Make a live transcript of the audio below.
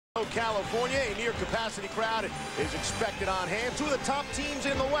California, a near-capacity crowd is expected on hand. Two of the top teams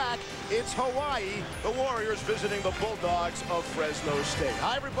in the WAC. It's Hawaii, the Warriors visiting the Bulldogs of Fresno State.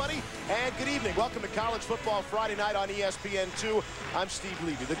 Hi, everybody, and good evening. Welcome to College Football Friday night on ESPN2. I'm Steve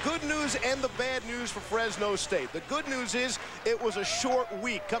Levy. The good news and the bad news for Fresno State. The good news is it was a short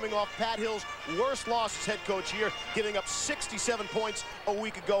week, coming off Pat Hill's worst loss as head coach here, giving up 67 points a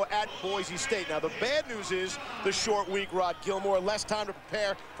week ago at Boise State. Now, the bad news is the short week, Rod Gilmore. Less time to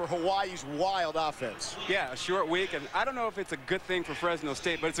prepare for Hawaii's wild offense. Yeah, a short week, and I don't know if it's a good thing for Fresno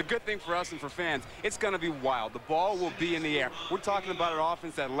State, but it's a good thing for us and for fans. It's going to be wild. The ball will be in the air. We're talking about an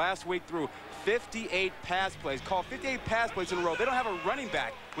offense that last week threw 58 pass plays, called 58 pass plays in a row. They don't have a running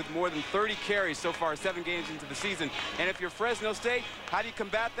back with more than 30 carries so far, 7 games into the season. And if you're Fresno State, how do you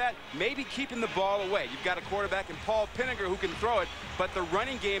combat that? Maybe keeping the ball away. You've got a quarterback in Paul Pinniger who can throw it, but the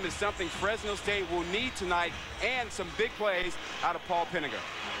running game is something Fresno State will need tonight, and some big plays out of Paul Pinniger.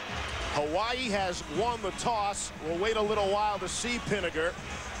 Hawaii has won the toss. We'll wait a little while to see Pinniger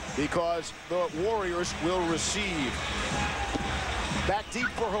because the Warriors will receive. Back deep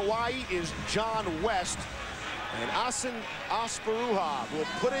for Hawaii is John West. And Asin Asparuha will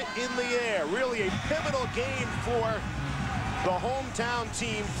put it in the air. Really a pivotal game for the hometown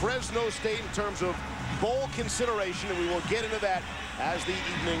team, Fresno State, in terms of bowl consideration. And we will get into that as the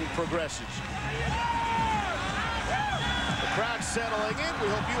evening progresses. Crowd settling in. We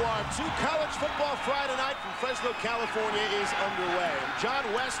hope you are too. College Football Friday night from Fresno, California is underway. John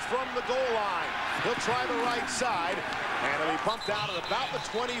West from the goal line. He'll try the right side, and he'll be pumped out at about the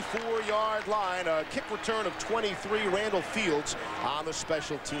 24-yard line. A kick return of 23, Randall Fields on the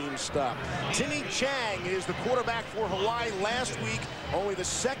special team stop. Timmy Chang is the quarterback for Hawaii. Last week, only the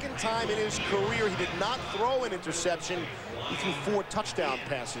second time in his career he did not throw an interception. He threw 4 touchdown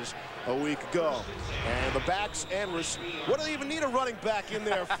passes a week ago. And the backs and what do they even need a running back in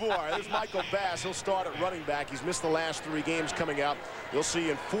there for? There's Michael Bass. He'll start at running back. He's missed the last 3 games coming out. You'll see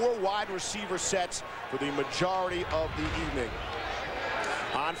in 4 wide receiver sets for the majority of the evening.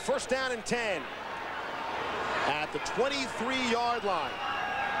 On 1st down and 10 at the 23-yard line.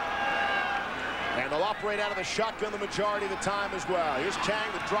 And they'll operate out of the shotgun the majority of the time as well. Here's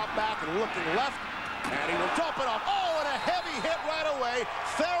Chang, the drop back and looking left. And he will dump it off. Oh, and a heavy hit right away.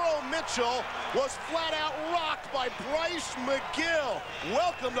 Farrell Mitchell was flat out rocked by Bryce McGill.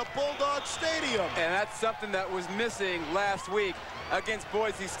 Welcome to Bulldog Stadium. And that's something that was missing last week against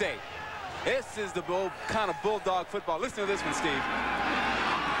Boise State. This is the kind of Bulldog football. Listen to this one, Steve.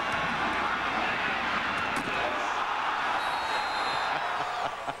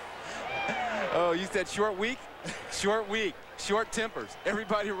 Oh, you said short week? Short week. Short tempers.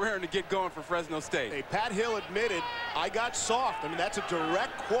 Everybody raring to get going for Fresno State. Hey, Pat Hill admitted, I got soft. I mean, that's a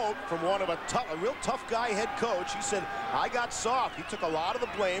direct quote from one of a real tough guy head coach. He said, I got soft. He took a lot of the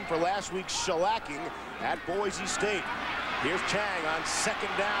blame for last week's shellacking at Boise State. Here's Chang on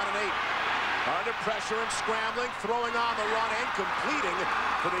 2nd down and 8. Under pressure and scrambling, throwing on the run and completing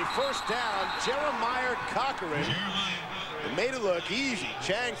for the 1st down, Jeremiah Cochran. It made it look easy.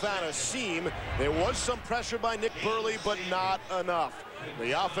 Chang found a seam. There was some pressure by Nick Burley, but not enough.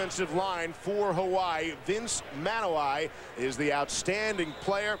 The offensive line for Hawaii, Vince Manawai, is the outstanding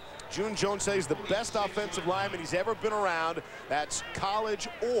player. June Jones says he's the best offensive lineman he's ever been around. That's college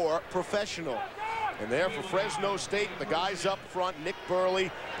or professional. And there for Fresno State, the guys up front, Nick Burley,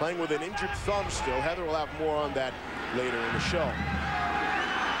 playing with an injured thumb still. Heather will have more on that later in the show.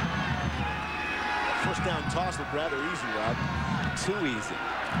 1st down toss looked rather easy, Rod. Too easy.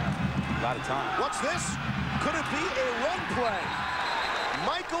 A lot of time. What's this? Could it be a run play?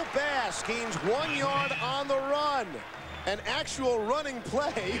 Michael Bass gains 1 yard on the run. An actual running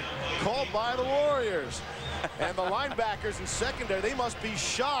play called by the Warriors. And the linebackers in secondary, they must be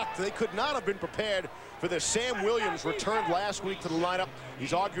shocked. They could not have been prepared for this. Sam Williams returned last week to the lineup.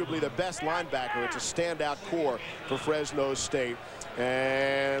 He's arguably the best linebacker. It's a standout core for Fresno State.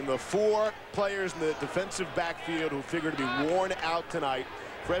 And the 4 players in the defensive backfield who figure to be worn out tonight.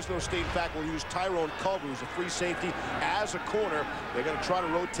 Fresno State, in fact, will use Tyrone Culver, who's a free safety, as a corner. They're going to try to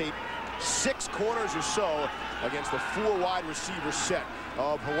rotate 6 corners or so against the 4 wide receiver set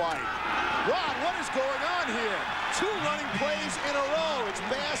of Hawaii. Rod, what is going on here? 2 running plays in a row. It's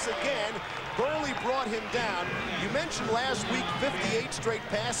Bass again. Burley brought him down. You mentioned last week 58 straight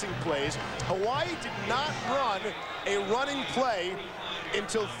passing plays. Hawaii did not run a running play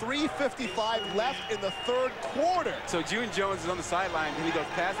until 3:55 left in the 3rd quarter. So June Jones is on the sideline and he goes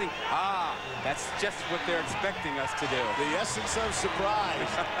passing. Ah, that's just what they're expecting us to do. The essence of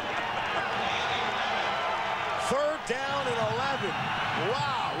surprise. 3rd down and 11.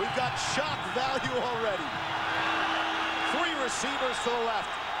 Wow, we've got shock value already. 3 receivers to the left.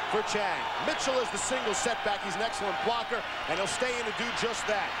 for Chang. Mitchell is the single setback. He's an excellent blocker, and he'll stay in to do just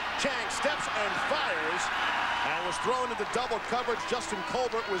that. Chang steps and fires, and was thrown into double coverage. Justin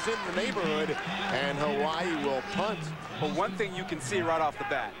Colbert was in the neighborhood, and Hawaii will punt. But one thing you can see right off the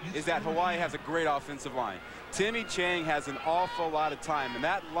bat is that Hawaii has a great offensive line. Timmy Chang has an awful lot of time, and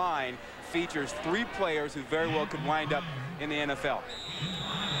that line features 3 players who very well could wind up in the NFL.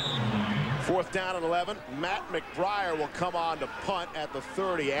 4th down and 11. Matt McBriar will come on to punt at the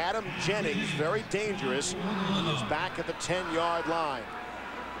 30. Adam Jennings, very dangerous, is back at the 10-yard line.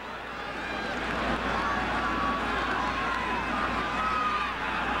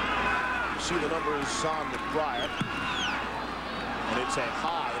 You see the numbers on McBriar. And it's a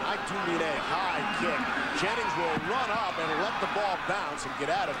high, and I do mean a high kick. Jennings will run up and let the ball bounce and get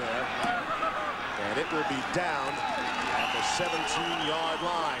out of there. And it will be down at the 17-yard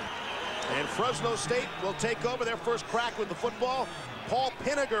line. And Fresno State will take over their first crack with the football. Paul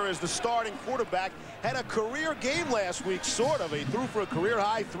Pinniger is the starting quarterback. Had a career game last week, sort of. He threw for a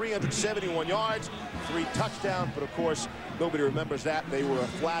career-high 371 yards, 3 touchdowns. But, of course, nobody remembers that. They were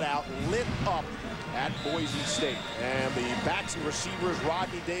flat-out lit up at Boise State. And the backs and receivers,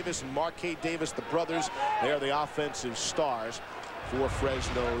 Rodney Davis and Marquette Davis, the brothers, they are the offensive stars for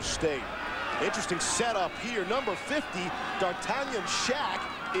Fresno State. Interesting setup here. Number 50, D'Artagnan Shack,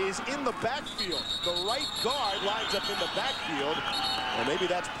 is in the backfield. The right guard lines up in the backfield, and maybe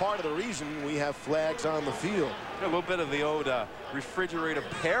that's part of the reason we have flags on the field. A little bit of the old refrigerator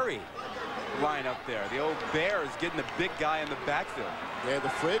Perry line up there. The old Bears getting the big guy in the backfield. Yeah, the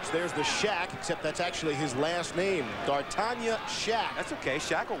fridge, there's the Shack, except that's actually his last name, D'Artagnan Shack. That's okay,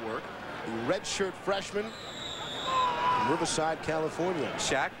 Shack will work. The redshirt freshman from Riverside, California.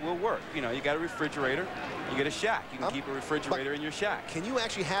 Shack will work. You know, you got a refrigerator, you get a shack. You can keep a refrigerator in your shack. Can you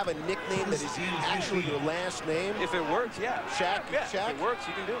actually have a nickname that is actually your last name? If it works, yeah. Shack? Yeah, Shack? if it works,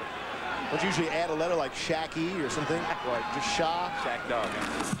 you can do it. Don't you usually add a letter like Shacky or something? Or just Shaw? Shack dog.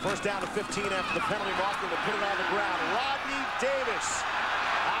 First down to 15 after the penalty marker to put it on the ground. Rodney Davis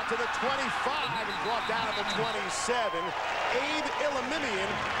out to the 25 and brought down at the 27. Abe Illiminian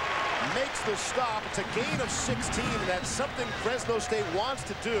makes the stop. It's a gain of 16, and that's something Fresno State wants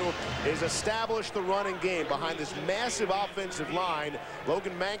to do, is establish the running game behind this massive offensive line.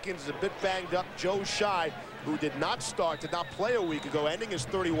 Logan Mankins is a bit banged up. Joe Shy, who did not play a week ago, ending his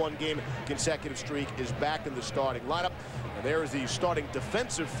 31-game consecutive streak, is back in the starting lineup. And there is the starting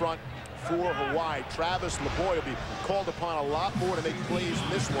defensive front for Hawaii. Travis LeBoy will be called upon a lot more to make plays in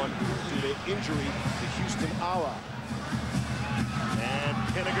this one due to injury to Houston Ala. And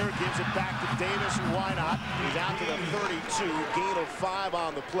Pinniger gives it back to Davis, and why not? He's out to the 32, gain of 5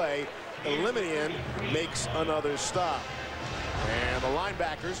 on the play. Illiminian makes another stop. And the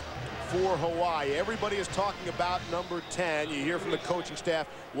linebackers for Hawaii. Everybody is talking about number 10. You hear from the coaching staff,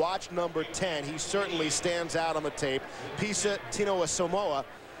 watch number 10. He certainly stands out on the tape. Pisa Tinoa-Samoa.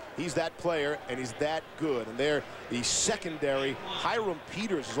 He's that player, and he's that good. And there, the secondary, Hiram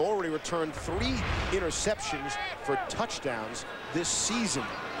Peters has already returned 3 interceptions for touchdowns this season.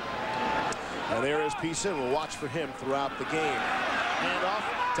 And there is Pisa, and we'll watch for him throughout the game. Hand off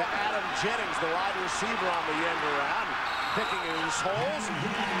to Adam Jennings, the wide receiver on the end around, picking his holes and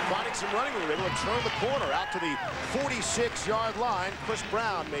finding some running room. Able to turn the corner out to the 46-yard line. Chris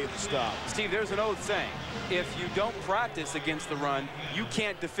Brown made the stop. Steve, there's an old saying. If you don't practice against the run, you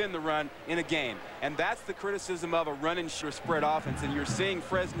can't defend the run in a game. And that's the criticism of a run-and-sure spread offense. And you're seeing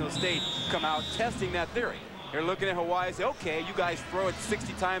Fresno State come out testing that theory. They're looking at Hawaii and say, okay, you guys throw it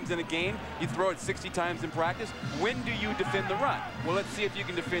 60 times in a game. You throw it 60 times in practice. When do you defend the run? Well, let's see if you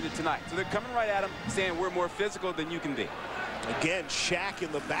can defend it tonight. So they're coming right at him, saying we're more physical than you can be. Again, Shack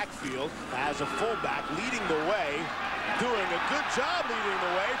in the backfield as a fullback, leading the way, doing a good job leading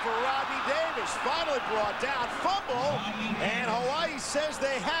the way for Rodney Davis. Finally brought down, fumble, and Hawaii says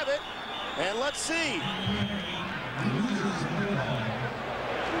they have it. And let's see.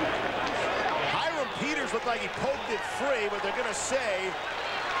 Hiram Peters looked like he poked it free, but they're going to say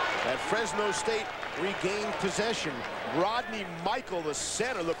that Fresno State regained possession. Rodney Michael, the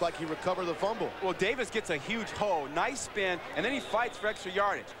center, looked like he recovered the fumble. Well, Davis gets a huge hole, nice spin, and then he fights for extra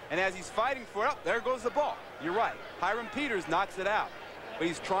yardage. And as he's fighting for it, there goes the ball. You're right. Hiram Peters knocks it out. But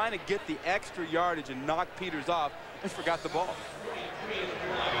he's trying to get the extra yardage and knock Peters off and forgot the ball.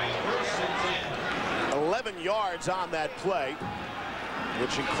 11 yards on that play,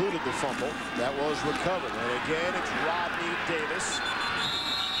 which included the fumble. That was recovered. And again, it's Rodney Davis.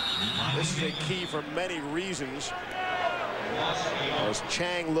 This is a key for many reasons. As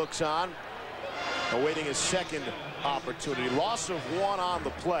Chang looks on, awaiting his second opportunity. Loss of 1 on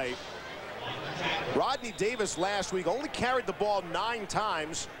the play. Rodney Davis last week only carried the ball 9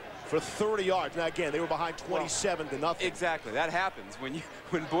 times for 30 yards. Now, again, they were behind 27 to nothing. Exactly. That happens. When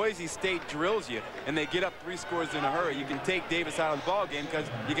Boise State drills you and they get up 3 scores in a hurry, you can take Davis out of the ball game because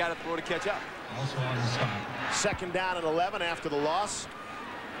you got to throw to catch up. Second down and 11 after the loss.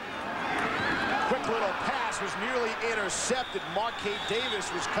 Quick little pass was nearly intercepted. Marquette Davis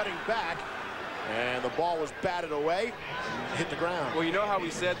was cutting back, and the ball was batted away and hit the ground. Well, you know how we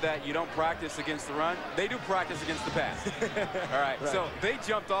said that you don't practice against the run? They do practice against the pass. All right, so they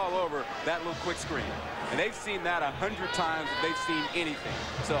jumped all over that little quick screen. And they've seen that 100 times if they've seen anything.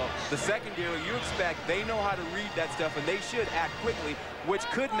 So the secondary, you expect they know how to read that stuff, and they should act quickly, which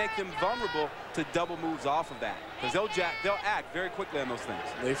could make them vulnerable to double moves off of that. Because they'll act very quickly on those things.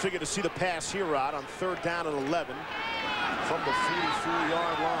 They figure to see the pass here, Rod, on 3rd down and 11 from the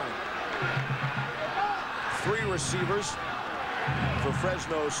 44-yard line. 3 receivers for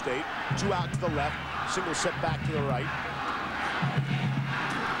Fresno State. 2 out to the left. Single set back to the right.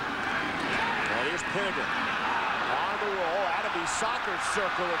 And here's Pinnigan. On the roll. Adamy soccer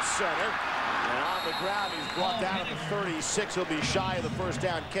circle at center. And on the ground, he's brought down at the 36. He'll be shy of the first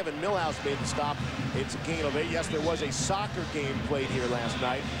down. Kevin Millhouse made the stop. It's a gain of 8. Yes, there was a soccer game played here last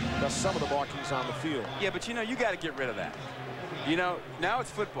night. That's some of the markings on the field. Yeah, but you know, you got to get rid of that. You know, now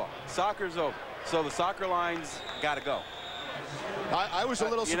it's football. Soccer's over. So the soccer lines got to go. I was a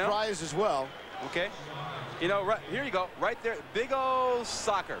little surprised as well. Okay. You know, right here you go. Right there. Big old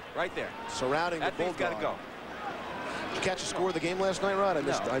soccer right there. Surrounding that the Bulldog. That thing's got to go. Did you catch the score of the game last night, Rod? I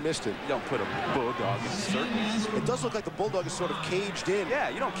missed it. You don't put a Bulldog in circles. It does look like the Bulldog is sort of caged in. Yeah,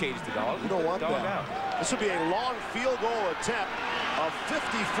 you don't cage the dog. You don't want that. Out. This would be a long field goal attempt of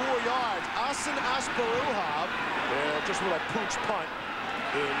 54 yards. Asan Asparuhab, just with a pooch punt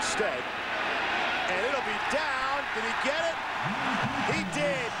instead. And it'll be down. Did he get it? He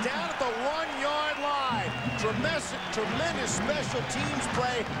did. Down at the 1-yard line. Tremendous special teams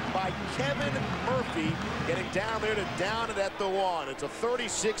play by Kevin Murphy, getting down there to down it at the 1. It's a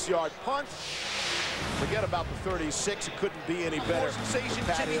 36-yard punt. Forget about the 36. It couldn't be any better. Sensation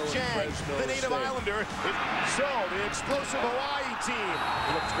Jimmy Chang, the native Islander. So the explosive Hawaii team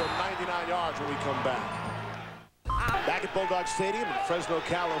looks for 99 yards when we come back. Back at Bulldog Stadium in Fresno,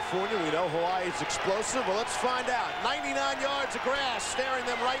 California. We know Hawaii is explosive. Well, let's find out. 99 yards of grass staring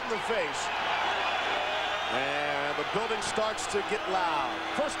them right in the face. And the building starts to get loud.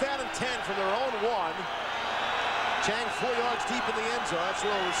 First down and 10 from their own 1. Chang 4 yards deep in the end zone. That's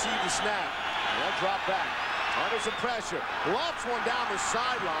where he'll receive the snap. And they'll drop back. Under some pressure. Lofts one down the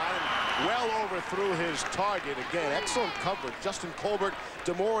sideline and well overthrew his target. Again, excellent coverage. Justin Colbert,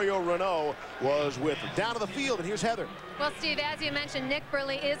 DeMario Renault was with him. Down to the field, and here's Heather. Well, Steve, as you mentioned, Nick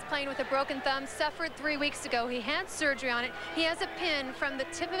Burley is playing with a broken thumb. Suffered 3 weeks ago. He had surgery on it. He has a pin from the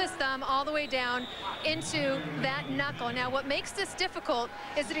tip of his thumb all the way down into that knuckle. Now, what makes this difficult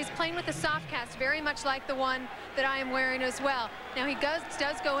is that he's playing with a soft cast, very much like the one that I am wearing as well. Now, he does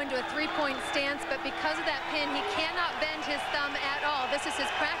go into a 3-point stance, but because of that pin, he cannot bend his thumb at all. This is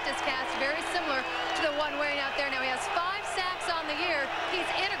his practice cast, very similar to the one wearing out there. Now, he has 5 sacks on the year. He's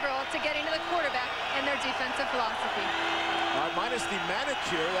integral to getting to the quarterback and their defensive philosophy. Minus the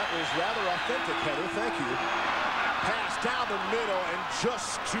manicure, that was rather authentic, Heather. Thank you. Pass down the middle and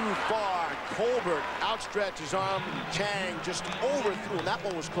just too far. Colbert outstretched his arm. Chang just overthrew him. That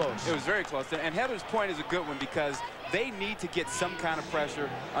one was close. It was very close. And Heather's point is a good one because they need to get some kind of pressure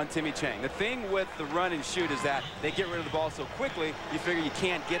on Timmy Chang. The thing with the run and shoot is that they get rid of the ball so quickly, you figure you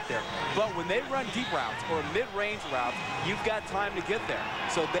can't get there. But when they run deep routes or mid-range routes, you've got time to get there.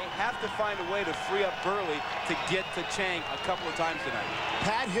 So they have to find a way to free up Burley to get to Chang a couple of times tonight.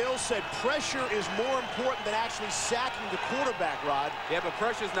 Pat Hill said pressure is more important than actually sacking the quarterback, Rod. Yeah, but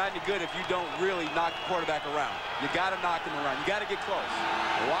pressure's not any good if you don't really knock the quarterback around. You got to knock him around. You got to get close.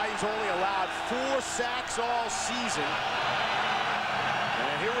 Hawaii's only allowed 4 sacks all season.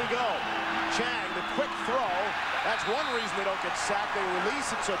 And here we go. Chang, the quick throw. That's one reason they don't get sacked. They release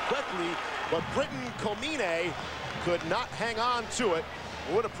it so quickly, but Britton Komine could not hang on to it.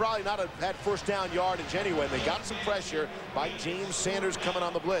 Would have probably not have had first down yardage anyway. They got some pressure by James Sanders coming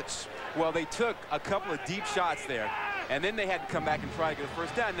on the blitz. Well, they took a couple of deep shots there, and then they had to come back and try to get a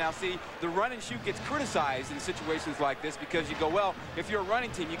first down. Now, see, the run and shoot gets criticized in situations like this because you go, well, if you're a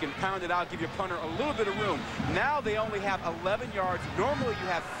running team, you can pound it out, give your punter a little bit of room. Now they only have 11 yards. Normally you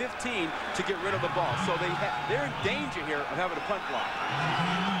have 15 to get rid of the ball. So they're in danger here of having a punt block.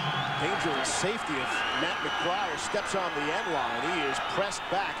 Danger and safety if Matt McBride steps on the end line. He is pressed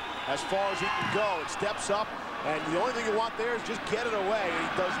back as far as he can go. It steps up, and the only thing you want there is just get it away. And he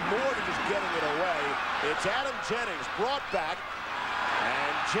does more than just getting it away. It's Adam Jennings brought back,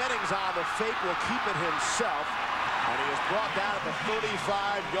 and Jennings on the fake will keep it himself. And he was brought down at the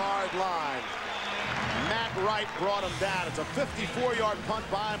 35-yard line. Matt Wright brought him down. It's a 54-yard punt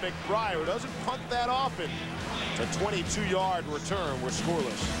by McBride, who doesn't punt that often. It's a 22-yard return. We're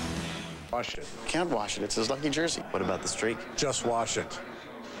scoreless. Wash it. Can't wash it. It's his lucky jersey. What about the streak? Just wash it.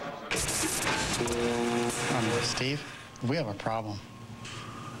 Steve, we have a problem.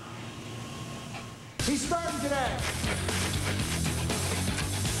 He's starting today.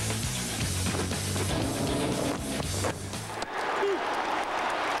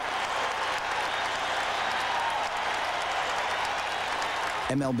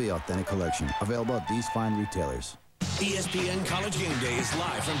 MLB Authentic Collection, available at these fine retailers. ESPN College Game Day is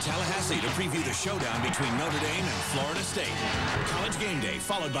live from Tallahassee to preview the showdown between Notre Dame and Florida State. College Game Day,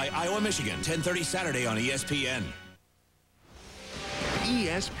 followed by Iowa-Michigan, 10:30 Saturday on ESPN.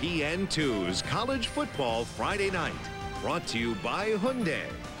 ESPN2's College Football Friday Night, brought to you by Hyundai.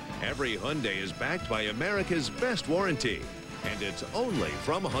 Every Hyundai is backed by America's best warranty, and it's only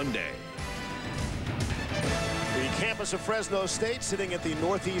from Hyundai. The campus of Fresno State sitting at the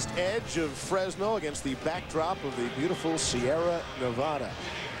northeast edge of Fresno against the backdrop of the beautiful Sierra Nevada.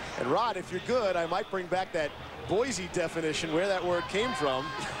 And Rod, if you're good, I might bring back that Boise definition, where that word came from,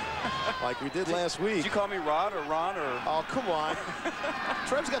 like we did last week. Did you call me Rod or Ron or? Oh, come on.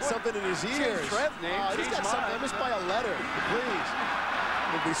 Trev's got something in his ears. Trev's name. He's got something. I missed by a letter. Please.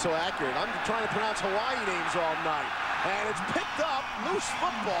 It would be so accurate. I'm trying to pronounce Hawaii names all night. And it's picked up. Loose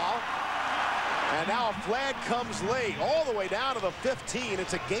football. And now a flag comes late, all the way down to the 15.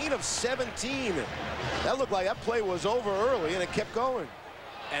 It's a gain of 17. That looked like that play was over early, and it kept going.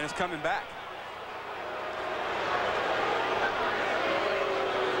 And it's coming back.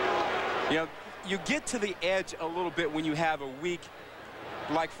 You know, you get to the edge a little bit when you have a week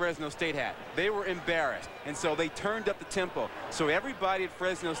like Fresno State had. They were embarrassed, and so they turned up the tempo. So everybody at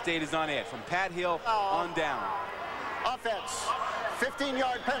Fresno State is on edge, from Pat Hill on down. Offense,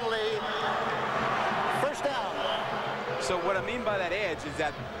 15-yard penalty, first down. So what I mean by that edge is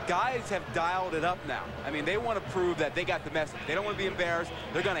that guys have dialed it up now. I mean, they want to prove that they got the message. They don't want to be embarrassed.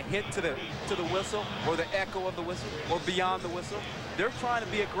 They're going to hit to the whistle or the echo of the whistle or beyond the whistle. They're trying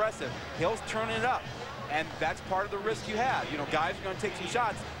to be aggressive. Hill's turning it up, and that's part of the risk you have. You know, guys are going to take some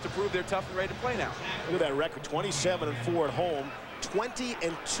shots to prove they're tough and ready to play now. Look at that record, 27-4 at home,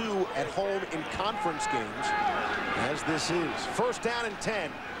 20-2 at home in conference games, as this is. First down and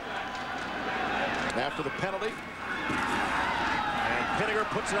 10. After the penalty. And Pinniger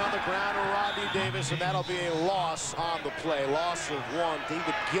puts it on the ground to Rodney Davis, and that'll be a loss on the play. Loss of 1.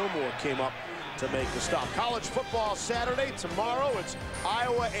 David Gilmore came up to make the stop. College football Saturday. Tomorrow it's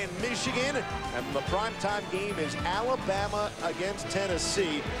Iowa and Michigan, and the primetime game is Alabama against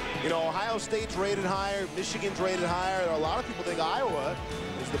Tennessee. You know, Ohio State's rated higher, Michigan's rated higher. A lot of people think Iowa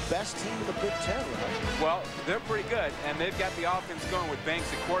is the best team in the Big Ten, right? Well, they're pretty good, and they've got the offense going with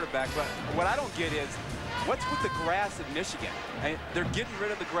Banks at quarterback. But what I don't get is, what's with the grass at Michigan? They're getting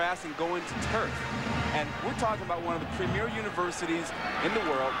rid of the grass and going to turf. And we're talking about one of the premier universities in the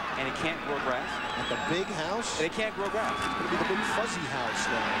world, and it can't grow grass. At the big house? They can't grow grass. It's going to be the big fuzzy house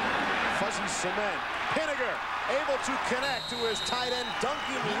now. Fuzzy cement. Pinniger able to connect to his tight end,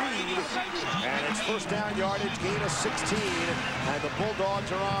 Duncan Reed. And it's first down yardage, gain of 16. And the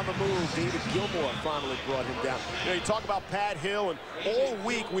Bulldogs are on the move. David Gilmore finally brought him down. You know, you talk about Pat Hill, and all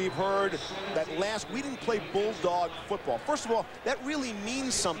week we've heard that we didn't play Bulldog football. First of all, that really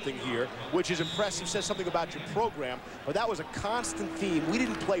means something here, which is impressive, says something about your program, but that was a constant theme. We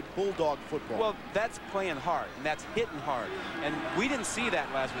didn't play Bulldog football. Well, that's playing hard, and that's hitting hard. And we didn't see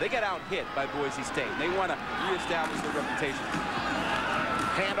that last week. They got out-hit by Boise State. They want to reestablish their reputation.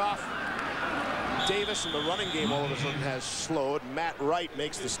 Handoff. Davis in the running game all of a sudden has slowed. Matt Wright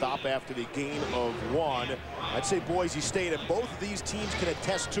makes the stop after the gain of 1. I'd say Boise State, and both of these teams can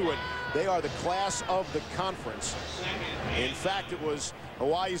attest to it. They are the class of the conference. In fact, it was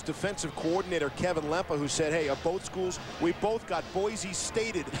Hawaii's defensive coordinator, Kevin Lempa, who said, hey, of both schools, we both got Boise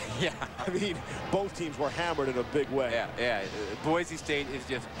Stated. Yeah. I mean, both teams were hammered in a big way. Yeah. Boise State is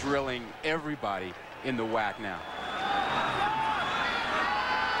just drilling everybody in the WAC now.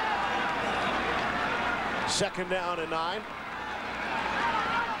 Second down and 9.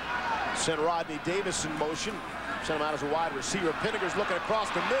 Sent Rodney Davis in motion. Sent him out as a wide receiver. Pinniger's looking across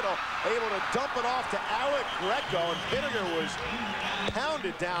the middle, able to dump it off to Alec Greco, and Pinniger was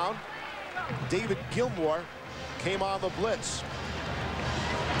pounded down. David Gilmore came on the blitz.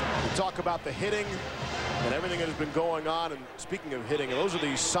 We talk about the hitting and everything that has been going on, and speaking of hitting, those are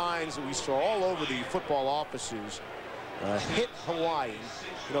the signs that we saw all over the football offices hit Hawaii.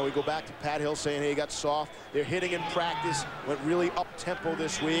 You know, we go back to Pat Hill saying, hey, he got soft. They're hitting in practice, went really up-tempo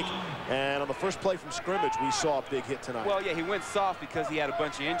this week. And on the first play from scrimmage, we saw a big hit tonight. Well, yeah, he went soft because he had a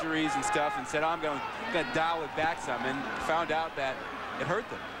bunch of injuries and stuff and said, I'm going to dial it back some, and found out that it hurt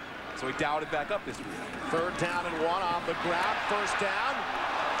them. So he dialed it back up this week. 3rd down and 1 on the ground. 1st down.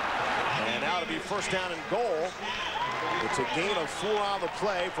 And now to be 1st down and goal. It's a gain of 4 on the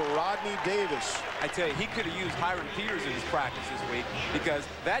play for Rodney Davis. I tell you, he could have used Hiram Peters in his practice this week, because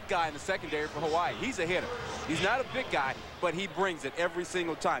that guy in the secondary for Hawaii, he's a hitter. He's not a big guy, but he brings it every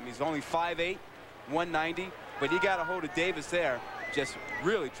single time. He's only 5'8", 190, but he got a hold of Davis there, just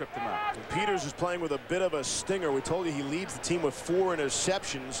really tripped him out. And Peters is playing with a bit of a stinger. We told you he leads the team with 4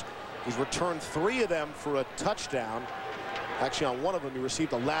 interceptions. He's returned 3 of them for a touchdown. Actually, on one of them, he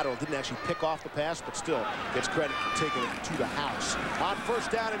received a lateral. Didn't actually pick off the pass, but still gets credit for taking it to the house. On 1st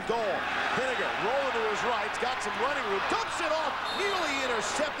down and goal, Vinegar rolling to his right. He's got some running room. Dumps it off. Nearly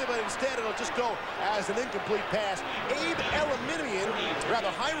intercepted, but instead it'll just go as an incomplete pass. Abe Eliminian, rather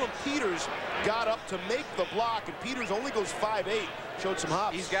Hiram Peters, got up to make the block, and Peters only goes 5'8". Showed some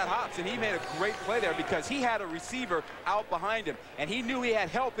hops. He's got hops, and he made a great play there because he had a receiver out behind him, and he knew he had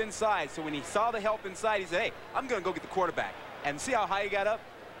help inside. So when he saw the help inside, he said, hey, I'm going to go get the quarterback. And see how high he got up?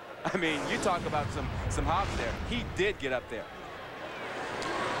 I mean, you talk about some hops there. He did get up there.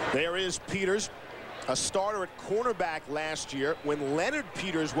 There is Peters, a starter at cornerback last year. When Leonard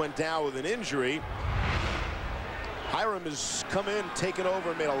Peters went down with an injury, Hiram has come in, taken over,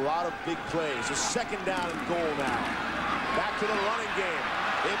 and made a lot of big plays. A 2nd down and goal now. Back to the running game.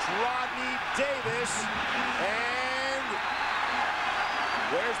 It's Rodney Davis. And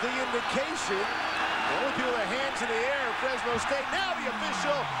where's the indication? The only people with their hands in the air, Fresno State. Now the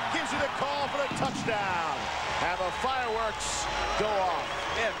official gives you the call for the touchdown. And the fireworks go off.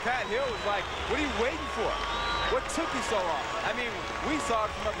 Yeah, Pat Hill was like, what are you waiting for? What took you so long? I mean, we saw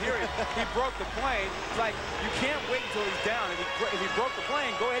it from up here. He broke the plane. It's like, you can't wait until he's down. If he broke the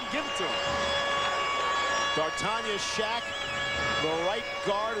plane, go ahead and give it to him. D'Artagnan Shack, the right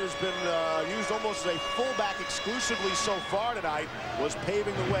guard, has been used almost as a fullback exclusively so far tonight, was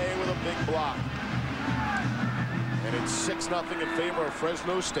paving the way with a big block. And it's 6-0 in favor of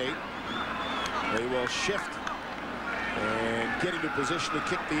Fresno State. They will shift and get into position to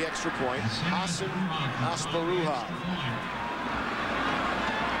kick the extra point. Hassan Asparuha.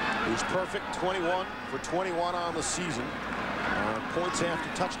 He's perfect, 21 for 21 on the season. Points after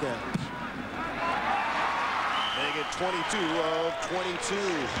touchdowns. They get 22 of 22.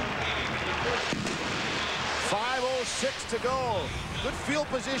 5:06 to go. Good field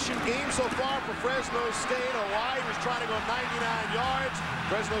position game so far for Fresno State. Hawaii was trying to go 99 yards.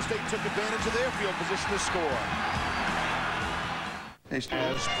 Fresno State took advantage of their field position to score. Has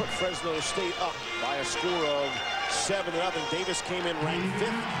put Fresno State up by a score of 7-0. Davis came in ranked 5th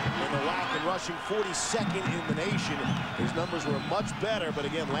in the WAC and rushing 42nd in the nation. His numbers were much better, but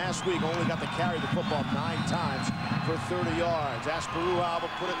again, last week only got to carry the football 9 times for 30 yards. Asparuha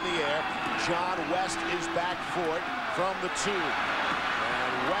will put it in the air. John West is back for it from the 2.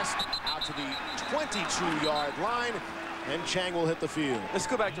 And West out to the 22-yard line, and Chang will hit the field. Let's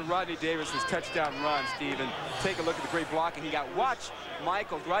go back to Rodney Davis's touchdown run, Steve, and take a look at the great blocking he got. Watch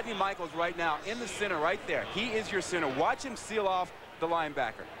Michaels, Rodney Michaels right now in the center right there. He is your center. Watch him seal off the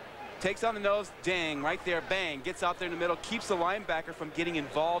linebacker. Takes on the nose, dang, right there, bang, gets out there in the middle, keeps the linebacker from getting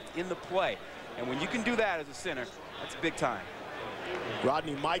involved in the play. And when you can do that as a center, that's big time.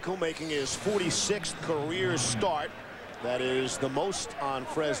 Rodney Michael making his 46th career start. That is the most on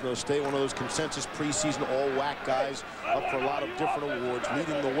Fresno State, one of those consensus preseason all-WAC guys, up for a lot of different awards,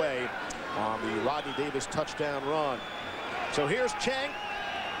 leading the way on the Rodney Davis touchdown run. So here's Chang,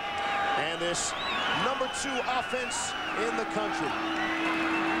 and this number 2 offense in the country.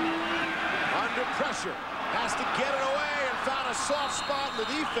 Under pressure, has to get it away, and found a soft spot in the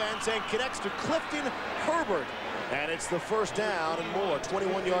defense, and connects to Clifton Herbert. And it's the 1st down and more,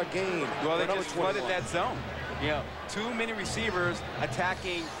 21-yard gain. Well, they just flooded that zone. You know, too many receivers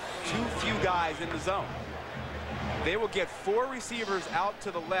attacking too few guys in the zone. They will get 4 receivers out to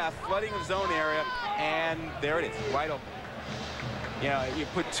the left, flooding the zone area, and there it is, wide open. You know, you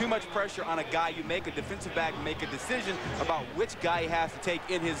put too much pressure on a guy, you make a defensive back make a decision about which guy he has to take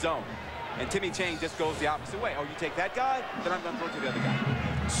in his zone. And Timmy Chang just goes the opposite way. Oh, you take that guy, then I'm going to throw it to the other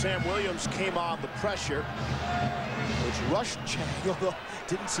guy. Sam Williams came on the pressure, which rushed Chang, although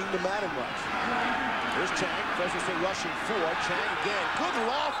didn't seem to matter much. Here's Chang, Fresno State rushing 4. Chang again, good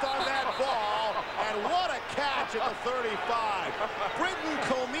loft on that ball, and And what a catch at the 35. Britton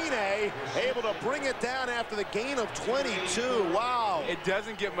Comine able to bring it down after the gain of 22. Wow. It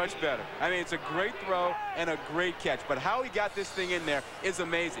doesn't get much better. I mean, it's a great throw and a great catch, but how he got this thing in there is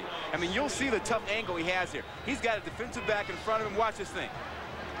amazing. I mean, you'll see the tough angle he has here. He's got a defensive back in front of him. Watch this thing.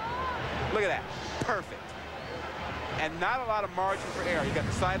 Look at that. Perfect. And not a lot of margin for error. You got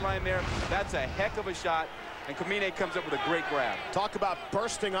the sideline there. That's a heck of a shot. And Comine comes up with a great grab. Talk about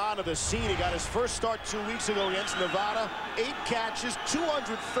bursting onto the scene. He got his first start 2 weeks ago against Nevada. 8 catches,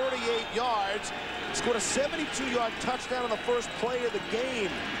 238 yards. Scored a 72-yard touchdown on the first play of the game.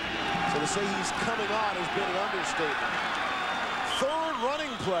 So to say he's coming on has been an understatement. Third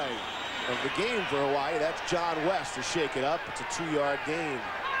running play of the game for Hawaii. That's John West to shake it up. It's a 2-yard gain.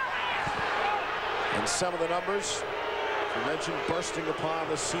 And some of the numbers you mentioned bursting upon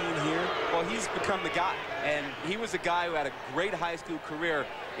the scene here. Well, he's become the guy, and he was a guy who had a great high school career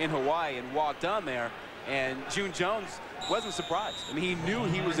in Hawaii and walked on there, and June Jones wasn't surprised. I mean, he knew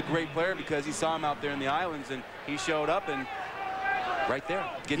he was a great player because he saw him out there in the islands, and he showed up and right there,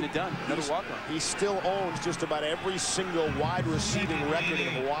 getting it done. Another walk-on. He still owns just about every single wide receiving record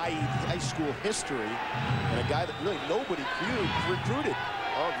in Hawaii high school history, and a guy that really nobody recruited.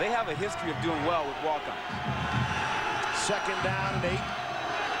 Oh, they have a history of doing well with walk-on. Second down and 8.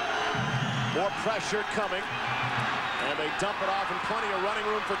 More pressure coming. And they dump it off, and plenty of running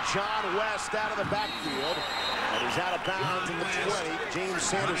room for John West out of the backfield. And he's out of bounds in the 20. James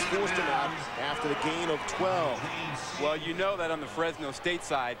Sanders forced him out after the gain of 12. Well, you know that on the Fresno State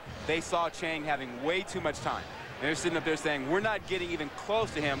side, they saw Chang having way too much time. And they're sitting up there saying, we're not getting even close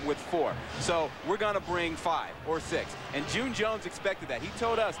to him with 4. So we're going to bring 5 or 6. And June Jones expected that. He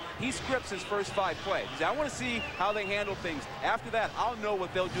told us he scripts his first 5 plays. He said, I want to see how they handle things. After that, I'll know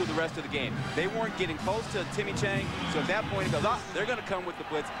what they'll do the rest of the game. They weren't getting close to Timmy Chang. So at that point, he goes, they're going to come with the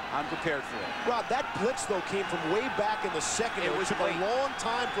blitz. I'm prepared for it. Rob, that blitz, though, came from way back in the second. It took a long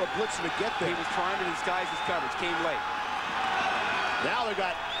time for a blitzer to get there. He was trying to disguise his coverage. Came late. Now they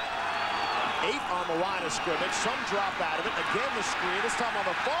got 8 on the line of scrimmage. Some drop out of it. Again, the screen. This time on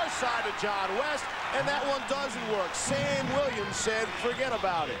the far side of John West. And that one doesn't work. Sam Williams said, forget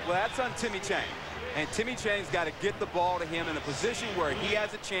about it. Well, that's on Timmy Chang. And Timmy Chang's got to get the ball to him in a position where he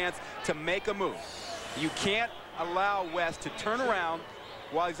has a chance to make a move. You can't allow West to turn around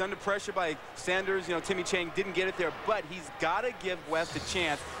while he's under pressure by Sanders. You know, Timmy Chang didn't get it there, but he's got to give West a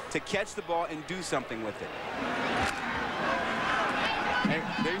chance to catch the ball and do something with it.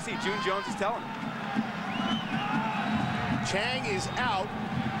 There you see, June Jones is telling him. Chang is out.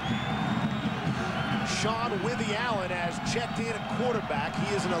 Sean Withy Allen has checked in at quarterback.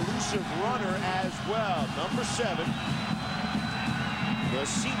 He is an elusive runner as well. Number 7, the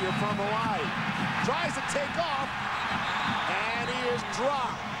senior from Hawaii. Tries to take off, and he is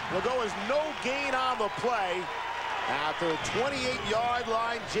dropped. Will go as no gain on the play. At the 28-yard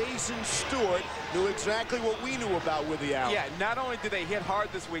line, Jason Stewart knew exactly what we knew about Withy Allen. Yeah, not only did they hit hard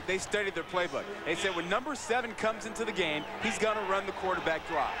this week, they studied their playbook. They said when number 7 comes into the game, he's going to run the quarterback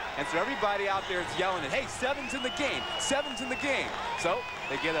draw. And so everybody out there is yelling at, hey, 7's in the game, 7's in the game. So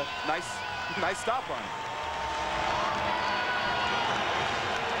they get a nice stop on him.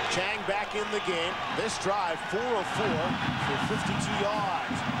 Chang back in the game. This drive, 4 of 4 for 52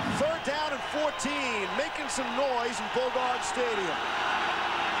 yards. Third down and 14, making some noise in Bulldog Stadium.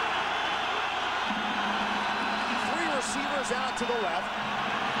 3 receivers out to the left.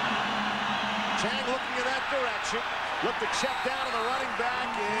 Chang looking in that direction. Looked to check down on the running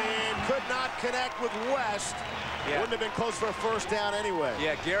back and could not connect with West. Yeah. Wouldn't have been close for a first down anyway.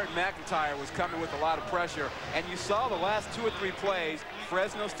 Yeah, Garrett McIntyre was coming with a lot of pressure. And you saw the last 2 or 3 plays,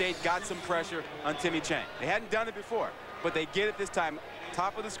 Fresno State got some pressure on Timmy Chang. They hadn't done it before, but they get it this time.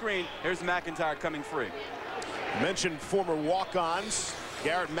 Top of the screen, here's McIntyre coming free. Mentioned former walk-ons.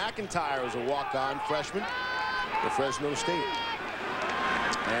 Garrett McIntyre is a walk-on freshman for Fresno State.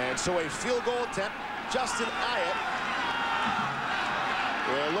 And so a field goal attempt. Justin Ayotte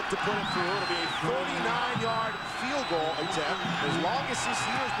will look to put it through. It'll be a 39-yard field goal attempt. His longest this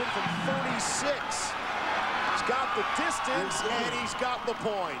year has been from 36. He's got the distance and he's got the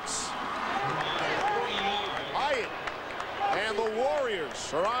points. Ayotte and the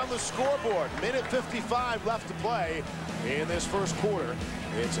Warriors are on the scoreboard. Minute 55 left to play in this first quarter.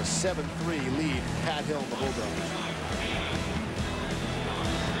 It's a 7-3 lead. Pat Hill and the Bulldogs.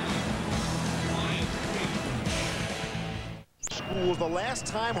 Was the last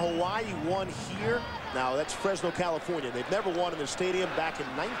time Hawaii won here. Now that's Fresno, California. They've never won in the stadium back in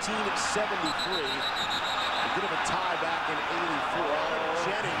 1973. A bit of a tie back in '84.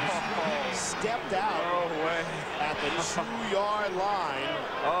 Jennings stepped out at the 2-yard line.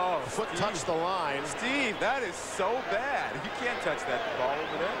 Oh, foot Steve. touched the line. Steve, that is so bad. You can't touch that ball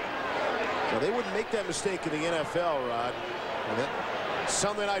over there. So they wouldn't make that mistake in the NFL, Rod. And then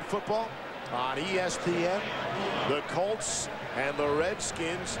Sunday Night Football on ESPN. The Colts and the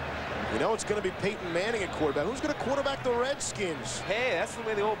Redskins. You know it's going to be Peyton Manning at quarterback. Who's going to quarterback the Redskins? Hey, that's the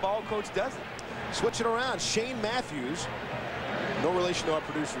way the old ball coach does it. Switch it around. Shane Matthews. No relation to our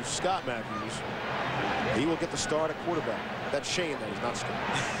producer, Scott Matthews. He will get the start at quarterback. That's Shane, that is not Scott.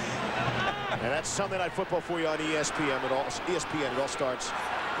 And that's Sunday Night Football for you on ESPN. It all starts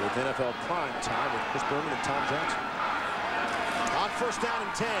with NFL prime time with Chris Berman and Tom Johnson. On first down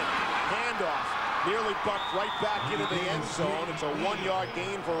and 10. Handoff. Nearly bucked right back into the end zone. It's a 1-yard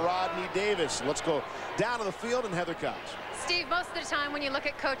gain for Rodney Davis. Let's go down to the field and Heather Cox. Steve, most of the time when you look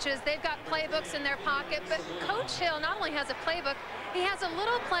at coaches, they've got playbooks in their pocket, but Coach Hill not only has a playbook, he has a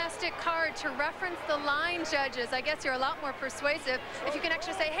little plastic card to reference the line judges. I guess you're a lot more persuasive if you can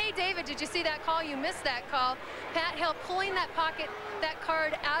actually say, hey, David, did you see that call? You missed that call. Pat Hill pulling that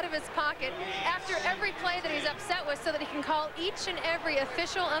card out of his pocket after every play that he's upset with so that he can call each and every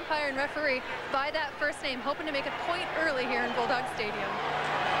official, umpire, and referee by that first name, hoping to make a point early here in Bulldog Stadium.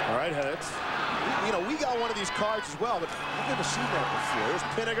 All right, Heads. You know, we got one of these cards as well, but I've never seen that before. Here's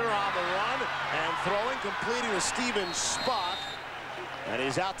Pinniger on the run and throwing, completing to Steven Spock. And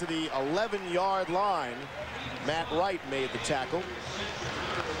he's out to the 11-yard line. Matt Wright made the tackle.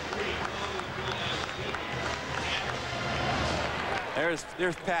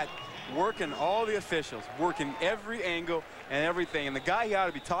 There's Pat working all the officials, working every angle and everything. And the guy he ought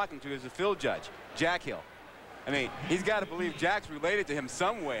to be talking to is the field judge, Jack Hill. I mean, he's got to believe Jack's related to him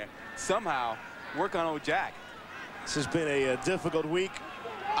somewhere, somehow. Work on old Jack. This has been a difficult week.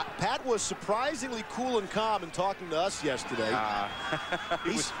 Pat was surprisingly cool and calm in talking to us yesterday.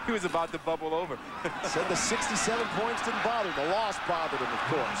 He was about to bubble over. Said the 67 points didn't bother him. The loss bothered him, of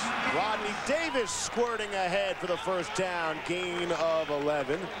course. Rodney Davis squirting ahead for the first down, gain of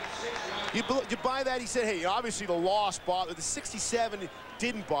 11. You buy that? He said, hey, obviously the loss bothered. The 67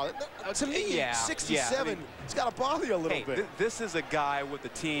 didn't bother. To me, yeah, 67, I mean, it's got to bother you a little bit. This is a guy with a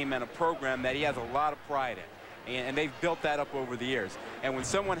team and a program that he has a lot of pride in. And they've built that up over the years. And when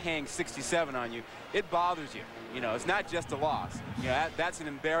someone hangs 67 on you, it bothers you. You know, it's not just a loss. You know, that's an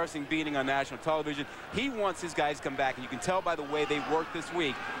embarrassing beating on national television. He wants his guys to come back, and you can tell by the way they worked this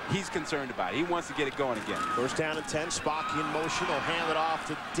week, he's concerned about it. He wants to get it going again. First down and 10, Spock in motion. Will hand it off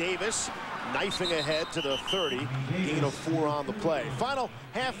to Davis, knifing ahead to the 30. Gain of 4 on the play. Final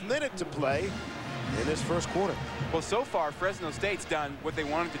half minute to play in this first quarter. Well, so far, Fresno State's done what they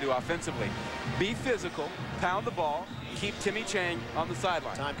wanted to do offensively. Be physical, pound the ball, keep Timmy Chang on the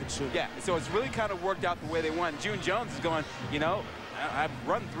sideline. Time consuming. Yeah, so it's really kind of worked out the way they want. June Jones is going, you know, I've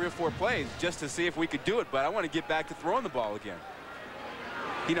run 3 or 4 plays just to see if we could do it, but I want to get back to throwing the ball again.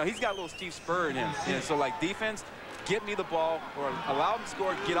 You know, he's got a little Steve Spur in him. And so, like, defense, get me the ball or allow him to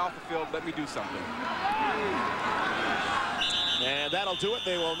score, get off the field, let me do something. And that'll do it.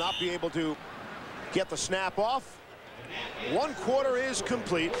 They will not be able to get the snap off. 1 quarter is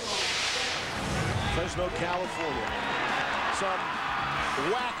complete. Fresno, California. Some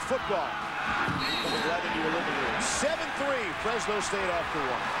whack football. 7-3, Fresno State after 1.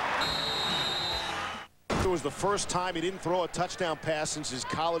 It was the first time he didn't throw a touchdown pass since his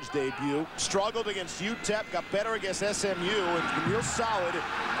college debut. Struggled against UTEP, got better against SMU, and has been real solid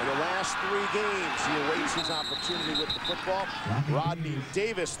in the last 3 games. He awaits his opportunity with the football. Rodney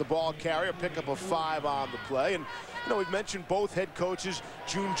Davis, the ball carrier, pickup of 5 on the play. And, you know, we've mentioned both head coaches,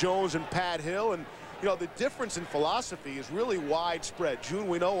 June Jones and Pat Hill, and you know, the difference in philosophy is really widespread. June,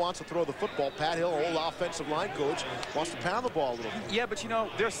 we know, wants to throw the football. Pat Hill, old offensive line coach, wants to pound the ball a little bit. Yeah, but, you know,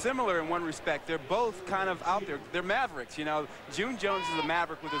 they're similar in one respect. They're both kind of out there. They're mavericks, you know. June Jones is a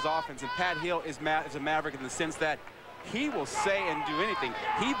maverick with his offense, and Pat Hill is a maverick in the sense that he will say and do anything.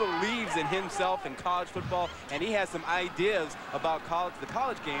 He believes in himself in college football, and he has some ideas about the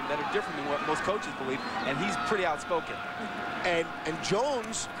college game that are different than what most coaches believe, and he's pretty outspoken. And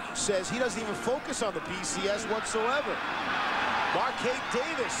Jones says he doesn't even focus on the BCS whatsoever. Marquette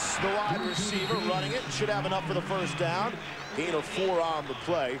Davis, the wide receiver, running it. Should have enough for the first down. Gain of 4 on the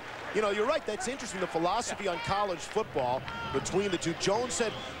play. You know, you're right. That's interesting, the philosophy on college football between the two. Jones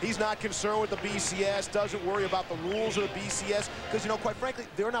said he's not concerned with the BCS, doesn't worry about the rules of the BCS, because, you know, quite frankly,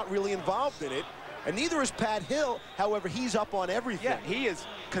 they're not really involved in it. And neither is Pat Hill. However, he's up on everything. Yeah, he is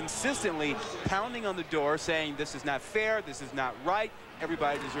consistently pounding on the door saying this is not fair, this is not right,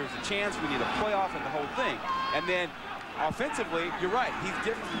 everybody deserves a chance, we need a playoff and the whole thing. And then offensively, you're right, he's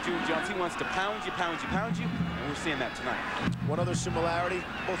different from June Jones. He wants to pound you, pound you, pound you, and we're seeing that tonight. One other similarity,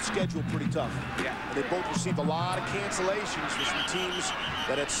 both scheduled pretty tough. Yeah. And they both received a lot of cancellations for some teams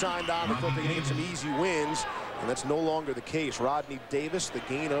that had signed on and thought they could get some easy wins. And that's no longer the case. Rodney Davis, the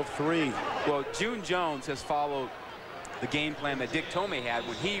gain of 3. Well, June Jones has followed the game plan that Dick Tomei had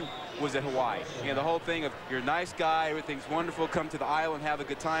when he was at Hawaii. You know, the whole thing of you're a nice guy, everything's wonderful, come to the island, have a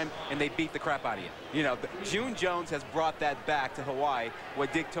good time, and they beat the crap out of you. You know, June Jones has brought that back to Hawaii,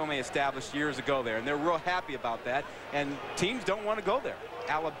 what Dick Tomei established years ago there, and they're real happy about that, and teams don't want to go there.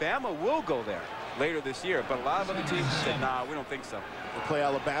 Alabama will go there later this year, but a lot of other teams said, nah, we don't think so. We'll play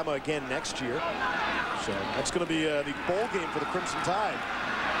Alabama again next year. So that's going to be the bowl game for the Crimson Tide.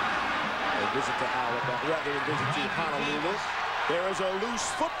 They visit to Alabama, rather than visit to Honolulu. There is a loose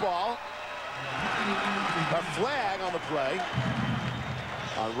football. A flag on the play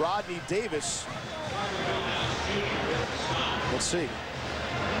on Rodney Davis. Let's see.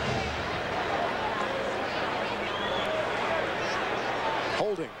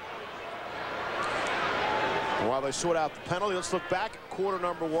 Holding. And while they sort out the penalty, let's look back at quarter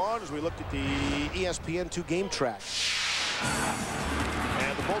number 1 as we looked at the ESPN2 game track.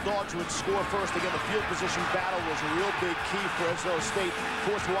 And the Bulldogs would score first. Again, the field position battle was a real big key for Fresno State.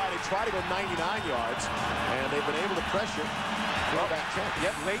 Forced Hawaii to try to go 99 yards, and they've been able to pressure. Well,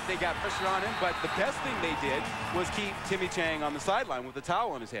 yep, late they got pressure on him, but the best thing they did was keep Timmy Chang on the sideline with a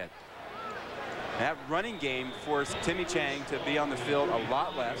towel on his head. That running game forced Timmy Chang to be on the field a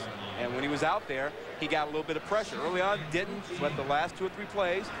lot less, and when he was out there, he got a little bit of pressure. Early on, didn't, but the last 2 or 3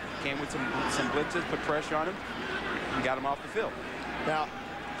 plays came with some blitzes, put pressure on him, and got him off the field. Now,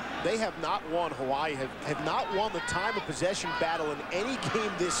 they have not won, Hawaii have not won the time of possession battle in any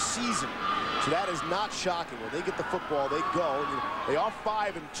game this season. So that is not shocking. When they get the football, they go. And they are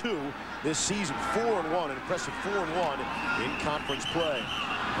 5-2 this season, 4-1, an impressive 4-1 in conference play.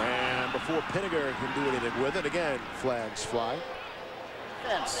 And before Pinniger can do anything with it, again, flags fly.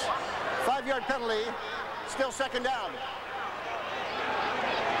 Fence. 5-yard penalty, still second down.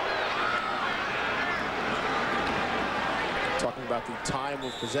 Talking about the time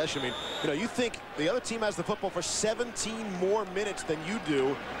of possession. I mean, you know, you think the other team has the football for 17 more minutes than you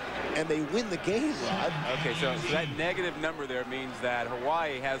do, and they win the game, Rod. Okay, so that negative number there means that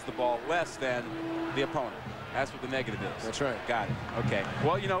Hawaii has the ball less than the opponent. That's what the negative is. That's right. Got it. Okay.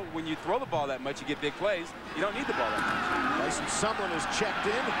 Well, you know, when you throw the ball that much, you get big plays. You don't need the ball that much. Bryson Sumlin is checked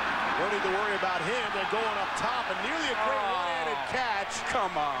in. Don't need to worry about him. They're going up top, and nearly a great one-handed catch.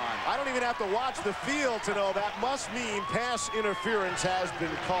 Come on. I don't even have to watch the field to know that must mean pass interference has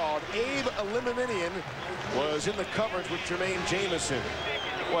been called. Abe Eliminian was in the coverage with Jermaine Jamison.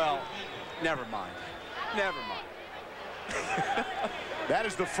 Well, never mind. Never mind. That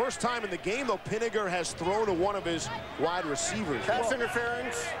is the first time in the game, though, Pinniger has thrown to one of his wide receivers. Pass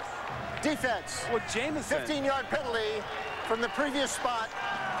interference. Defense. Well, Jamison. 15-yard penalty from the previous spot.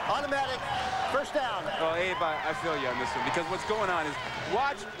 Automatic first down. Well, Abe, I feel you on this one, because what's going on is,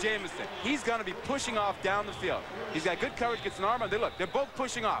 watch Jamison. He's going to be pushing off down the field. He's got good coverage, gets an arm on. Look, they're both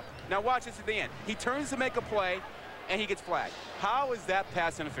pushing off. Now watch this at the end. He turns to make a play, and he gets flagged. How is that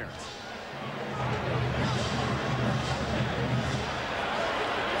pass interference?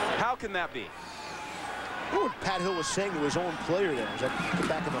 How can that be? What Pat Hill was saying to his own player there. Is that get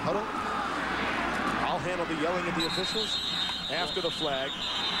back in the huddle? I'll handle the yelling at the officials. After the flag,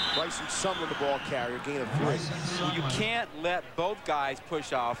 Bryson Sumlin, the ball carrier, gain of 3. Well, you can't let both guys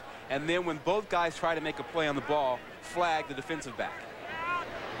push off, and then when both guys try to make a play on the ball, flag the defensive back.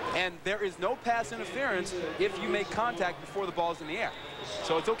 And there is no pass interference if you make contact before the ball's in the air.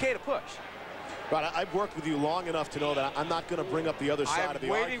 So it's okay to push. Right, I've worked with you long enough to know that I'm not going to bring up the other side of the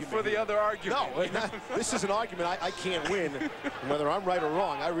argument. I'm waiting for the other argument. No, this is an argument I can't win. Whether I'm right or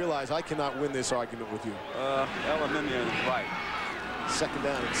wrong, I realize I cannot win this argument with you. Eliminian is right. Second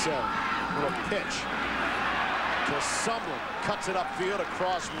down and 7. Little pitch to Sumlin. Cuts it upfield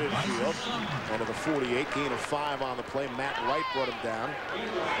across midfield. Onto the 48. Gain of 5 on the play. Matt Wright brought him down.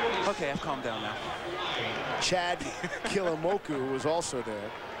 Okay, I've calmed down now. Chad Kilamoku was also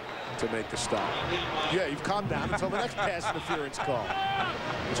there to make the stop. Yeah, you've calmed down until the next pass interference call,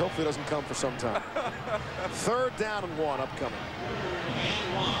 which hopefully doesn't come for some time. 3rd down and 1 upcoming.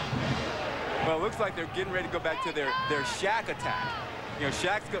 Well, it looks like they're getting ready to go back to their Shaq attack. You know,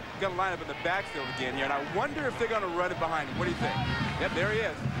 Shaq's going to line up in the backfield again here, and I wonder if they're going to run it behind him. What do you think? Yep, there he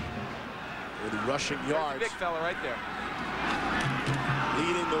is. With rushing yards. There's the big fella right there.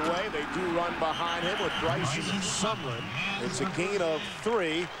 Leading the way, they do run behind him with Bryson Sumlin. It's a gain of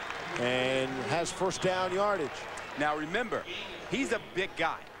 3 and has first down yardage. Now remember, he's a big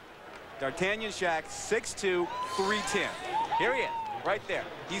guy. D'Artagnan Shaq, 6'2", 310. Here he is, right there.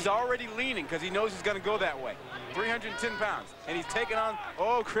 He's already leaning because he knows he's going to go that way. 310 pounds. And he's taking on,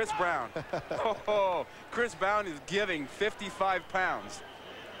 oh, Chris Brown. Oh, Chris Brown is giving 55 pounds.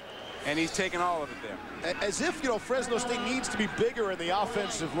 And he's taking all of it there. As if, you know, Fresno State needs to be bigger in the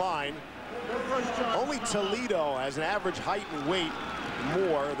offensive line. Only Toledo has an average height and weight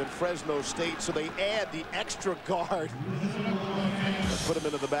more than Fresno State, so they add the extra guard and put him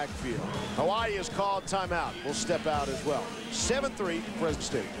into the backfield. Hawaii has called timeout. We'll step out as well. 7-3 Fresno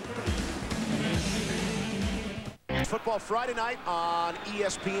State. Football Friday night on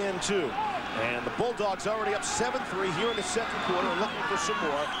ESPN2. And the Bulldogs already up 7-3 here in the second quarter, looking for some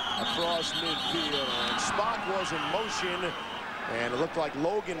more across midfield. And Spock was in motion, and it looked like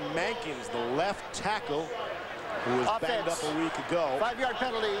Logan Mankins, the left tackle, who was banged up a week ago. 5-yard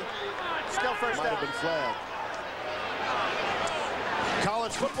penalty, still first down. Might have been flagged.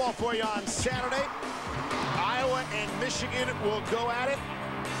 College football for you on Saturday. Iowa and Michigan will go at it.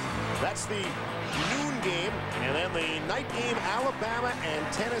 That's the noon game, and then the night game, Alabama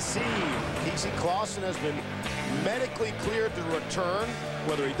and Tennessee. Casey Clausen has been medically cleared to return.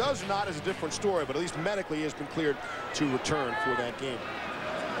 Whether he does or not is a different story, but at least medically he has been cleared to return for that game.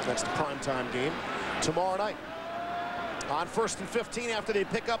 That's the primetime game tomorrow night. On 1st and 15 after they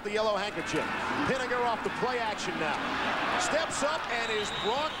pick up the yellow handkerchief. Pinniger off the play action now. Steps up and is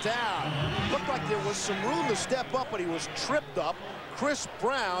brought down. Looked like there was some room to step up, but he was tripped up. Chris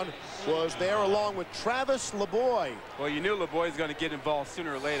Brown was there along with Travis LeBoy. Well, you knew LeBoy's going to get involved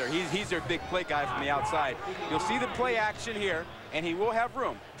sooner or later. He's their big play guy from the outside. You'll see the play action here, and he will have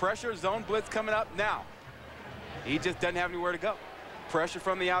room. Pressure, zone blitz coming up now. He just doesn't have anywhere to go. Pressure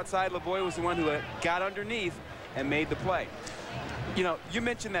from the outside. LeBoy was the one who got underneath and made the play. You know, you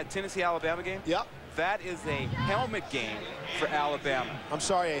mentioned that Tennessee-Alabama game. Yep. That is a helmet game for Alabama. I'm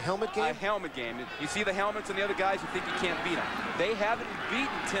sorry, a helmet game? A helmet game. You see the helmets and the other guys, you think you can't beat them. They haven't beaten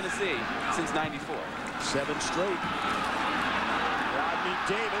Tennessee since '94. 7 straight. Rodney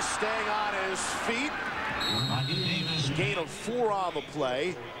Davis staying on his feet. Gain of 4 on the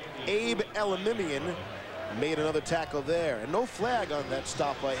play. Abe Elimimian made another tackle there. And no flag on that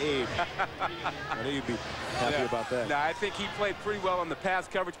stop by Abe. I know you'd be happy about that. No, I think he played pretty well on the pass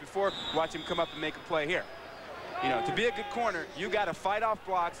coverage before. Watch him come up and make a play here. You know, to be a good corner, you got to fight off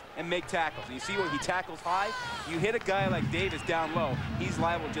blocks and make tackles. And you see when he tackles high, you hit a guy like Davis down low, he's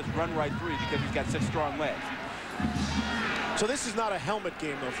liable to just run right through you because he's got such strong legs. So this is not a helmet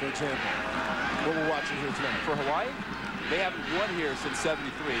game, though, for example, what we're watching here tonight. For Hawaii, they haven't won here since '73.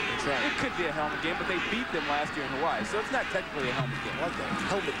 That's right. It could be a helmet game, but they beat them last year in Hawaii, so it's not technically a helmet game. I like that.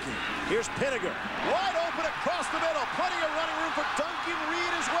 Helmet game. Here's Pinniger. Wide open across the middle. Plenty of running room for Duncan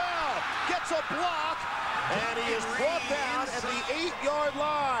Reed as well. Gets a block, and he is brought down at the 8-yard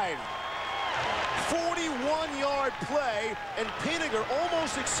line. 41-yard play, and Pinniger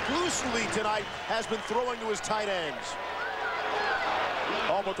almost exclusively tonight has been throwing to his tight ends.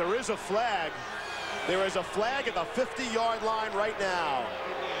 Oh, but there is a flag. There is a flag at the 50-yard line right now.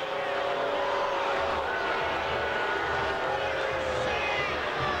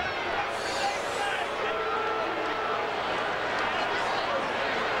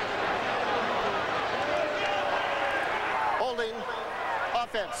 Holding,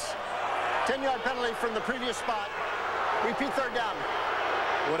 offense. 10-yard penalty from the previous spot. Repeat 3rd down.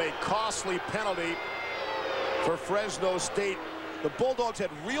 What a costly penalty for Fresno State. The Bulldogs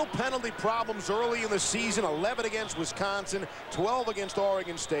had real penalty problems early in the season, 11 against Wisconsin, 12 against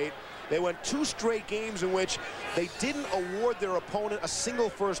Oregon State. They went 2 straight games in which they didn't award their opponent a single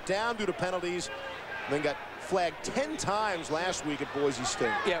first down due to penalties, and then got flagged 10 times last week at Boise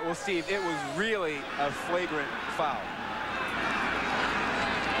State. Yeah, well, Steve, it was really a flagrant foul.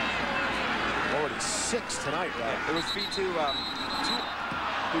 Already 6 tonight, right? Yeah, it was Fitu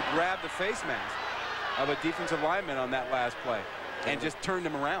who grabbed the face mask of a defensive lineman on that last play and just turned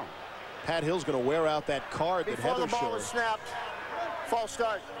him around. Pat Hill's going to wear out that card that Heather showed. Before the ball was snapped, false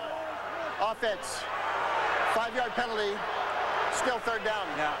start. Offense, 5-yard penalty, still 3rd down.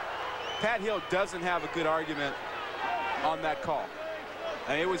 Now, Pat Hill doesn't have a good argument on that call.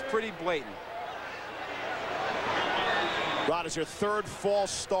 I mean, it was pretty blatant. Rod, is your 3rd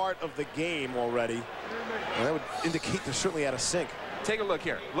false start of the game already. And that would indicate they're certainly out of sync. Take a look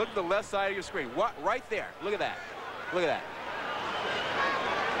here. Look at the left side of your screen. What? Right there. Look at that. Look at that.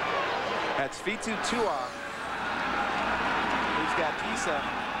 That's Fitu Tua. He's got Pisa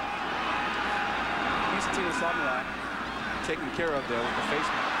Tina Samurai taken care of there with the face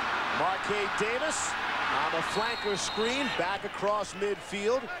mask. Marquez Davis on the flanker screen, back across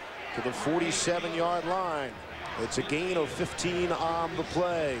midfield to the 47-yard line. It's a gain of 15 on the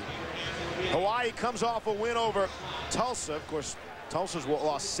play. Hawaii comes off a win over Tulsa. Of course, Tulsa's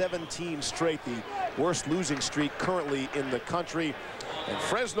lost 17 straight, the worst losing streak currently in the country. And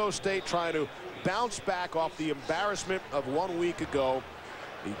Fresno State trying to bounce back off the embarrassment of 1 week ago.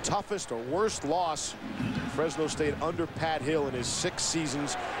 The toughest or worst loss, Fresno State under Pat Hill in his 6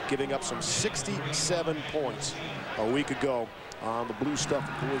 seasons, giving up some 67 points a week ago on the blue stuff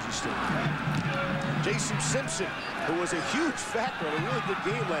of Boise State. Jason Simpson, who was a huge factor in a really good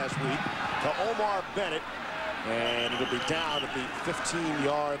game last week, to Omar Bennett, and it'll be down at the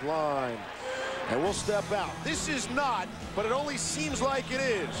 15-yard line. And we'll step out. This is not, but it only seems like it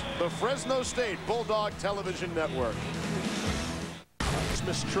is, the Fresno State Bulldog Television Network.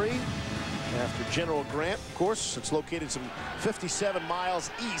 Christmas tree after General Grant, of course. It's located some 57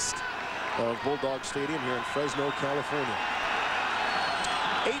 miles east of Bulldog Stadium here in Fresno, California.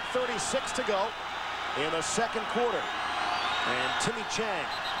 8:36 to go in the second quarter. And Timmy Chang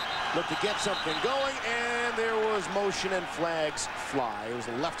looked to get something going, and there was motion and flags fly. It was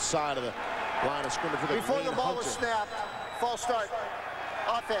the left side of the line of scrimmage. Before the ball was snapped, false start,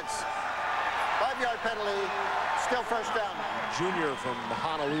 offense, 5-yard penalty, still first down. Junior from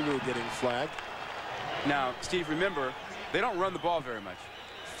Honolulu getting flagged. Now, Steve, remember, they don't run the ball very much.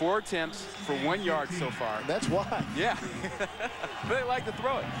 4 attempts for 1 yard so far. That's why. Yeah. But they like to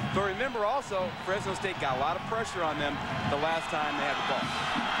throw it. But remember also, Fresno State got a lot of pressure on them the last time they had the ball.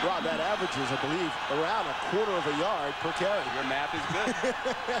 Rob, that averages, I believe, around a quarter of a yard per carry. Your math is good.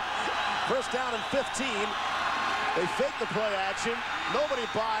 First down and 15. They fake the play action. Nobody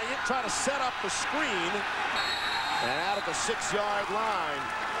buying it. Trying to set up the screen. And out at the 6-yard line,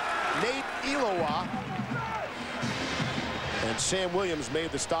 Nate Ilowa. And Sam Williams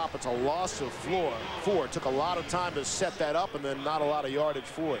made the stop. It's a loss of 4. It took a lot of time to set that up, and then not a lot of yardage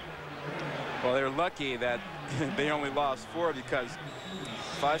for it. Well, they're lucky that they only lost 4 because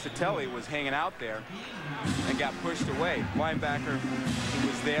Fasatelli was hanging out there and got pushed away. Linebacker who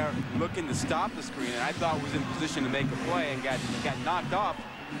was there looking to stop the screen, and I thought was in position to make a play, and got knocked off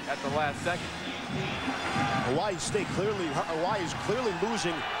at the last second. Hawaii is clearly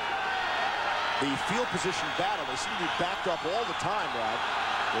losing the field position battle. They seem to be backed up all the time, Rob.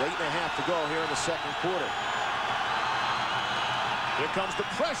 With 8.5 to go here in the second quarter. Here comes the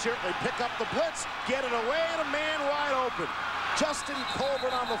pressure. They pick up the blitz, get it away, and a man wide open. Justin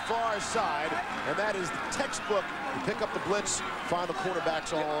Colbert on the far side, and that is the textbook. You pick up the blitz, find the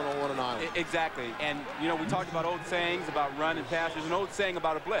quarterbacks all on an island. Exactly, and you know, we talked about old sayings about run and pass. There's an old saying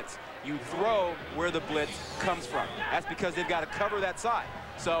about a blitz. You throw where the blitz comes from. That's because they've got to cover that side.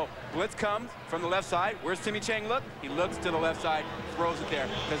 So blitz comes from the left side. Where's Timmy Chang look? He looks to the left side, throws it there,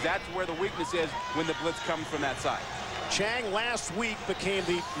 because that's where the weakness is when the blitz comes from that side. Chang last week became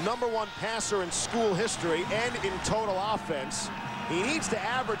the #1 passer in school history and in total offense. He needs to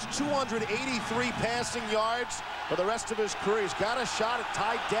average 283 passing yards for the rest of his career. He's got a shot at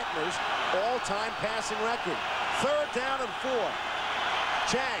Ty Detmer's all-time passing record. 3rd down and 4.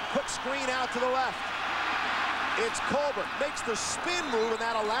 Chang, quick screen out to the left. It's Colbert, makes the spin move, and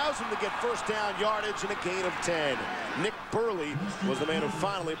that allows him to get first down yardage and a gain of 10. Nick Burley was the man who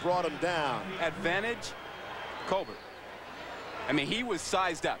finally brought him down. Advantage, Colbert. I mean, he was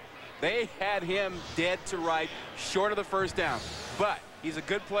sized up. They had him dead to right, short of the first down. But he's a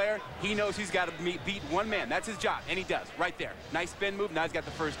good player. He knows he's got to beat one man. That's his job, and he does, right there. Nice spin move, now he's got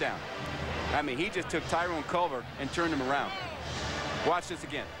the first down. I mean, he just took Tyrone Culver and turned him around. Watch this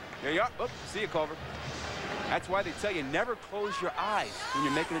again. There you are. Oh, see you, Culver. That's why they tell you never close your eyes when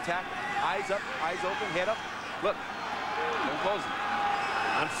you're making a tackle. Eyes up, eyes open, head up. Look, don't close them.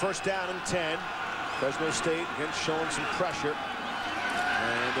 On first down and 10, Fresno State again showing some pressure.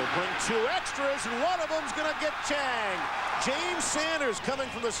 And they'll bring 2 extras, and one of them's going to get Chang. James Sanders coming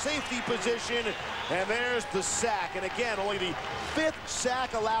from the safety position, and there's the sack. And again, only the 5th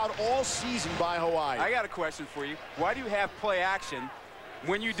sack allowed all season by Hawaii. I got a question for you. Why do you have play action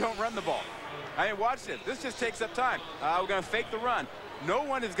when you don't run the ball? I mean, watch this. This just takes up time. We're going to fake the run. No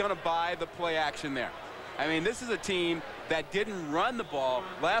one is going to buy the play action there. I mean, this is a team that didn't run the ball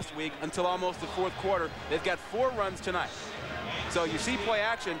last week until almost the 4th quarter. They've got 4 runs tonight. So you see play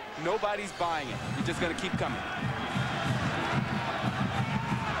action, nobody's buying it. You're just going to keep coming.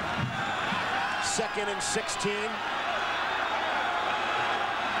 2nd and 16.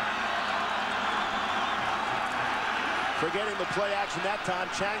 Forgetting the play action that time,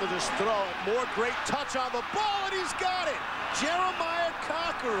 Chang will just throw it. More great touch on the ball, and he's got it. Jeremiah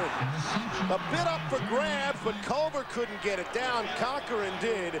Cochran. A bit up for grabs, but Culver couldn't get it down. Cochran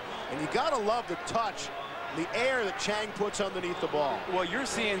did, and you got to love the touch the air that Chang puts underneath the ball. Well, you're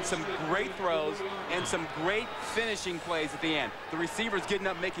seeing some great throws and some great finishing plays at the end. The receivers getting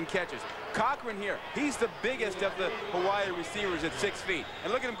up, making catches. Cochran here, he's the biggest of the Hawaii receivers at 6 feet.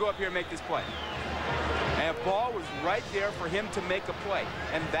 And look at him go up here and make this play. And the ball was right there for him to make a play.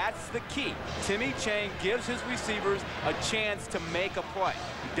 And that's the key. Timmy Chang gives his receivers a chance to make a play.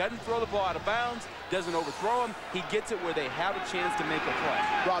 He doesn't throw the ball out of bounds, doesn't overthrow them. He gets it where they have a chance to make a play.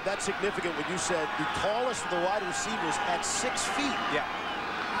 Rob, that's significant when you said the tallest of the wide receivers at 6 feet. Yeah.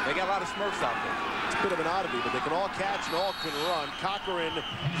 They got a lot of Smurfs out there. It's a bit of an oddity, but they can all catch and all can run. Cochran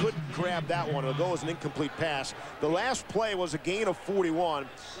couldn't grab that one. It'll go as an incomplete pass. The last play was a gain of 41,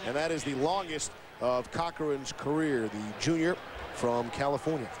 and that is the longest of Cochran's career, the junior from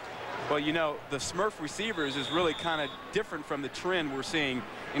California. Well, you know, the Smurf receivers is really kind of different from the trend we're seeing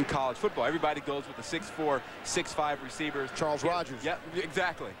in college football. Everybody goes with the 6'4", 6'5" receivers. Charles Rogers. Yeah,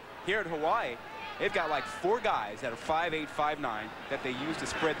 exactly. Here at Hawaii, they've got like 4 guys that are 5'8", 5'9", that they use to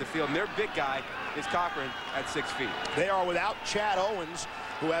spread the field. And their big guy is Cochran at 6 feet. They are without Chad Owens,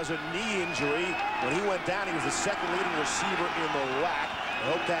 who has a knee injury. When he went down, he was the second leading receiver in the WAC. I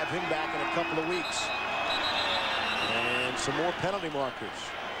hope to have him back in a couple of weeks. And some more penalty markers.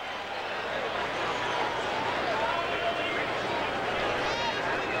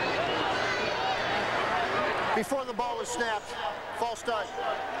 Before the ball was snapped, false start.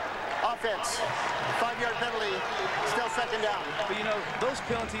 Offense, 5-yard penalty, still second down. But you know, those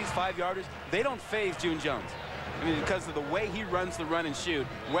penalties, 5-yarders, they don't faze June Jones. I mean, because of the way he runs the run and shoot,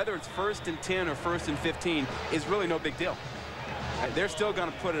 whether it's 1st and 10 or 1st and 15 is really no big deal. They're still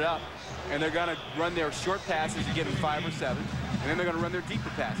going to put it up, and they're going to run their short passes to get them 5 or 7, and then they're going to run their deeper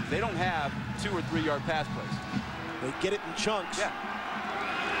passes. They don't have 2- or 3-yard pass plays. They get it in chunks. Yeah.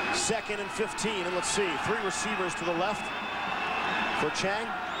 2nd and 15, and let's see, 3 receivers to the left for Chang.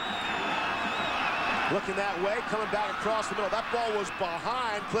 Looking that way, coming back across the middle. That ball was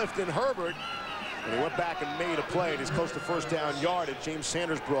behind Clifton Herbert, and he went back and made a play, and he's close to first down yardage. James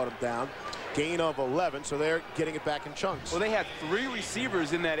Sanders brought him down. Gain of 11, so they're getting it back in chunks. Well, they had 3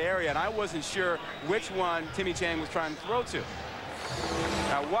 receivers in that area, and I wasn't sure which one Timmy Chang was trying to throw to.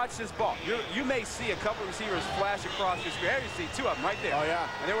 Now watch this ball. You may see a couple receivers flash across your screen. There you see 2 of them right there. Oh, yeah.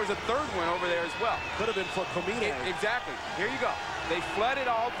 And there was a 3rd one over there as well. Could have been for Comina. Exactly. Here you go. They flooded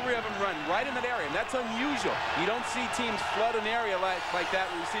all 3 of them running right in that area, and that's unusual. You don't see teams flood an area like that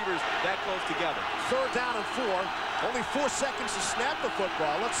with receivers that close together. 3rd down and 4. Only 4 seconds to snap the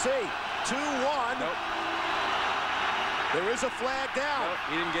football. Let's see. 2-1. Nope. There is a flag down. Nope,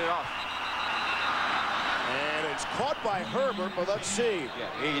 he didn't get it off. And it's caught by Herbert, but let's see.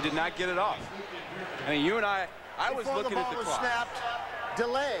 Yeah, he did not get it off. I mean, you and I was looking at the clock. Before the ball was snapped,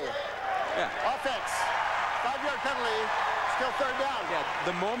 delay. Yeah. Offense, 5-yard penalty, still 3rd down. Yeah,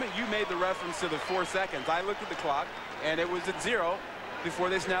 the moment you made the reference to the 4 seconds, I looked at the clock, and it was at 0 before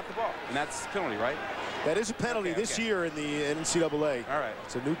they snapped the ball. And that's penalty, right? That is a penalty this year in the NCAA. All right.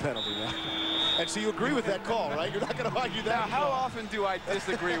 It's a new penalty now. And so you agree with that call, right? You're not going to argue that. Now, how often do I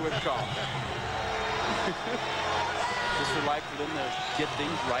disagree with calls? Just would like for them to get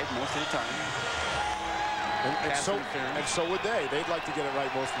things right most of the time. And so would they. They'd like to get it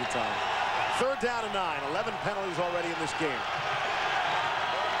right most of the time. 3rd down and 9. 11 penalties already in this game.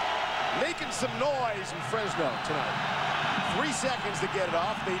 Making some noise in Fresno tonight. 3 seconds to get it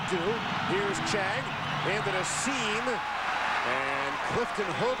off. They do. Here's Chang into the seam. And Clifton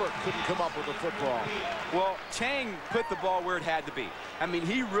Herbert couldn't come up with the football. Well, Chang put the ball where it had to be. I mean,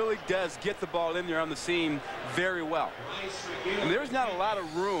 he really does get the ball in there on the seam very well. And there's not a lot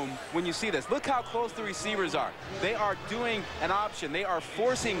of room when you see this. Look how close the receivers are. They are doing an option. They are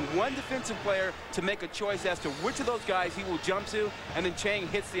forcing one defensive player to make a choice as to which of those guys he will jump to, and then Chang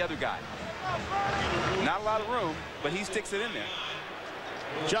hits the other guy. Not a lot of room, but he sticks it in there.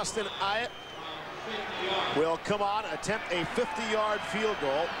 Justin Ayat will come on, attempt a 50-yard field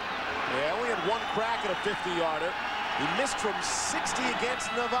goal. They only had 1 crack at a 50-yarder. He missed from 60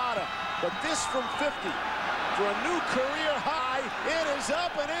 against Nevada, but this from 50 for a new career high. It is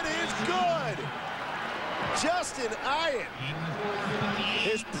up and it is good. Justin Ayat.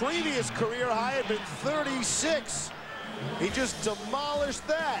 His previous career high had been 36. He just demolished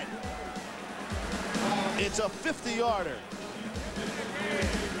that. It's a 50-yarder.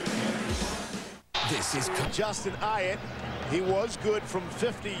 This is Justin Ayat. He was good from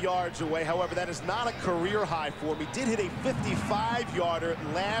 50 yards away. However, that is not a career high for him. He did hit a 55-yarder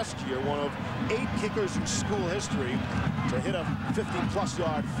last year, one of 8 kickers in school history to hit a 50-plus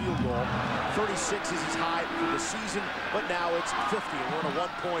yard field goal. 36 is his high for the season, but now it's 50. And we're in a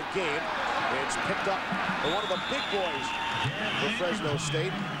 1-point game. It's picked up by one of the big boys for Fresno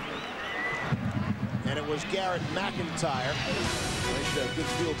State. and it was Garrett McIntyre. Good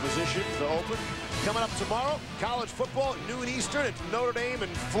field position to open. Coming up tomorrow, college football at noon Eastern. It's Notre Dame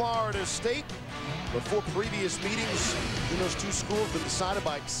and Florida State. The 4 previous meetings in those 2 schools have been decided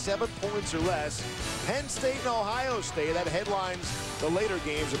by 7 points or less. Penn State and Ohio State, that headlines the later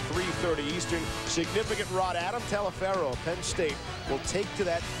games at 3:30 Eastern. Significant Rod. Adam Talaferro of Penn State will take to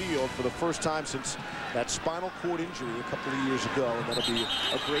that field for the first time since that spinal cord injury a couple of years ago, and that'll be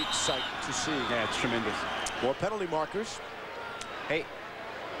a great sight to see. Yeah, it's tremendous. More penalty markers. Hey,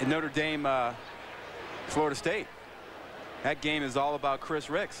 in Notre Dame, Florida State, that game is all about Chris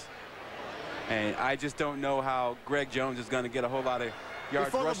Ricks. And I just don't know how Greg Jones is going to get a whole lot of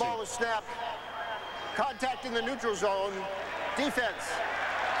yards Before rushing. the ball was snapped, contact in the neutral zone, defense,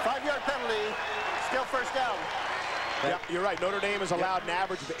 5-yard penalty, still first down. Yeah, you're right. Notre Dame has allowed an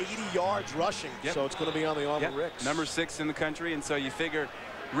average of 80 yards rushing, so it's going to be on the arm of Ricks. Number 6 in the country, and so you figure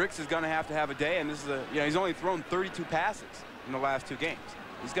Ricks is going to have a day, and this is he's only thrown 32 passes in the last 2 games.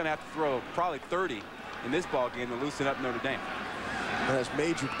 He's going to have to throw probably 30 in this ball game to loosen up Notre Dame. That has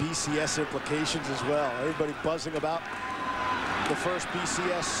major BCS implications as well. Everybody buzzing about the first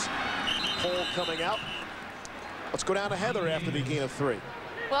BCS poll coming out. Let's go down to Heather after the gain of 3.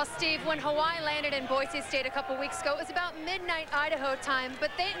 Well, Steve, when Hawaii landed in Boise State a couple weeks ago, it was about midnight Idaho time,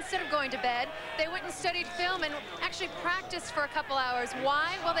 but they, instead of going to bed, they went and studied film and actually practiced for a couple hours.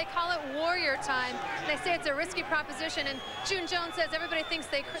 Why? Well, they call it warrior time. They say it's a risky proposition, and June Jones says everybody thinks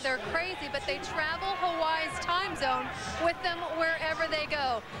they're crazy, but they travel Hawaii's time zone with them wherever they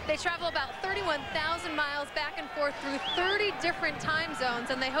go. They travel about 31,000 miles back and forth through 30 different time zones,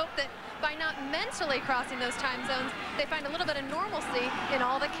 and they hope that by not mentally crossing those time zones, they find a little bit of normalcy in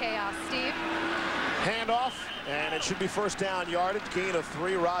all the chaos. Steve? Handoff, and it should be first down yardage. Gain of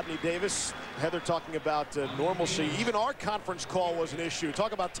 3, Rodney Davis. Heather talking about normalcy. Even our conference call was an issue.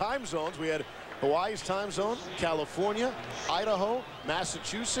 Talk about time zones. We had Hawaii's time zone, California, Idaho,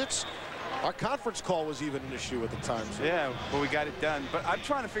 Massachusetts. Our conference call was even an issue at the time. So. Yeah, well, we got it done. But I'm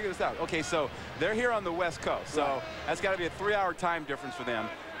trying to figure this out. Okay, so they're here on the West Coast, so that's got to be a 3-hour time difference for them.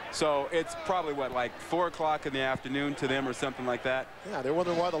 So it's probably, what, like 4 o'clock in the afternoon to them or something like that? Yeah, they're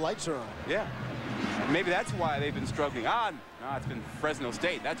wondering why the lights are on. Yeah. Maybe that's why they've been struggling. No, it's been Fresno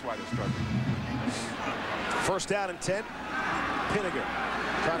State. That's why they're struggling. First down and 10. Pinniger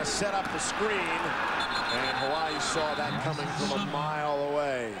trying to set up the screen, and Hawaii saw that coming from a mile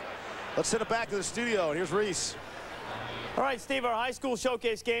away. Let's send it back to the studio, and here's Reese. All right, Steve, our high school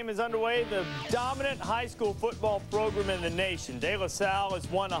showcase game is underway. The dominant high school football program in the nation. De La Salle has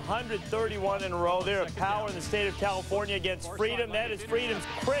won 131 in a row. They're a power in the state of California against Freedom. That is Freedom's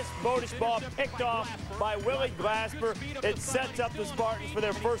crisp Bodish ball picked off by Willie Glasper. It sets up the Spartans for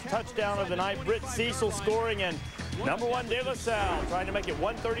their first touchdown of the night. Britt Cecil scoring, and number 1 De La Salle trying to make it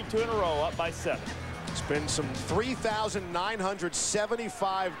 132 in a row, up by 7. It's been some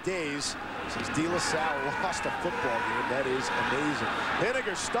 3,975 days since De La Salle lost a football game. That is amazing.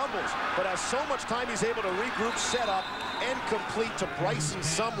 Pinniger stumbles, but has so much time he's able to regroup, set up, and complete to Bryson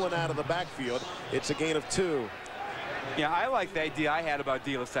Sumlin out of the backfield. It's a gain of 2. Yeah, I like the idea I had about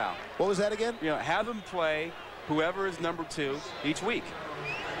De La Salle. What was that again? You know, have them play whoever is number 2 each week.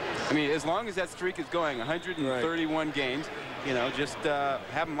 I mean, as long as that streak is going, 131 games, you know, just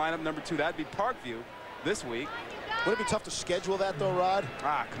have them line up number 2. That'd be Parkview this week. Would it be tough to schedule that, though, Rod?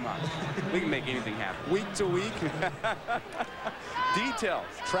 Ah, come on. We can make anything happen. Week to week? Details.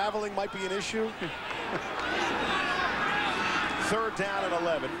 Traveling might be an issue. Third down and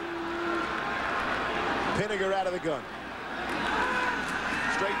 11. Pinniger out of the gun.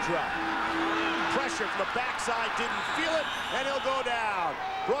 Straight drop. Pressure from the backside, didn't feel it, and he'll go down.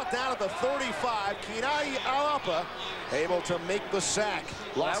 Brought down at the 35. Kinai Alapa able to make the sack.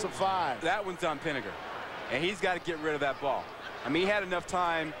 Loss of 5. That one's on Pinniger, and he's got to get rid of that ball. I mean, he had enough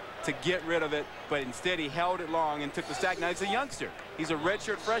time to get rid of it, but instead he held it long and took the sack. Now, he's a youngster. He's a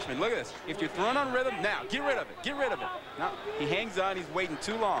redshirt freshman. Look at this. If you're throwing on rhythm, now, get rid of it. Get rid of it. No, he hangs on. He's waiting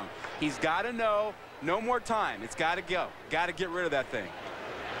too long. He's got to know, no more time. It's got to go. Got to get rid of that thing.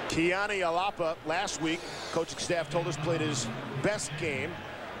 Kiani Alapa last week, coaching staff told us, played his best game.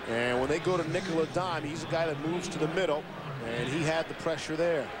 And when they go to nickel or dime, he's a guy that moves to the middle, and he had the pressure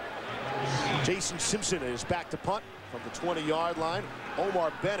there. Jason Simpson is back to punt from the 20-yard line.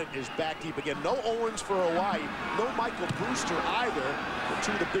 Omar Bennett is back deep again. No Owens for Hawaii. No Michael Brewster either. The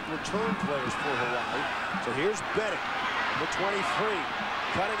 2 of the big return players for Hawaii. So here's Bennett, the 23.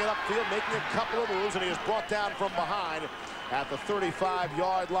 Cutting it upfield, making a couple of moves, and he is brought down from behind at the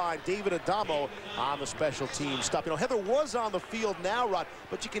 35-yard line. David Adamo on the special team stop. You know, Heather was on the field now, Rod,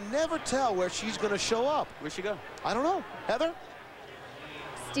 but you can never tell where she's going to show up. Where'd she go? I don't know. Heather?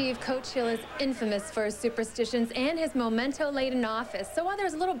 Steve, Coach Hill is infamous for his superstitions and his memento-laden office. So while there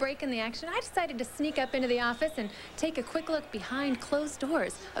was a little break in the action, I decided to sneak up into the office and take a quick look behind closed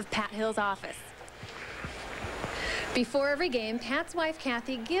doors of Pat Hill's office. Before every game, Pat's wife,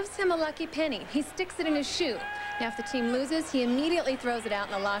 Kathy, gives him a lucky penny. He sticks it in his shoe. Now, if the team loses, he immediately throws it out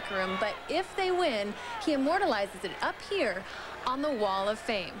in the locker room. But if they win, he immortalizes it up here on the Wall of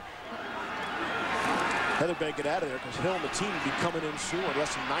Fame. Heather better get out of there because Hill and the team will be coming in soon.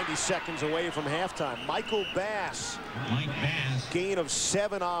 Less than 90 seconds away from halftime. Michael Bass. Gain of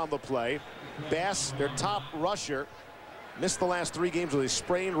 7 on the play. Bass, their top rusher, missed the last 3 games with a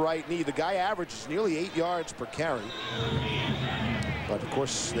sprained right knee. The guy averages nearly 8 yards per carry. But, of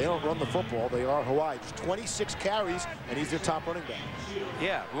course, they don't run the football. They are Hawaii. Just 26 carries, and he's their top running back.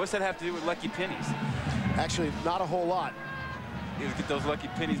 Yeah, what's that have to do with lucky pennies? Actually, not a whole lot. You get those lucky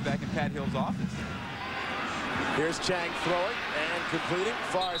pennies back in Pat Hill's office. Here's Chang throwing and completing.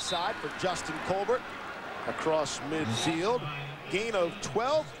 Far side for Justin Colbert. Across midfield. Gain of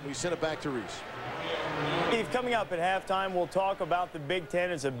 12. We send it back to Reese. Steve, coming up at halftime, we'll talk about the Big Ten.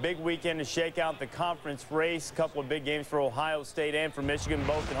 It's a big weekend to shake out the conference race. A couple of big games for Ohio State and for Michigan,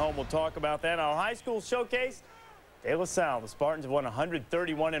 both at home. We'll talk about that. Our high school showcase, De La Salle. The Spartans have won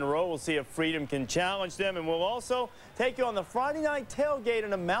 131 in a row. We'll see if Freedom can challenge them. And we'll also take you on the Friday night tailgate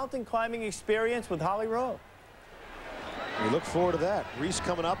and a mountain climbing experience with Holly Rowe. We look forward to that. Reese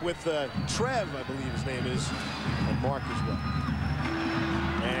coming up with Trev, I believe his name is, and Mark as well.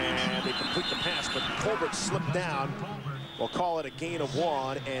 And they complete the pass, but Colbert slipped down. We'll call it a gain of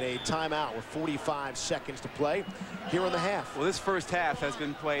 1 and a timeout with 45 seconds to play here in the half. Well, this first half has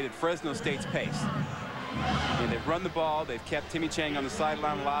been played at Fresno State's pace. And they've run the ball. They've kept Timmy Chang on the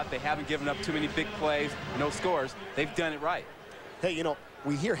sideline a lot. They haven't given up too many big plays, no scores. They've done it right. Hey, you know,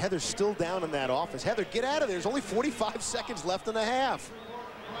 we hear Heather's still down in that office. Heather, get out of there. There's only 45 seconds left in the half.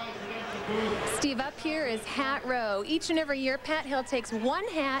 Steve, up here is Hat Row. Each and every year, Pat Hill takes 1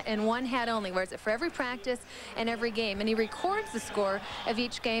 hat and 1 hat only. Wears it for every practice and every game. And he records the score of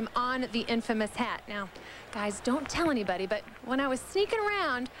each game on the infamous hat. Now, guys, don't tell anybody, but when I was sneaking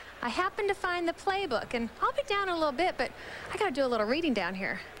around, I happened to find the playbook. And I'll be down in a little bit, but I got to do a little reading down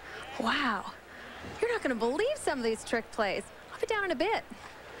here. Wow. You're not going to believe some of these trick plays. I'll be down in a bit.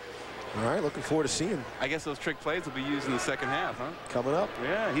 All right, looking forward to seeing. I guess those trick plays will be used in the second half, huh? Coming up.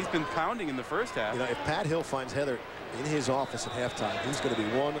 Yeah, he's been pounding in the first half. You know, if Pat Hill finds Heather in his office at halftime, he's going to be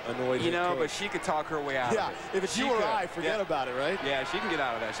one annoyed. You know, but she could talk her way out of it. Yeah, if it's you or I, forget about it, right? Yeah, she can get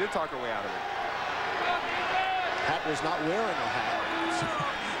out of that. She'll talk her way out of it. Pat was not wearing a hat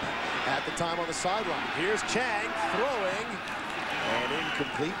at the time on the sideline. Here's Chang throwing and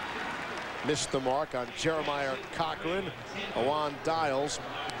incomplete. Missed the mark on Jeremiah Cochran. Awan Dials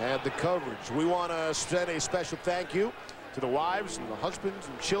had the coverage. We want to send a special thank you to the wives and the husbands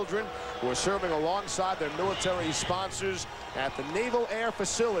and children who are serving alongside their military sponsors at the Naval Air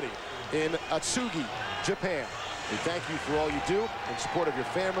Facility in Atsugi, Japan. We thank you for all you do in support of your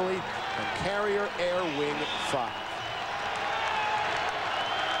family and Carrier Air Wing 5.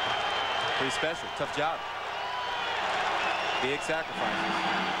 Pretty special. Tough job. Big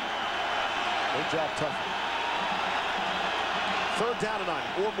sacrifices. Good job, tough. 3rd down and 9,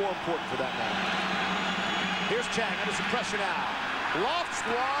 or more important for that matter. Here's Chang under some pressure now. Lofts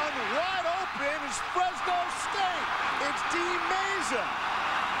one, wide open is Fresno State. It's D. Meza.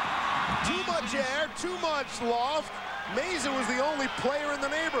 Too much air, too much loft. Meza was the only player in the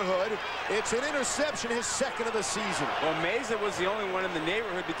neighborhood. It's an interception, his 2nd of the season. Well, Meza was the only one in the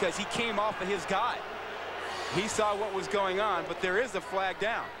neighborhood because he came off of his guy. He saw what was going on, but there is a flag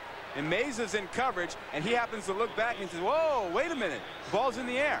down. And Meza's in coverage, and he happens to look back and says, whoa, wait a minute. Ball's in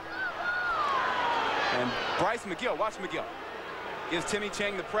the air. And Bryce McGill, watch McGill, gives Timmy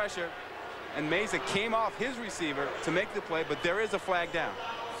Chang the pressure, and Meza came off his receiver to make the play, but there is a flag down.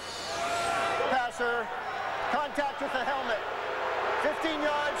 Passer, contact with the helmet. 15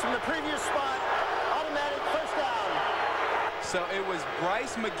 yards from the previous spot, automatic first down. So it was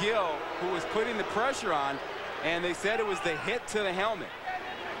Bryce McGill who was putting the pressure on, and they said it was the hit to the helmet.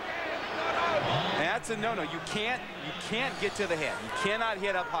 And that's a no-no. You can't get to the head. You cannot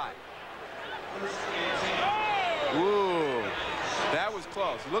hit up high. Ooh, that was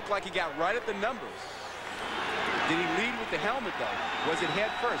close. It looked like he got right at the numbers. Did he lead with the helmet, though? Was it head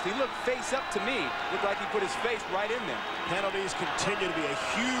first? He looked face up to me. Looked like he put his face right in there. Penalties continue to be a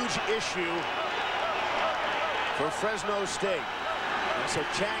huge issue for Fresno State. And so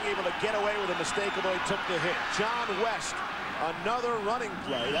Chang able to get away with a mistake, although he took the hit. John West, another running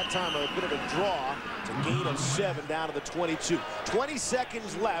play. That time a bit of a draw. It's a gain of 7 down to the 22. 20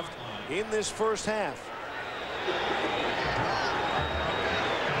 seconds left in this first half.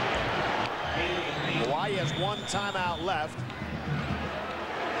 Hawaii has one timeout left.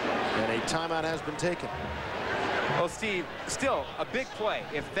 And a timeout has been taken. Well, Steve, still a big play.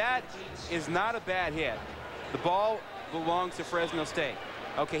 If that is not a bad hit, the ball belongs to Fresno State.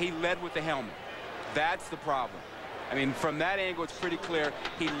 Okay, he led with the helmet. That's the problem. I mean, from that angle, it's pretty clear.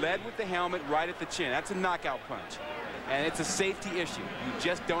 He led with the helmet right at the chin. That's a knockout punch. And it's a safety issue. You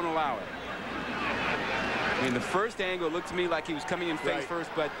just don't allow it. I mean, the first angle looked to me like he was coming in face first,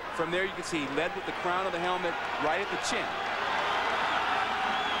 but from there you can see he led with the crown of the helmet right at the chin.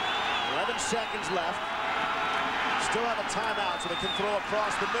 11 seconds left. Still have a timeout, so they can throw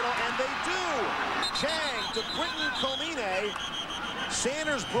across the middle, and they do. Chang to Britton Comine.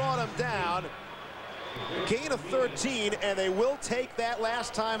 Sanders brought him down. Gain of 13, and they will take that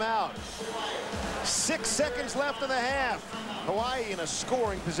last timeout. 6 seconds left in the half. Hawaii in a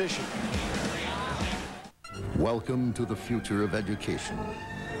scoring position. Welcome to the future of education.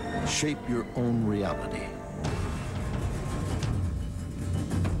 Shape your own reality.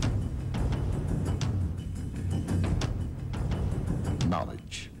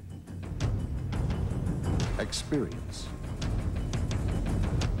 Knowledge, experience,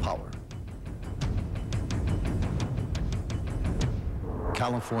 power.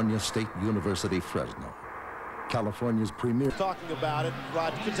 California State University, Fresno. California's premier. Talking about it,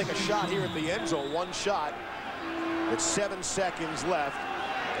 Rod could take a shot here at the end zone. One shot with 7 seconds left.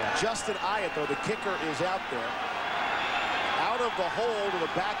 Justin Hyatt, though, the kicker, is out there. Out of the hole to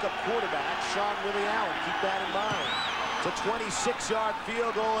the backup quarterback, Sean Willie Allen. Keep that in mind. It's a 26-yard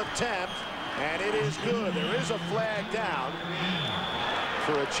field goal attempt, and it is good. There is a flag down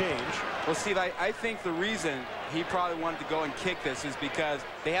for a change. Well, Steve, I think the reason he probably wanted to go and kick this is because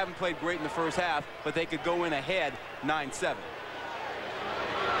they haven't played great in the first half, but they could go in ahead 9-7.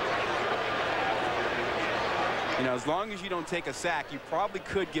 You know, as long as you don't take a sack, you probably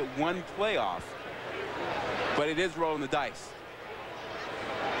could get one play off, but it is rolling the dice.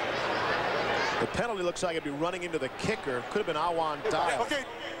 The penalty looks like it'd be running into the kicker. Could have been Awan Dial. Okay.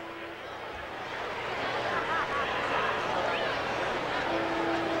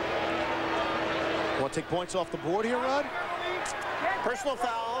 Want to take points off the board here, Rod? Personal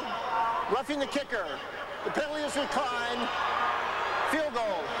foul. Roughing the kicker. The penalty is declined. Field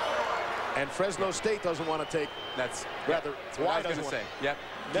goal. And Fresno State doesn't want to take. That's rather. Hawaii doesn't say. Yep.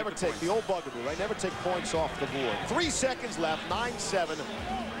 Never take the old bugaboo, right? Never take points off the board. 3 seconds left. 9-7.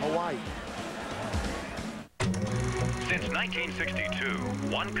 Hawaii. Since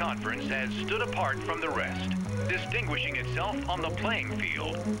 1962, one conference has stood apart from the rest, distinguishing itself on the playing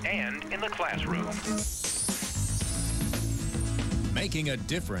field and in the classroom. Making a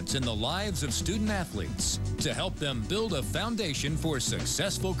difference in the lives of student athletes to help them build a foundation for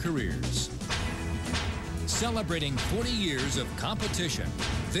successful careers. Celebrating 40 years of competition,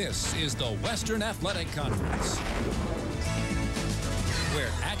 this is the Western Athletic Conference, where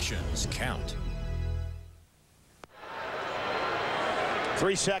actions count.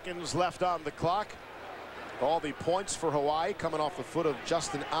 3 seconds left on the clock. All the points for Hawaii coming off the foot of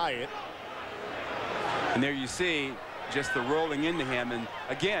Justin Hyatt. And there you see just the rolling into him. And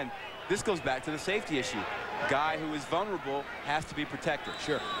again, this goes back to the safety issue. Guy who is vulnerable has to be protected.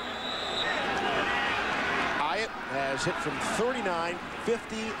 Sure. Hyatt has hit from 39,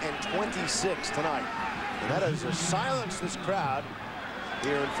 50, and 26 tonight. And that has silenced this crowd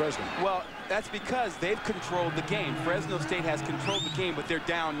here in Fresno. Well, that's because they've controlled the game. Fresno State has controlled the game, but they're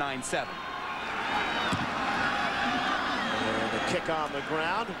down 9-7. And the kick on the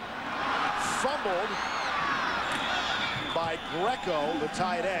ground. Fumbled by Greco, the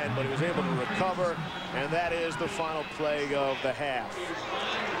tight end, but he was able to recover, and that is the final play of the half.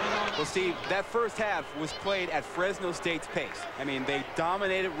 Well, Steve, that first half was played at Fresno State's pace. I mean, they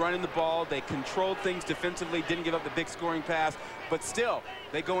dominated running the ball. They controlled things defensively, didn't give up the big scoring pass, but still,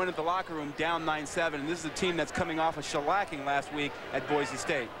 they go into the locker room down 9-7, and this is a team that's coming off a shellacking last week at Boise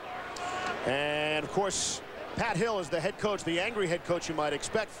State. And, of course, Pat Hill is the head coach, the angry head coach you might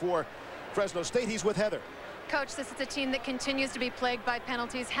expect for Fresno State. He's with Heather. Coach, this is a team that continues to be plagued by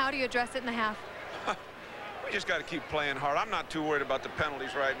penalties. How do you address it in the half? We just got to keep playing hard. I'm not too worried about the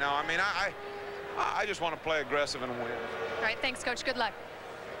penalties right now. I mean, I just want to play aggressive and win. All right, thanks, Coach. Good luck.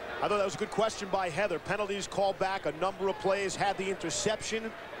 I thought that was a good question by Heather. Penalties called back a number of plays, had the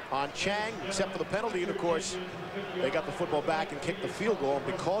interception on Chang, except for the penalty, and of course, they got the football back and kicked the field goal, and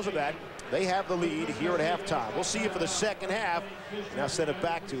because of that, they have the lead here at halftime. We'll see you for the second half. Now send it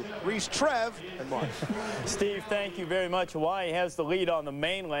back to Reese, Trev, and Mark. Steve, thank you very much. Hawaii has the lead on the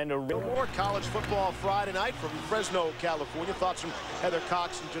mainland. More college football Friday night from Fresno, California. Thoughts from Heather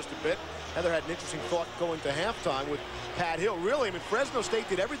Cox in just a bit. Heather had an interesting thought going to halftime with Pat Hill. Really, I mean, Fresno State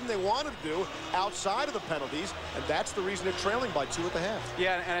did everything they wanted to do outside of the penalties, and that's the reason they're trailing by 2 at the half.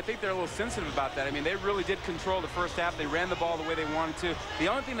 Yeah, and I think they're a little sensitive about that. I mean, they really did control the first half. They ran the ball the way they wanted to. The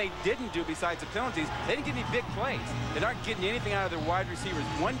only thing they didn't do besides the penalties, they didn't get any big plays. They're not getting anything out of their wide receivers.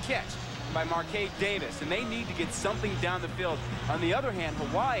 One catch by Marquez Davis, and they need to get something down the field. On the other hand,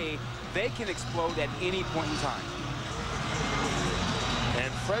 Hawaii, they can explode at any point in time. And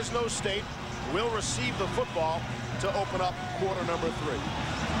Fresno State will receive the football to open up quarter number 3.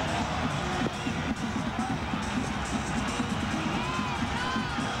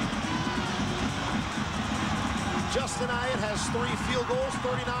 Justin Iott has 3 field goals,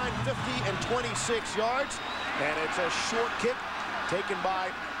 39, 50, and 26 yards. And it's a short kick taken by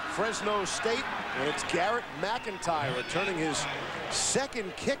Fresno State, and it's Garrett McIntyre returning his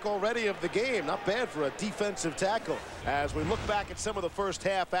second kick already of the game. Not bad for a defensive tackle. As we look back at some of the first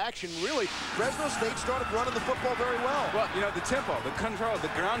half action, really, Fresno State started running the football very well. Well, you know, the tempo, the control, the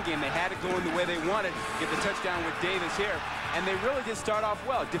ground game, they had it going the way they wanted. Get the touchdown with Davis here. And they really did start off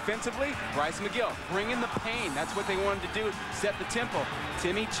well. Defensively, Bryce McGill, bring in the pain. That's what they wanted to do, set the tempo.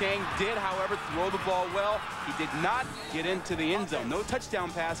 Timmy Chang did, however, throw the ball well. He did not get into the end zone. No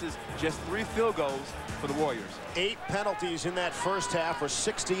touchdown passes, just 3 field goals for the Warriors. 8 penalties in that first half for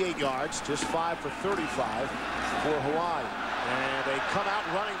 68 yards, just 5 for 35 for Hawaii. And they come out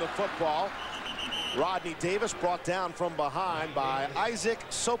running the football. Rodney Davis brought down from behind by Isaac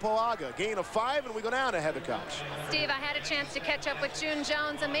Sopoaga. Gain of 5, and we go down to Heather Cox. Steve, I had a chance to catch up with June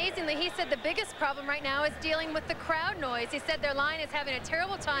Jones. Amazingly, he said the biggest problem right now is dealing with the crowd noise. He said their line is having a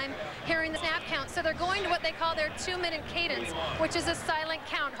terrible time hearing the snap count, so they're going to what they call their 2-minute cadence, which is a silent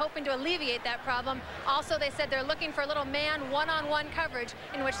count, hoping to alleviate that problem. Also, they said they're looking for a little man one-on-one coverage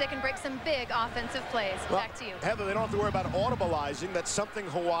in which they can break some big offensive plays. Well, back to you. Heather, they don't have to worry about audibilizing. That's something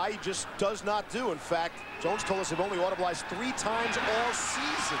Hawaii just does not do. In fact, Jones told us they've only audibilized 3 times all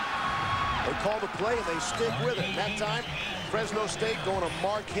season. They call the play and they stick with it. That time, Fresno State going to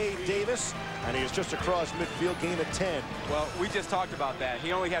Marquez Davis, and he is just across midfield, gain of 10. Well, we just talked about that.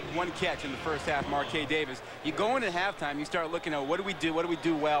 He only had 1 catch in the first half, Marquez Davis. You go into halftime, you start looking at what do we do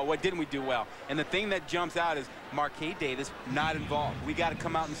well, what didn't we do well? And the thing that jumps out is Marquez Davis not involved. We got to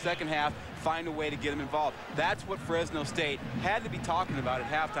come out in the second half, find a way to get him involved. That's what Fresno State had to be talking about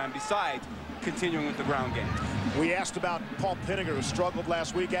at halftime, besides continuing with the ground game. We asked about Paul Pinniger, who struggled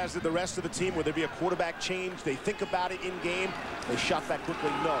last week, as did the rest of the team. Would there be a quarterback change? They think about it in game. They shot back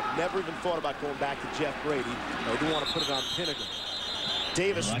quickly. No, never even thought about going back to Jeff Brady. They do want to put it on Pinniger.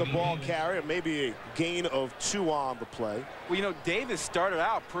 Davis, the ball carrier, maybe a gain of 2 on the play. Well, you know, Davis started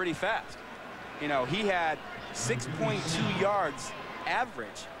out pretty fast. You know, he had 6.2 yards average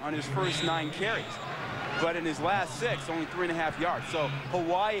on his first 9 carries. But in his last 6, only 3.5 yards. So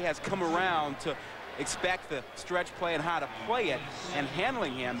Hawaii has come around to expect the stretch play and how to play it, and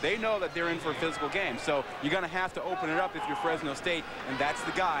handling him. They know that they're in for a physical game. So you're going to have to open it up if you're Fresno State, and that's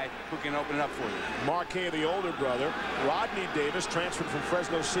the guy who can open it up for you. Marquez, the older brother. Rodney Davis transferred from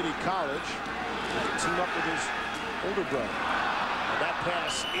Fresno City College. Team up with his older brother. And that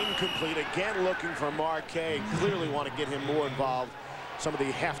pass incomplete. Again looking for Marquez. Clearly want to get him more involved. Some of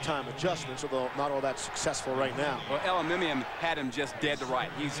the halftime adjustments, although not all that successful right now. Well, Elamimian had him just dead to right.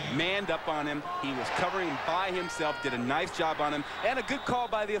 He's manned up on him. He was covering by himself, did a nice job on him, and a good call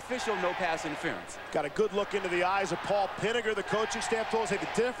by the official, no pass interference. Got a good look into the eyes of Paul Pinniger. The coaching staff told us, hey,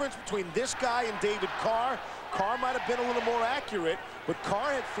 the difference between this guy and David Carr might have been a little more accurate, but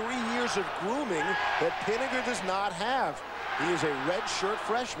Carr had 3 years of grooming that Pinniger does not have. He is a redshirt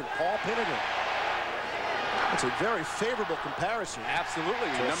freshman, Paul Pinniger. It's a very favorable comparison.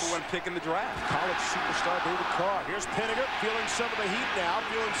 Absolutely, the #1 pick in the draft. College superstar David Carr. Here's Pinniger feeling some of the heat now,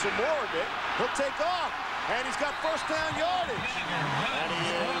 feeling some more of it. He'll take off, and he's got first down yardage. And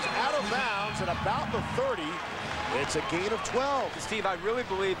he is out of bounds at about the 30. It's a gain of 12. Steve, I really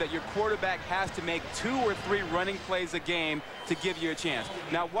believe that your quarterback has to make 2 or 3 running plays a game to give you a chance.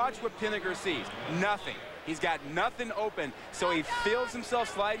 Now watch what Pinniger sees. Nothing. He's got nothing open, so he feels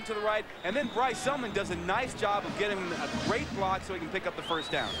himself sliding to the right, and then Bryce Selman does a nice job of getting him a great block so he can pick up the first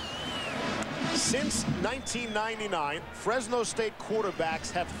down. Since 1999, Fresno State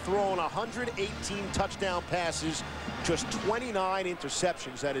quarterbacks have thrown 118 touchdown passes, just 29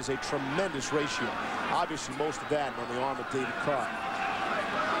 interceptions. That is a tremendous ratio. Obviously, most of that on the arm of David Carr.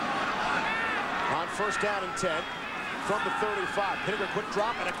 On first down and 10 from the 35. Pinniger, quick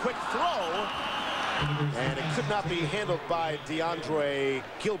drop and a quick throw. And it could not be handled by DeAndre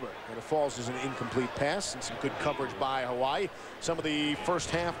Gilbert. And it falls as an incomplete pass, and some good coverage by Hawaii. Some of the first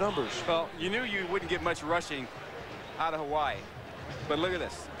half numbers. Well, you knew you wouldn't get much rushing out of Hawaii. But look at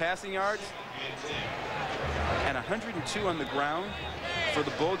this. Passing yards and 102 on the ground for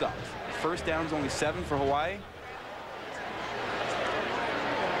the Bulldogs. First downs only 7 for Hawaii.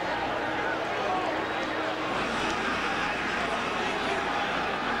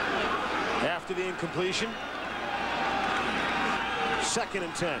 After the incompletion, 2nd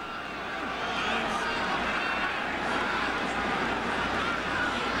and 10.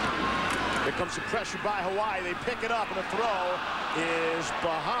 Here comes some pressure by Hawaii. They pick it up, and the throw is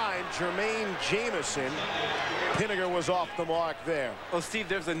behind Jermaine Jamison. Pinniger was off the mark there. Well, Steve,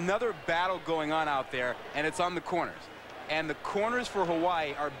 there's another battle going on out there, and it's on the corners. And the corners for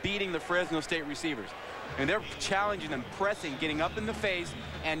Hawaii are beating the Fresno State receivers. And they're challenging them, pressing, getting up in the face,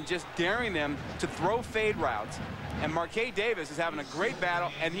 and just daring them to throw fade routes. And Marquez Davis is having a great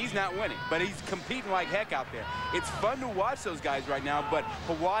battle, and he's not winning, but he's competing like heck out there. It's fun to watch those guys right now, but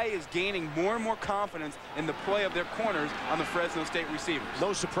Hawaii is gaining more and more confidence in the play of their corners on the Fresno State receivers.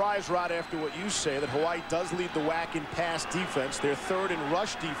 No surprise, Rod, after what you say, that Hawaii does lead the WAC in pass defense. They're 3rd in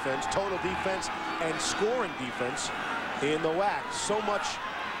rush defense, total defense, and scoring defense in the WAC. So much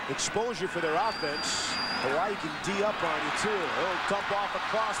exposure for their offense. Hawaii can D up on you, too. He'll dump off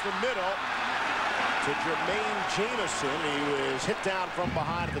across the middle to Jermaine Jamison. He was hit down from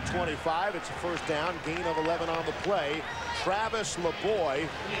behind at the 25. It's a first down, gain of 11 on the play. Travis LeBoy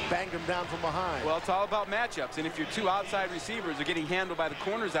banged him down from behind. Well, it's all about matchups, and if your 2 outside receivers are getting handled by the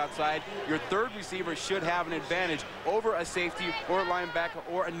corners outside, your 3rd receiver should have an advantage over a safety or a linebacker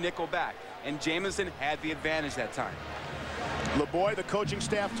or a nickel back. And Jamison had the advantage that time. LeBoy, the coaching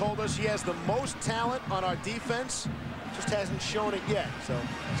staff told us he has the most talent on our defense. Just hasn't shown it yet. So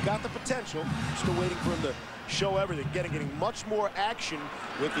he's got the potential. Still waiting for him to show everything. Getting much more action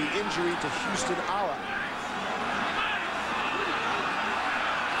with the injury to Houston Ala.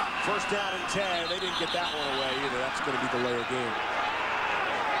 First down and 10. They didn't get that one away either. That's going to be the delay of game.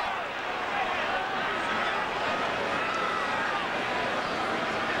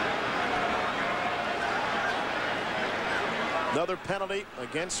 Another penalty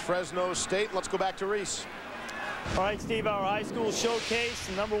against Fresno State. Let's go back to Reese. All right, Steve, our high school showcase,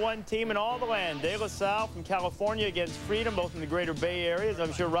 the #1 team in all the land. De La Salle from California against Freedom, both in the greater Bay Area, as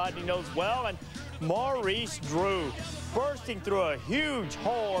I'm sure Rodney knows well. And Maurice Drew bursting through a huge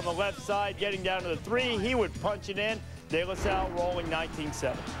hole on the left side, getting down to the 3. He would punch it in. De La Salle rolling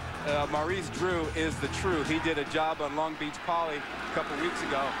 19-7. Maurice Drew is the truth. He did a job on Long Beach Poly a couple weeks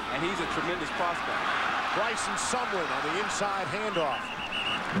ago, and he's a tremendous prospect. Bryson Sumlin on the inside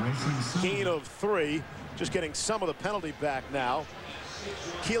handoff. Gain of 3. Just getting some of the penalty back now.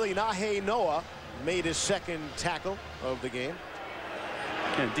 Keely Nahe Noah made his 2nd tackle of the game.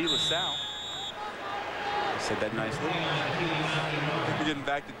 And De La Salle. I said that nicely. We're getting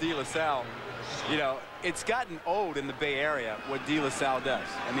back to De La Salle. You know, it's gotten old in the Bay Area what De La Salle does.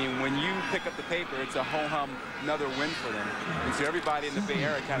 I mean, when you pick up the paper, it's a ho-hum, another win for them. And so everybody in the Bay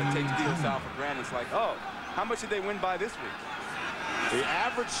Area kind of takes De La Salle for granted. It's like, oh, how much did they win by this week? The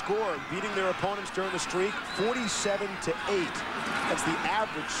average score beating their opponents during the streak, 47-8. That's the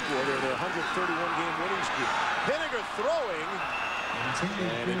average score. They're their 131-game winning streak. Pinniger throwing,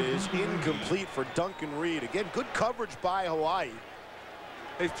 and it is incomplete for Duncan Reed. Again, good coverage by Hawaii.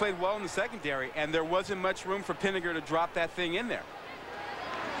 They've played well in the secondary, and there wasn't much room for Pinniger to drop that thing in there.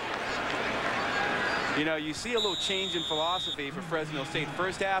 You know, you see a little change in philosophy for Fresno State.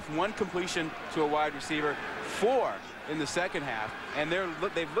 First half, 1 completion to a wide receiver, 4 in the second half, and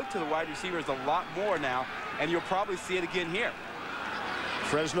they've looked to the wide receivers a lot more now, and you'll probably see it again here.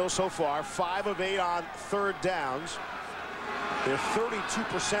 Fresno so far 5 of 8 on 3rd downs. They're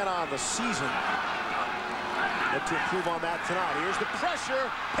 32% on the season. Look to improve on that tonight. Here's the pressure.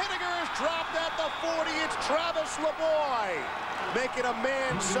 Pinniger is dropped at the 40. It's Travis LeBoy making a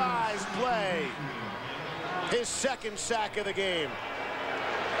man-sized play. His 2nd sack of the game.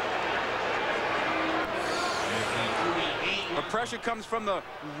 The pressure comes from the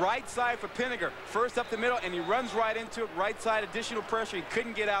right side for Pinniger. First up the middle, and he runs right into it. Right side, additional pressure. He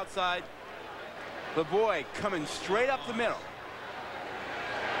couldn't get outside. LeBoy coming straight up the middle.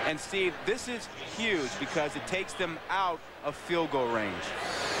 And Steve, this is huge because it takes them out of field goal range.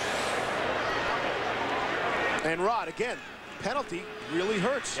 And Rod, again, penalty really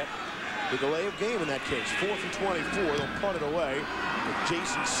hurts. Yep. The delay of game in that case. 4th and 24. They'll punt it away. With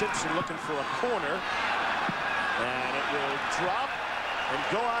Jason Simpson looking for a corner. And it will drop and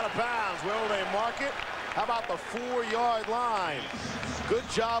go out of bounds. Where will they mark it? How about the 4-yard line? Good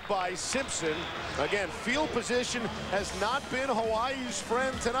job by Simpson. Again, field position has not been Hawaii's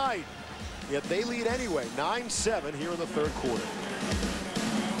friend tonight. Yet they lead anyway, 9-7 here in the 3rd quarter.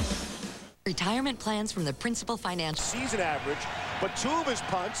 Retirement plans from the Principal Financial. Season average But 2 of his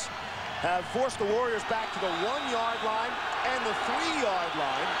punts have forced the Warriors back to the 1-yard line and the 3-yard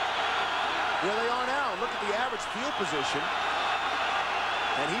line, where they are now. Look at the average field position.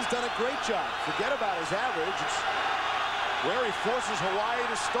 And he's done a great job. Forget about his average. It's where he forces Hawaii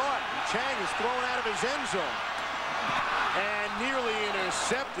to start. And Chang is thrown out of his end zone. And nearly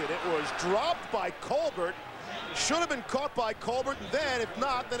intercepted. It was dropped by Colbert. Should have been caught by Colbert. And then, if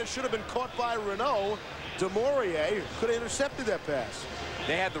not, then it should have been caught by Renault. DeMaurier could have intercepted that pass.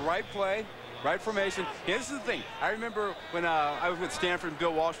 They had the right play, right formation. Yeah, this is the thing. I remember when I was with Stanford and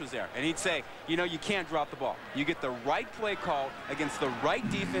Bill Walsh was there, and he'd say, you know, you can't drop the ball. You get the right play call against the right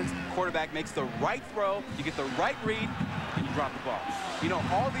defense. Quarterback makes the right throw. You get the right read, and you drop the ball. You know,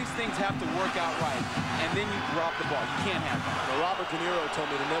 all these things have to work out right, and then you drop the ball. You can't have that. Well, Robert De Niro told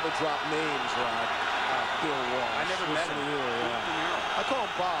me to never drop names, Rod. Bill Walsh. I never met him. I call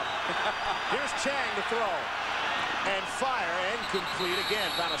him Bob. Here's Chang to throw. And fire and complete again.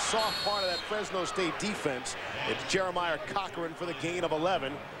 Found a soft part of that Fresno State defense. It's Jeremiah Cochran for the gain of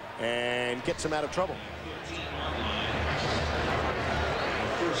 11 and gets him out of trouble.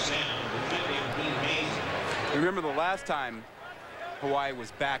 Remember the last time Hawaii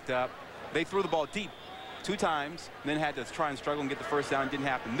was backed up, they threw the ball deep 2 times, then had to try and struggle and get the first down. Didn't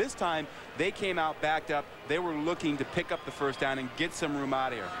happen. This time, they came out backed up. They were looking to pick up the first down and get some room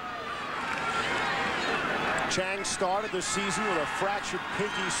out of here. Chang started the season with a fractured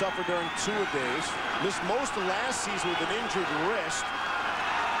pinky suffered during 2 days. Missed most of last season with an injured wrist.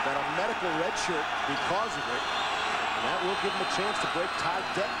 Got a medical redshirt because of it. And that will give him a chance to break Todd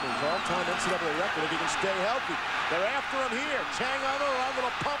Deckman's all-time NCAA record if he can stay healthy. They're after him here. Chang on the run,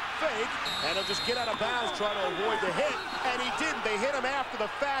 little pump fake, and he'll just get out of bounds trying to avoid the hit. And he didn't. They hit him after the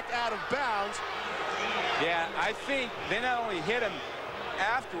fact out of bounds. Yeah, I think they not only hit him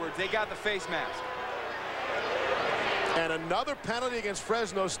afterwards, they got the face mask. And another penalty against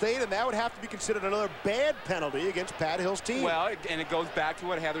Fresno State, and that would have to be considered another bad penalty against Pat Hill's team. Well, and it goes back to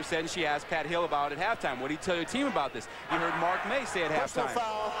what Heather said, and she asked Pat Hill about at halftime. What did he tell your team about this? You heard Mark May say at halftime. Personal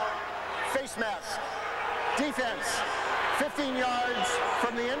foul, face mask, defense, 15 yards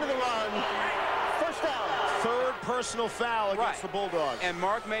from the end of the run, first down. 3rd personal foul against the Bulldogs. And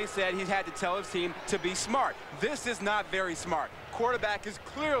Mark May said he had to tell his team to be smart. This is not very smart. Quarterback is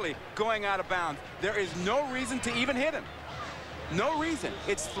clearly going out of bounds. There is no reason to even hit him. No reason.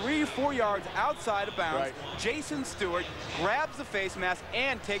 It's 3 or 4 yards outside of bounds. Right. Jason Stewart grabs the face mask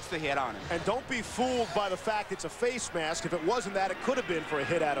and takes the hit on him. And don't be fooled by the fact it's a face mask. If it wasn't that, it could have been for a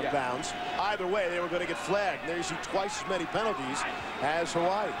hit out of bounds. Either way, they were going to get flagged. There you see twice as many penalties as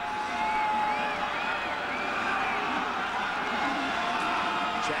Hawaii.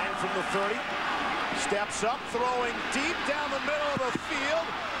 Chang from the 30. Steps up, throwing deep down the middle of the field.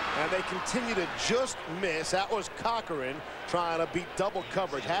 And they continue to just miss. That was Cochran trying to beat double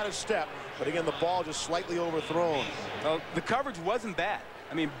coverage. Had a step, but again, the ball just slightly overthrown. Well, the coverage wasn't bad.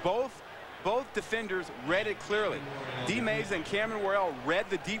 I mean, both defenders read it clearly. D. Mays and Cameron Worrell read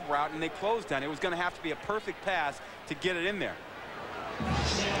the deep route, and they closed on it. It was going to have to be a perfect pass to get it in there.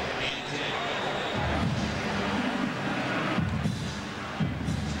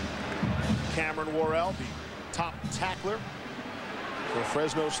 Cameron Worrell, the top tackler for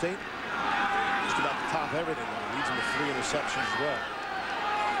Fresno State. Just about the top of everything. He leads them to 3 interceptions as well.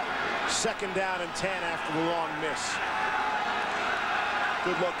 2nd down and 10 after the long miss.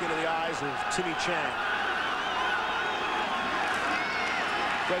 Good look into the eyes of Timmy Chang.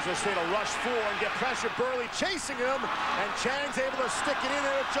 Fresno State will rush 4 and get pressure. Burley chasing him, and Chang's able to stick it in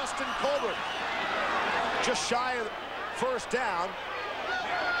there with Justin Colbert. Just shy of first down.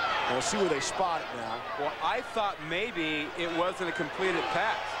 We'll see where they spot it now. Well, I thought maybe it wasn't a completed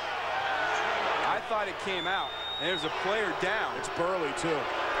pass. I thought it came out, and there's a player down. It's Burley, too.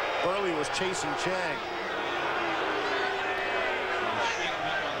 Burley was chasing Chang.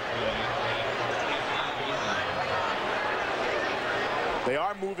 They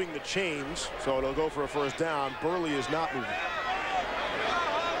are moving the chains, so it'll go for a first down. Burley is not moving.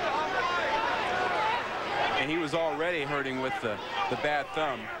 And he was already hurting with the bad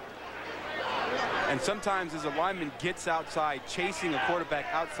thumb. And sometimes as a lineman gets outside, chasing a quarterback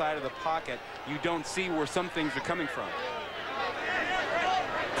outside of the pocket, you don't see where some things are coming from.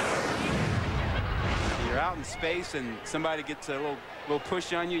 You're out in space and somebody gets a little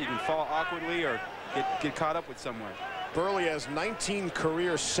push on you, you can fall awkwardly or get caught up with someone. Burley has 19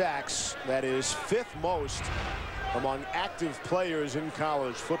 career sacks. That is 5th most among active players in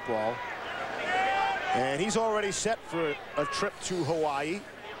college football. And he's already set for a trip to Hawaii.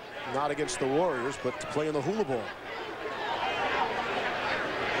 Not against the Warriors, but to play in the Hula Bowl.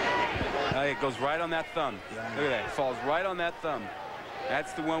 It goes right on that thumb. Yeah. Look at that. It falls right on that thumb.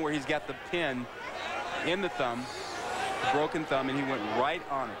 That's the one where he's got the pin in the thumb, the broken thumb, and he went right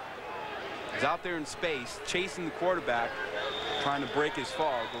on it. He's out there in space, chasing the quarterback, trying to break his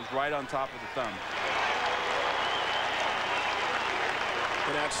fall. Goes right on top of the thumb.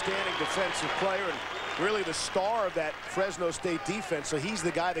 An outstanding defensive player and really the star of that Fresno State defense. So he's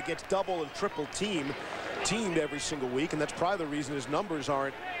the guy that gets double and triple teamed every single week, and that's probably the reason his numbers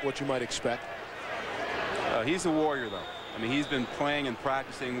aren't what you might expect. He's a warrior, though. I mean, he's been playing and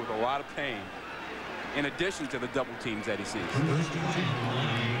practicing with a lot of pain, in addition to the double teams that he sees.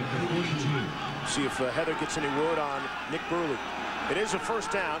 See if Heather gets any word on Nick Burley. It is a first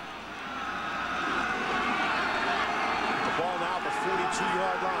down. The ball now at the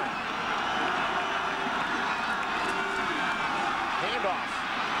 42-yard line. Handoff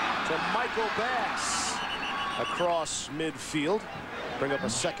to Michael Bass across midfield. Bring up a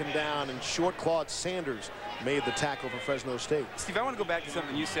second down and short. Claude Sanders made the tackle for Fresno State. Steve, I want to go back to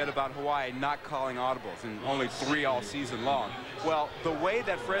something you said about Hawaii not calling audibles, and only 3 all season long. Well, the way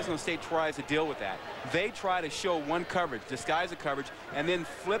that Fresno State tries to deal with that, they try to show one coverage, disguise a coverage, and then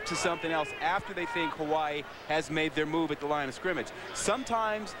flip to something else after they think Hawaii has made their move at the line of scrimmage.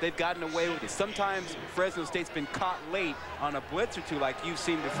 Sometimes they've gotten away with it. Sometimes Fresno State's been caught late on a blitz or two like you've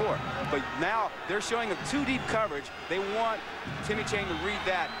seen before. But now they're showing a 2-deep coverage. They want Timmy Chang to read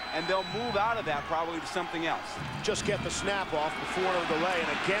that, and they'll move out of that probably to something else. Just get the snap off before the delay, and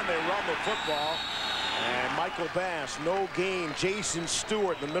again they run the football. And Michael Bass, no gain. Jason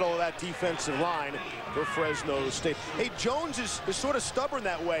Stewart in the middle of that defensive line for Fresno State. Hey, Jones is sort of stubborn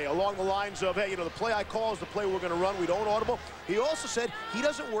that way, along the lines of, hey, you know, the play I call is the play we're going to run. We don't audible. He also said he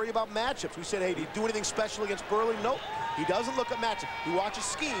doesn't worry about matchups. We said, hey, do you do anything special against Burley? Nope. He doesn't look at matchups. He watches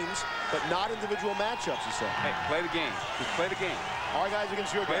schemes, but not individual matchups, he said. Hey, play the game. Just play the game. Our guys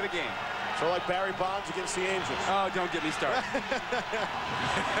against your guys. Play the game. So like Barry Bonds against the Angels. Oh, don't get me started. 3rd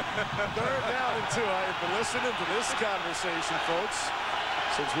down and 2. I've been listening to this conversation, folks,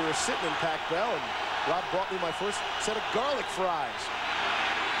 since we were sitting in Pac-Bell, and Rob brought me my first set of garlic fries.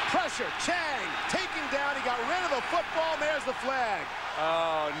 Pressure, Chang taking down. He got rid of the football, and there's the flag.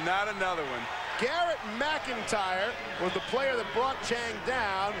 Oh, not another one. Garrett McIntyre was the player that brought Chang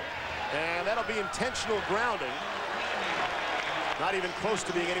down, and that'll be intentional grounding. Not even close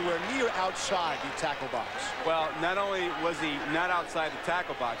to being anywhere near outside the tackle box. Well, not only was he not outside the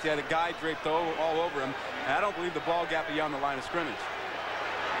tackle box, he had a guy draped all over him, and I don't believe the ball got beyond the line of scrimmage.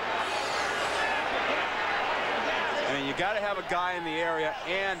 I mean, you got to have a guy in the area,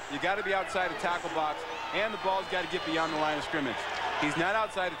 and you got to be outside the tackle box, and the ball's got to get beyond the line of scrimmage. He's not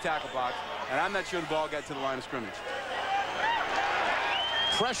outside the tackle box, and I'm not sure the ball got to the line of scrimmage.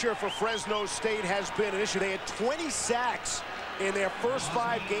 Pressure for Fresno State has been an issue. They had 20 sacks in their first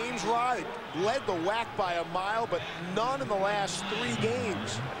 5 games, Rod. They led the WAC by a mile, but none in the last 3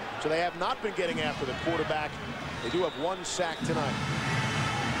 games. So they have not been getting after the quarterback. They do have 1 sack tonight.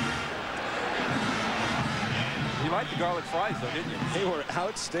 You liked the garlic fries, though, didn't you? They were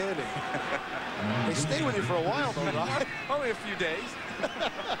outstanding. They stayed with you for a while, though, Rod. Only a few days.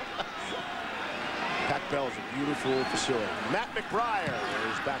 Pac-Bell is a beautiful facility. Matt McBriar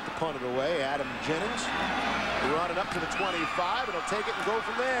is back to punt it away. Adam Jennings running up to the 25, and he'll take it and go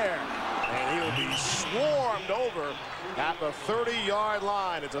from there. And he'll be swarmed over at the 30-yard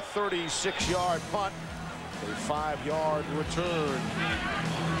line. It's a 36-yard punt, a 5-yard return.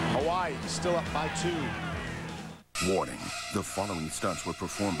 Hawaii still up by 2. Warning, the following stunts were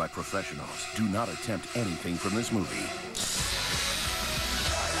performed by professionals. Do not attempt anything from this movie.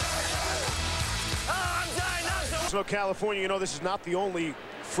 Fresno, California, you know, this is not the only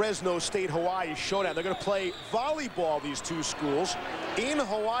Fresno State-Hawaii showdown. They're going to play volleyball, these two schools, in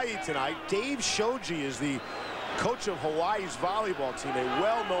Hawaii tonight. Dave Shoji is the coach of Hawaii's volleyball team, a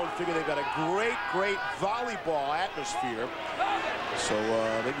well-known figure. They've got a great volleyball atmosphere. So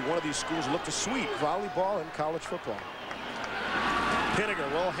maybe one of these schools will look to sweep volleyball and college football.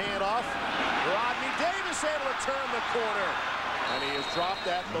 Pinniger will hand off. Rodney Davis able to turn the corner. And he is dropped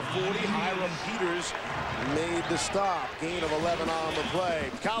at the 40. Hiram Peters made the stop. Gain of 11 on the play.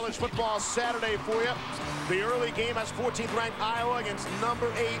 College football Saturday for you. The early game has 14th ranked Iowa against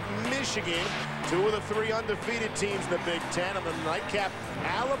number 8 Michigan. 2 of the 3 undefeated teams in the Big Ten. And the nightcap,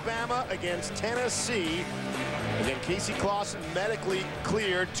 Alabama against Tennessee. Again, Casey Clausen medically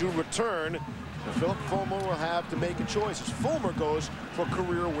cleared to return. And Philip Fulmer will have to make a choice as Fulmer goes for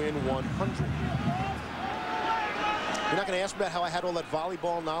career win 100. You're not going to ask me about how I had all that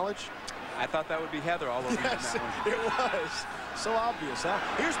volleyball knowledge? I thought that would be Heather all over yes, that one. It was. So obvious, huh?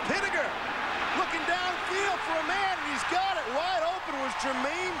 Here's Pinniger. looking downfield for a man, and he's got it. Wide open was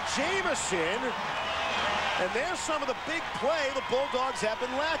Jermaine Jamison. And there's some of the big play the Bulldogs have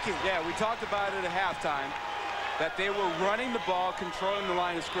been lacking. Yeah, we talked about it at halftime, that they were running the ball, controlling the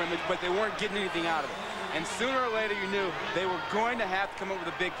line of scrimmage, but they weren't getting anything out of it. And sooner or later, you knew they were going to have to come up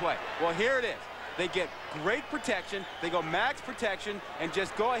with a big play. Well, here it is. They get great protection. They go max protection and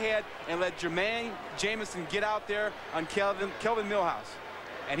just go ahead and let Jermaine Jamison get out there on Kelvin Millhouse.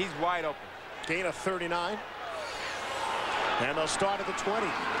 And he's wide open. Gain of 39. And they'll start at the 20.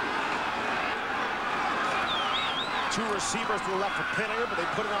 Two receivers to the left for Pinner, but they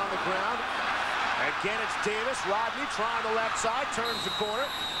put it on the ground. Again, it's Davis. Rodney trying the left side, turns the corner,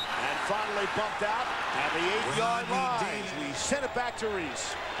 and finally bumped out at the 8-yard line. We send it back to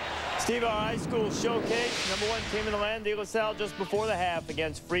Reese. Steve, our high school showcase, #1 team in the land, De La Salle, just before the half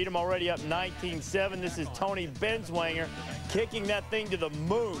against Freedom, already up 19-7. This is Tony Benswanger kicking that thing to the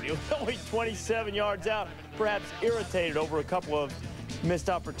moon. He was only 27 yards out, perhaps irritated over a couple of missed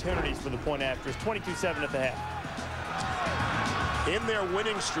opportunities for the point afters. 22-7 at the half. In their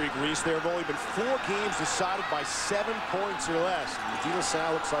winning streak, Reese, there have only been 4 games decided by 7 points or less. And De La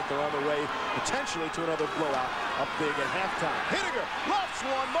Salle looks like they're on their way potentially to another blowout up big at halftime. Hittinger lofts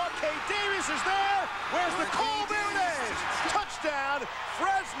one. Marquez Davis is there. Where's the call? There it is. Touchdown,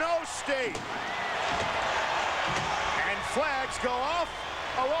 Fresno State. And flags go off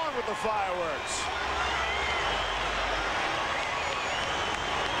along with the fireworks.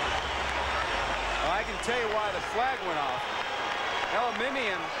 Well, I can tell you why the flag went off.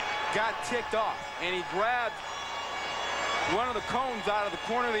 Eliminian got ticked off, and he grabbed one of the cones out of the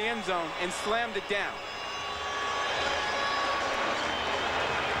corner of the end zone and slammed it down.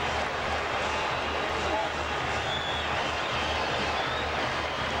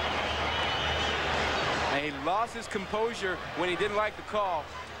 And he lost his composure when he didn't like the call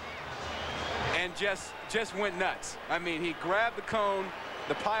and just went nuts. I mean, he grabbed the cone,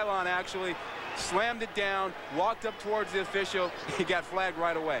 the pylon actually, slammed it down, walked up towards the official. He got flagged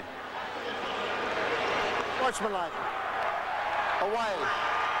right away. Sportsmanlike. Away.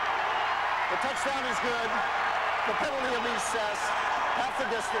 The touchdown is good. The penalty of recess, half the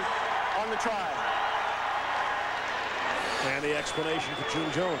distance on the try. And the explanation for June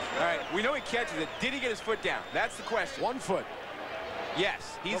Jones. All right, we know he catches it. Did he get his foot down? That's the question. 1 foot.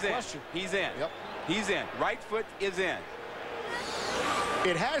 Yes, he's no in. Question. He's in. Yep. He's in. Right foot is in.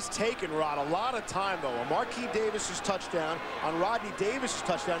 It has taken, Rod, a lot of time, though, on Marquez Davis's touchdown, on Rodney Davis's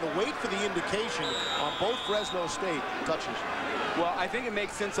touchdown, to wait for the indication on both Fresno State touches. Well, I think it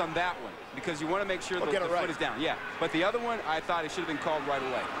makes sense on that one because you want to make sure that the foot is down. Yeah, but the other one, I thought it should have been called right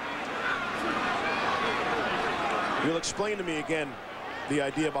away. You'll explain to me again the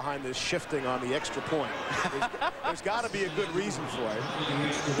idea behind this shifting on the extra point. There's got to be a good reason for it.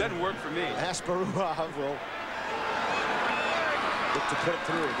 It doesn't work for me. Asparuha will look to put it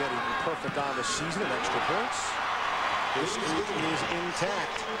through again. He's been perfect on the season of extra points. This streak is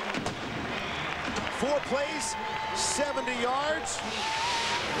intact. 4 plays, 70 yards.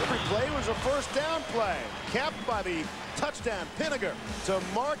 Every play was a first down play. Capped by the touchdown Pinniger to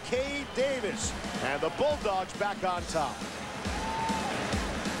Marquez Davis. And the Bulldogs back on top.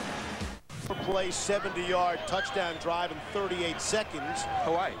 Play 70-yard touchdown drive in 38 seconds.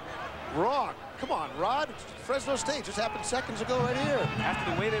 Hawaii. Wrong. Come on, Rod. Fresno State just happened seconds ago right here.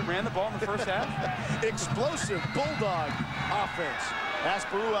 After the way they ran the ball in the first half? Explosive Bulldog offense.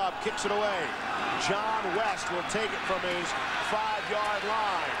 Asparuha kicks it away. John West will take it from his 5-yard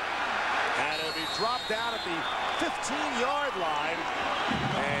line. And it'll be dropped down at the 15-yard line.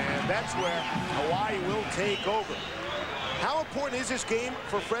 And that's where Hawaii will take over. How important is this game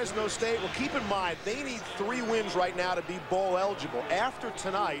for Fresno State? Well, keep in mind, they need 3 wins right now to be bowl eligible. After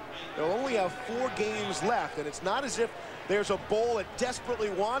tonight, they'll only have 4 games left, and it's not as if there's a bowl that desperately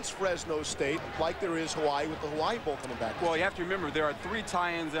wants Fresno State, like there is Hawaii with the Hawaii Bowl coming back. Well, you have to remember, there are 3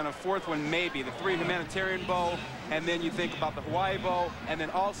 tie-ins and a 4th one maybe. The 3 Humanitarian Bowl, and then you think about the Hawaii Bowl, and then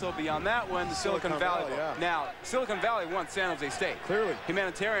also beyond that one, the Silicon Valley Bowl. Yeah. Now, Silicon Valley wants San Jose State. Clearly.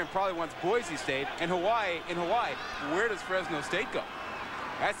 Humanitarian probably wants Boise State, and Hawaii, where does Fresno State go?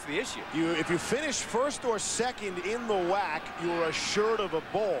 That's the issue. If you finish first or second in the WAC, you're assured of a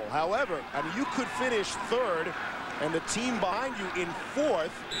bowl. However, I mean, you could finish 3rd, and the team behind you in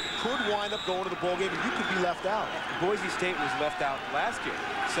 4th could wind up going to the bowl game, and you could be left out. Boise State was left out last year.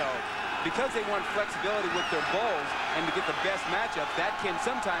 So, because they want flexibility with their bowls and to get the best matchup, that can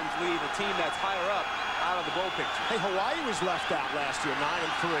sometimes leave a team that's higher up out of the bowl picture. Hey, Hawaii was left out last year,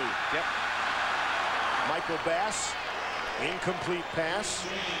 9-3. Yep. Michael Bass, incomplete pass.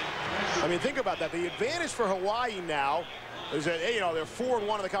 I mean, think about that. The advantage for Hawaii now is that, you know, they're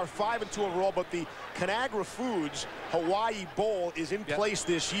 4-1 in the conference, 5-2 overall, but the ConAgra Foods Hawaii Bowl is in place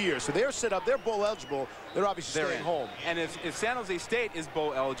this year. So they're set up, they're bowl eligible. They're obviously staying home. And if San Jose State is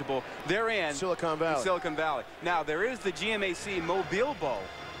bowl eligible, they're in Silicon Valley. Now, there is the GMAC Mobile Bowl,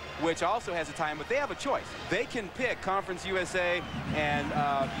 which also has a time, but they have a choice. They can pick Conference USA and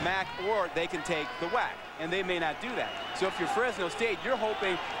MAC, or they can take the WAC, and they may not do that. So if you're Fresno State, you're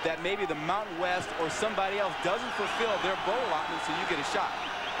hoping that maybe the Mountain West or somebody else doesn't fulfill their bowl allotment, so you get a shot.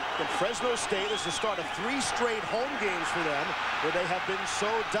 And Fresno State is the start of 3 straight home games for them, where they have been so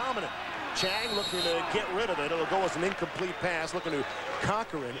dominant. Chang looking to get rid of it. It'll go as an incomplete pass, looking to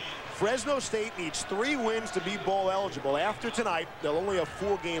conquer it. Fresno State needs 3 wins to be bowl eligible. After tonight, they'll only have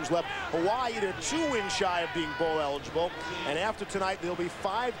 4 games left. Hawaii, they're 2 wins shy of being bowl eligible. And after tonight, there'll be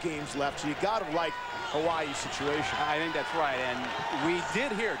 5 games left. So you got to like Hawaii's situation. I think that's right. And we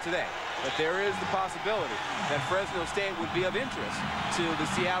did hear today that there is the possibility that Fresno State would be of interest to the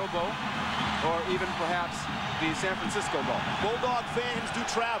Seattle Bowl or even perhaps the San Francisco Bowl. Bulldog fans do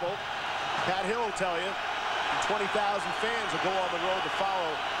travel. Pat Hill will tell you 20,000 fans will go on the road to follow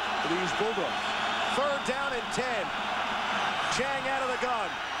these Bulldogs. 3rd down and 10. Chang out of the gun.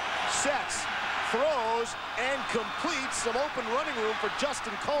 Sets, throws, and completes. Some open running room for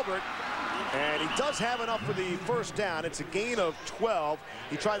Justin Colbert. And he does have enough for the 1st down. It's a gain of 12.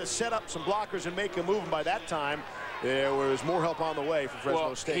 He tried to set up some blockers and make a move, and by that time, there was more help on the way for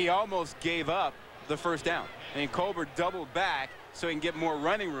Fresno State. He almost gave up the 1st down. And Colbert doubled back so he can get more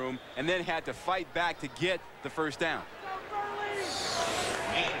running room, and then had to fight back to get the 1st down.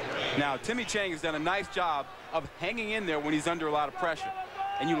 Now, Timmy Chang has done a nice job of hanging in there when he's under a lot of pressure.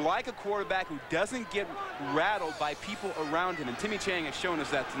 And you like a quarterback who doesn't get rattled by people around him, and Timmy Chang has shown us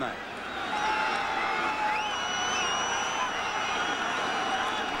that tonight.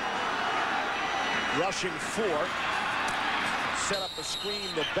 Rushing 4. Set up a screen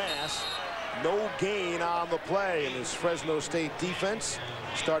to Bass. No gain on the play, and this Fresno State defense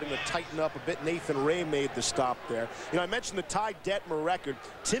starting to tighten up a bit. Nathan Ray made the stop there. You know, I mentioned the Ty Detmer record.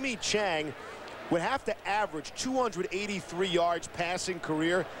 Timmy Chang would have to average 283 yards passing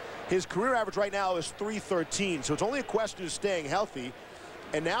career. His career average right now is 313, so it's only a question of staying healthy.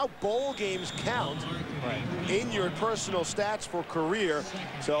 And now bowl games count in your personal stats for career.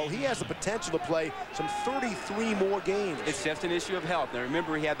 So he has the potential to play some 33 more games. It's just an issue of health. Now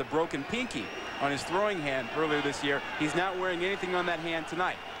remember, he had the broken pinky on his throwing hand earlier this year. He's not wearing anything on that hand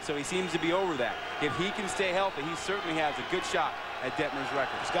tonight. So he seems to be over that. If he can stay healthy, he certainly has a good shot at Detmer's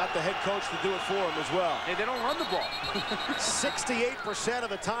record. He's got the head coach to do it for him as well. And they don't run the ball. 68% of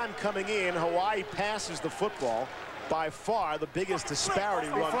the time coming in, Hawaii passes the football. By far the biggest disparity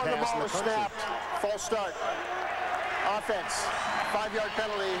run pass in the country. Snapped. False start. Offense. 5-yard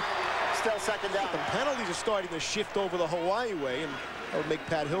penalty. Still 2nd down. The penalties are starting to shift over the Hawaii way, and that would make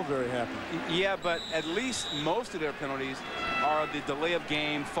Pat Hill very happy. Yeah, but at least most of their penalties are the delay of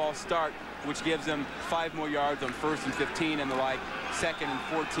game, false start, which gives them 5 more yards on 1st and 15 and the like, 2nd and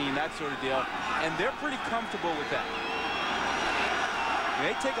 14, that sort of deal. And they're pretty comfortable with that.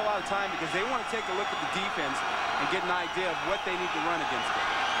 They take a lot of time because they want to take a look at the defense and get an idea of what they need to run against it.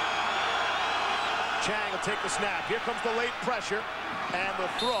 Chang will take the snap. Here comes the late pressure and the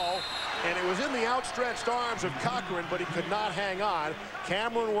throw. And it was in the outstretched arms of Cochran, but he could not hang on.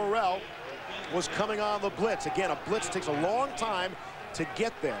 Cameron Worrell was coming on the blitz. Again, a blitz takes a long time to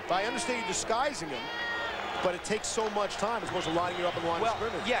get there. I understand you're disguising him, but it takes so much time as opposed to lining you up in the line of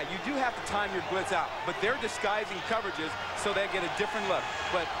scrimmage. Yeah, you do have to time your blitz out, but they're disguising coverages so they get a different look.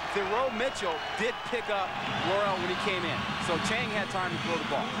 But Theroux Mitchell did pick up Worrell when he came in, so Chang had time to throw the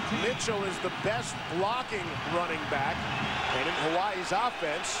ball. Mitchell is the best blocking running back, and in Hawaii's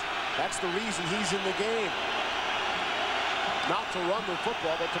offense, that's the reason he's in the game. Not to run the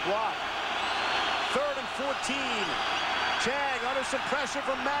football, but to block. 3rd and 14. Chang under some pressure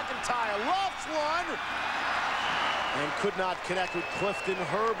from McIntyre. Lofts one. And could not connect with Clifton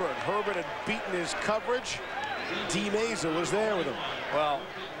Herbert. Herbert had beaten his coverage. D. Mesa was there with him. Well,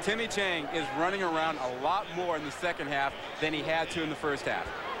 Timmy Chang is running around a lot more in the 2nd half than he had to in the 1st half.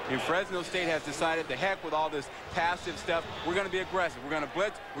 And Fresno State has decided to heck with all this passive stuff. We're going to be aggressive. We're going to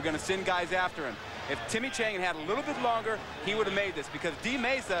blitz. We're going to send guys after him. If Timmy Chang had a little bit longer, he would have made this because D.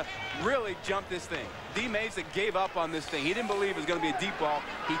 Mesa really jumped this thing. D. Mesa gave up on this thing. He didn't believe it was going to be a deep ball.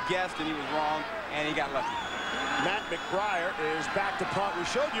 He guessed and he was wrong, and he got lucky. Matt McBriar is back to punt. We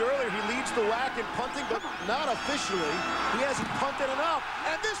showed you earlier he leads the WAC in punting, but not officially. He hasn't punted enough.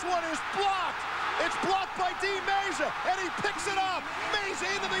 And this one is blocked. It's blocked by D. Mesa, and he picks it up. Mesa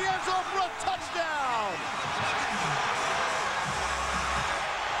into the end zone for a touchdown.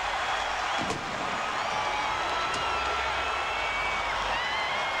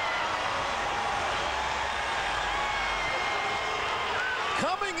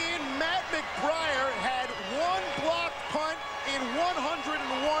 in, Matt McBriar had one blocked punt in 101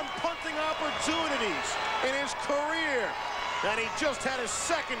 punting opportunities in his career. And he just had his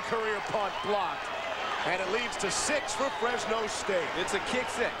second career punt blocked. And it leads to 6 for Fresno State. It's a kick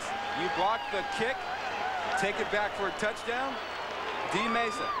 6. You block the kick, take it back for a touchdown. D.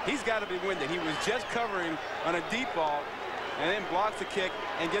 Mesa, he's got to be winded. He was just covering on a deep ball and then blocks the kick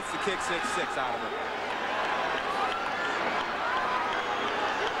and gets the kick 6-6 out of it.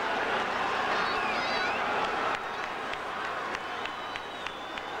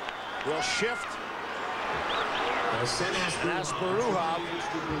 Will shift. Asparuha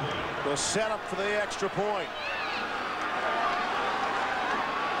will set up for the extra point.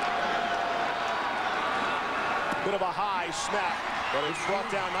 Bit of a high snap, but it's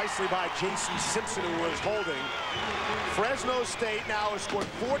brought down nicely by Jason Simpson, who was holding. Fresno State now has scored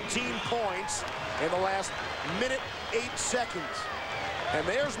 14 points in the last minute 8 seconds. And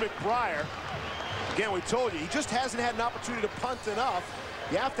there's McBriar. Again, we told you, he just hasn't had an opportunity to punt enough.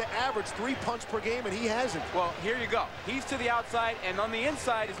 You have to average 3 punts per game, and he hasn't. Well, here you go. He's to the outside, and on the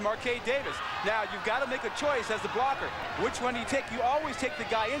inside is Marquez Davis. Now, you've got to make a choice as the blocker. Which one do you take? You always take the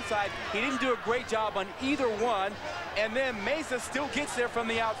guy inside. He didn't do a great job on either one, and then Mesa still gets there from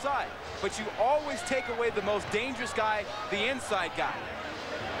the outside. But you always take away the most dangerous guy, the inside guy.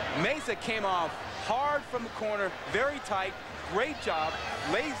 Mesa came off hard from the corner, very tight, great job,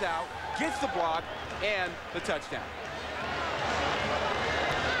 lays out, gets the block, and the touchdown.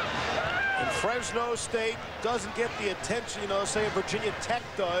 And Fresno State doesn't get the attention, you know, say Virginia Tech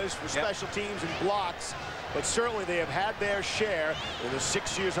does for special teams and blocks, but certainly they have had their share in the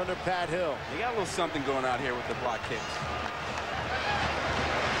 6 years under Pat Hill. They got a little something going out here with the block kicks.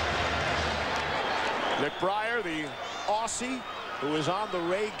 McBriar, the Aussie, who is on the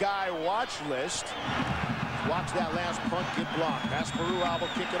Ray Guy watch list. Watch that last punt get blocked. Asparuha will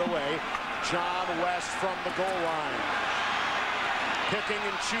kick it away. John West from the goal line. Picking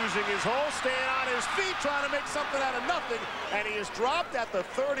and choosing his hole, staying on his feet, trying to make something out of nothing, and he is dropped at the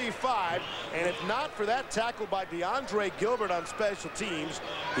 35, and if not for that tackle by DeAndre Gilbert on special teams,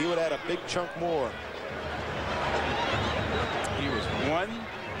 he would have had a big chunk more. He was one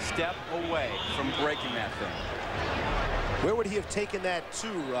step away from breaking that thing. Where would he have taken that to,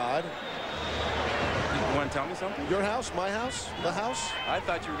 Rod? You want to tell me something? Your house, my house, the house? I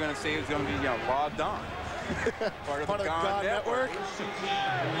thought you were going to say it was going to be, you know, logged on. Part of the GON network.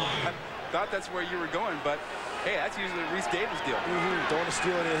 I thought that's where you were going, but hey, that's usually the Reese Davis deal. Don't want to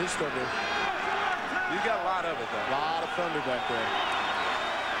steal any of his thunder. You got a lot of it, though. A lot of thunder back there.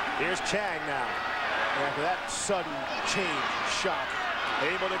 Here's Chang now. After that sudden change, shock,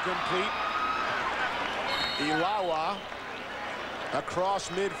 able to complete. Ilawa across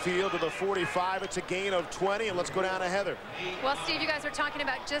midfield to the 45. It's a gain of 20, and let's go down to Heather. Well, Steve, you guys were talking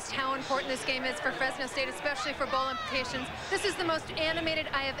about just how important this game is for Fresno State, especially for bowl implications. This is the most animated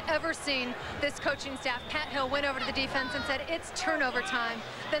I have ever seen this coaching staff. Pat Hill went over to the defense and said, it's turnover time.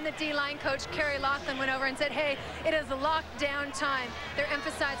 Then the D-line coach, Kerry Laughlin, went over and said, hey, it is lockdown time. They're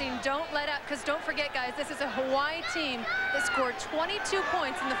emphasizing don't let up, because don't forget, guys, this is a Hawaii team that scored 22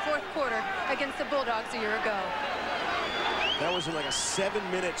 points in the 4th quarter against the Bulldogs a year ago. That was in like a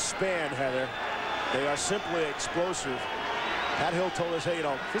 7-minute span, Heather. They are simply explosive. Pat Hill told us, hey, you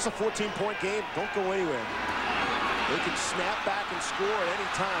know, if this is a 14-point game, don't go anywhere. They can snap back and score at any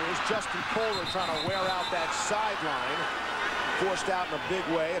time. Here's Justin Kohler trying to wear out that sideline. Forced out in a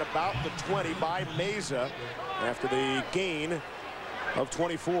big way at about the 20 by Mesa after the gain of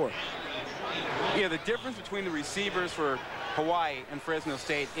 24. Yeah, the difference between the receivers for Hawaii and Fresno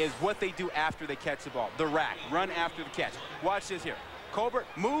State is what they do after they catch the ball. The rack, run after the catch. Watch this here. Colbert,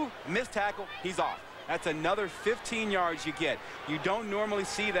 move, miss tackle, he's off. That's another 15 yards you get. You don't normally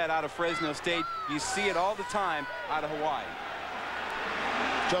see that out of Fresno State. You see it all the time out of Hawaii.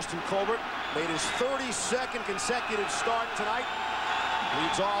 Justin Colbert made his 32nd consecutive start tonight.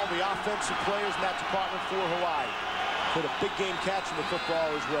 Leads all the offensive players in that department for Hawaii. Put a big game catch in the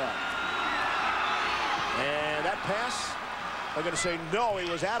football as well. And that pass, I'm going to say no, he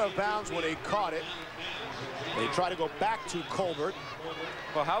was out of bounds when he caught it. They try to go back to Colbert.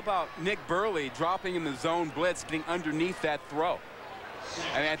 Well, how about Nick Burley dropping in the zone blitz, getting underneath that throw?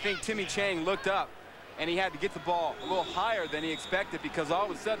 I mean, I think Timmy Chang looked up, and he had to get the ball a little higher than he expected, because all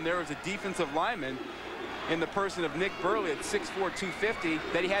of a sudden there was a defensive lineman in the person of Nick Burley at 6'4", 250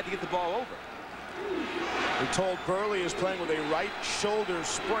 that he had to get the ball over. We're told Burley is playing with a right shoulder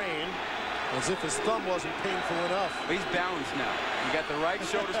sprain, as if his thumb wasn't painful enough. But he's balanced now. You got the right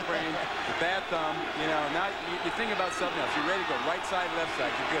shoulder sprain, the bad thumb. You know, now you think about something else. You're ready to go right side, left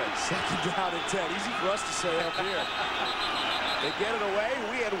side. You're good. 2nd down and 10. Easy for us to say up here. They get it away.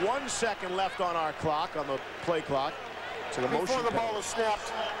 We had 1 second left on our clock, on the play clock. So the motion before the ball was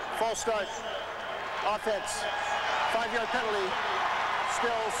snapped, false start, offense, 5-yard penalty,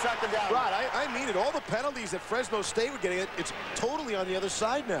 still second down. Right, I mean it. All the penalties that Fresno State were getting, it's totally on the other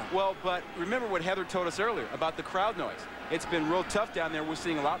side now. Well, but remember what Heather told us earlier about the crowd noise. It's been real tough down there. We're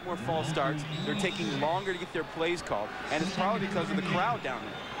seeing a lot more false starts. They're taking longer to get their plays called, and it's probably because of the crowd down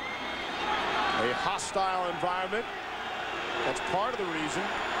there. A hostile environment. That's part of the reason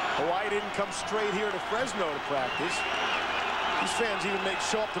Hawaii didn't come straight here to Fresno to practice. These fans even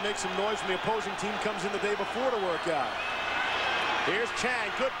show up to make some noise when the opposing team comes in the day before to work out. Here's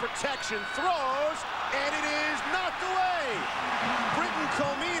Chang, good protection, throws, and it is knocked away. Britton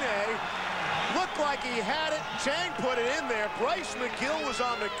Comine looked like he had it. Chang put it in there. Bryce McGill was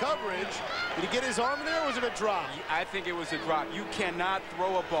on the coverage. Did he get his arm in there, or was it a drop? I think it was a drop. You cannot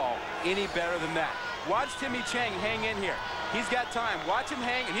throw a ball any better than that. Watch Timmy Chang hang in here. He's got time. Watch him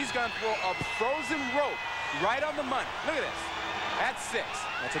hang, and he's going to throw a frozen rope right on the money. Look at this. That's 6.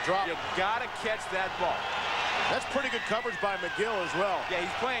 That's a drop. You got to catch that ball. That's pretty good coverage by McGill as well. Yeah,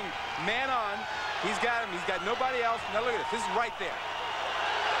 he's playing man on. He's got him. He's got nobody else. Now look at this. This is right there.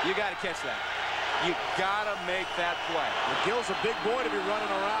 You got to catch that. You got to make that play. McGill's a big boy to be running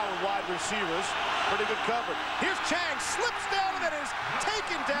around with wide receivers. Pretty good coverage. Here's Chang, slips down, and that is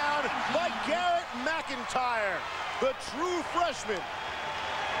taken down by Garrett McIntyre, the true freshman.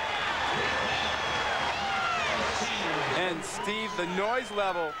 And Steve, the noise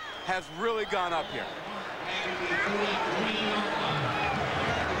level has really gone up here.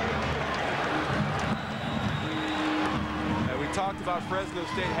 We talked about Fresno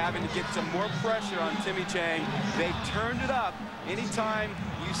State having to get some more pressure on Timmy Chang. They've turned it up. Anytime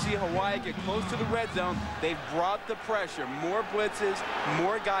you see Hawaii get close to the red zone, they've brought the pressure. More blitzes,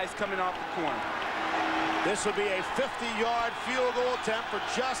 more guys coming off the corner. This will be a 50-yard field goal attempt for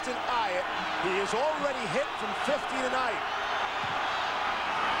Justin Hyatt. He is already hit from 50 tonight.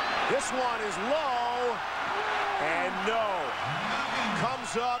 This one is low, and no.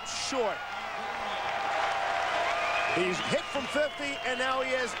 Comes up short. He's hit from 50, and now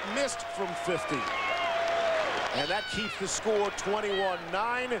he has missed from 50. And that keeps the score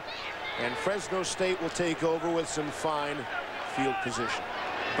 21-9, and Fresno State will take over with some fine field position.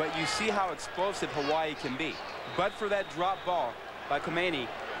 But you see how explosive Hawaii can be. But for that drop ball by Khomeini,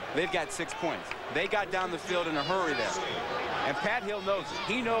 they've got 6 points. They got down the field in a hurry there. And Pat Hill knows it.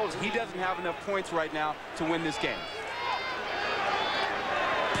 He knows he doesn't have enough points right now to win this game.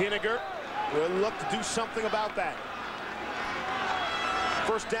 Pinegar will look to do something about that.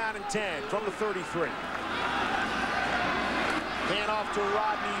 First down and 10 from the 33. Hand off to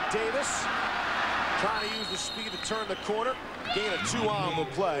Rodney Davis. Trying to use the speed to turn the corner. Gain of 2 on the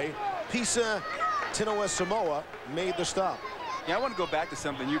play. Pisa Tinoesamoa made the stop. Yeah, I want to go back to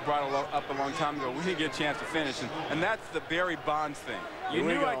something you brought up a long time ago. We didn't get a chance to finish, and that's the Barry Bonds thing. You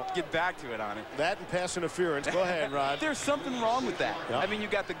knew I'd get back to it on it. That and pass interference. Go ahead, Rod. There's something wrong with that. Yep. I mean, you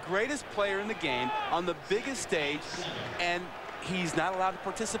got the greatest player in the game on the biggest stage, and he's not allowed to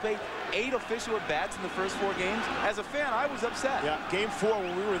participate. 8 official at-bats in the first 4 games. As a fan, I was upset. Yeah, game 4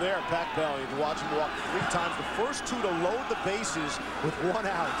 when we were there at Pac Bell, you can watch him walk 3 times. The first 2 to load the bases with 1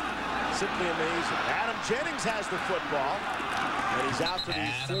 out. Simply amazing. Adam Jennings has the football, and he's out to the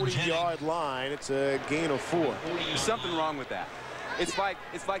 40-yard line. It's a gain of 4. There's something wrong with that. It's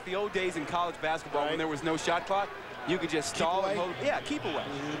like the old days in college basketball when there was no shot clock. You could just stall and hold. Yeah, keep away.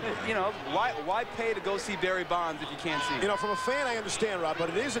 You know, why pay to go see Barry Bonds if you can't see him? You know, from a fan, I understand, Rob, but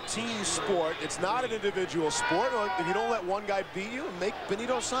it is a team sport. It's not an individual sport. If you don't let one guy beat you, make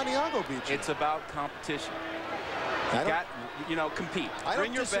Benito Santiago beat you. It's about competition. You know, compete. I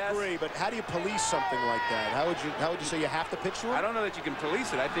don't disagree, but how do you police something like that? How would you say you have to pitch to him? I don't know that you can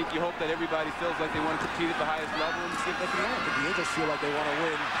police it. I think you hope that everybody feels like they want to compete at the highest level and see if they can win. The Angels feel like they want to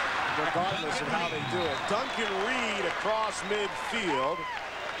win regardless of how they do it. Duncan Reed across midfield.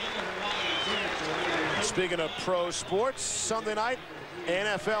 Speaking of pro sports, Sunday night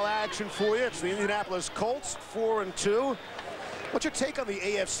NFL action for you. It's the Indianapolis Colts, 4-2. What's your take on the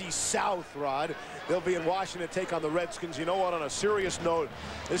AFC South, Rod? They'll be in Washington to take on the Redskins. You know what, on a serious note,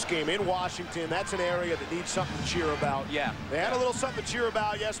 this game in Washington, that's an area that needs something to cheer about. Yeah. They had a little something to cheer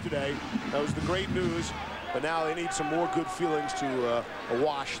about yesterday. That was the great news. But now they need some more good feelings to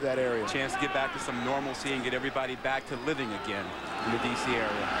wash that area. Chance to get back to some normalcy and get everybody back to living again in the D.C. area.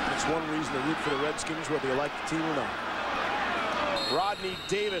 That's one reason to root for the Redskins, whether you like the team or not. Rodney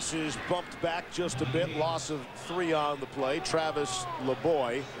Davis is bumped back just a bit. Loss of 3 on the play. Travis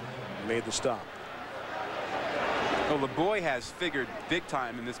LeBoy made the stop. Well, LeBoy has figured big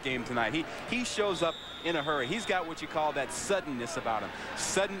time in this game tonight. He shows up in a hurry. He's got what you call that suddenness about him,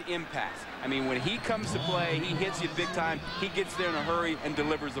 sudden impact. I mean, when he comes to play, he hits you big time. He gets there in a hurry and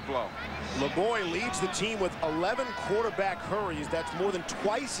delivers a blow. LeBoy leads the team with 11 quarterback hurries. That's more than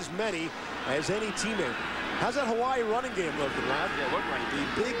twice as many as any teammate. How's that Hawaii running game looking, Rod? Yeah, look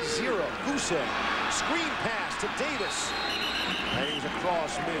right. The big zero. Guse. Screen pass to Davis. And he's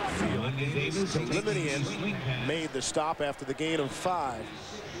across midfield. Liminian made the stop after the gain of 5.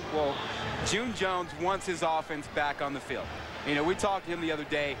 Well, June Jones wants his offense back on the field. You know, we talked to him the other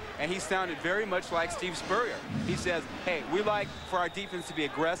day, and he sounded very much like Steve Spurrier. He says, hey, we like for our defense to be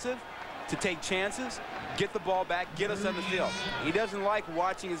aggressive, to take chances, get the ball back, get us on the field. He doesn't like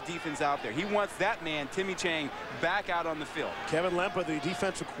watching his defense out there. He wants that man, Timmy Chang, back out on the field. Kevin Lemper, the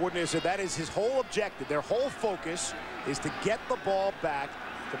defensive coordinator, said that is his whole objective. Their whole focus is to get the ball back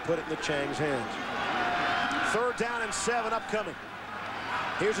to put it in the Chang's hands. 3rd down and 7 upcoming.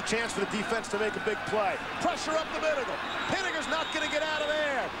 Here's a chance for the defense to make a big play. Pressure up the middle. Pinniger's not going to get out of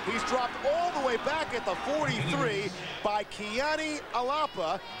there. He's dropped all the way back at the 43 by Kiani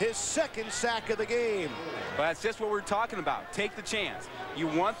Alapa, his 2nd sack of the game. Well, that's just what we're talking about. Take the chance. You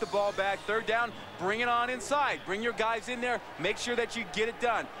want the ball back. 3rd down, bring it on inside. Bring your guys in there. Make sure that you get it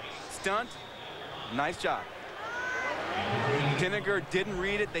done. Stunt, nice job. Pinniger didn't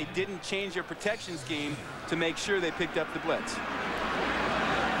read it. They didn't change their protection scheme to make sure they picked up the blitz.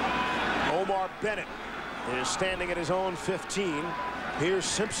 Omar Bennett is standing at his own 15. Here's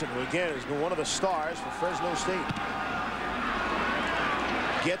Simpson, who again has been one of the stars for Fresno State.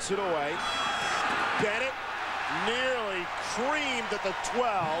 Gets it away. Bennett nearly creamed at the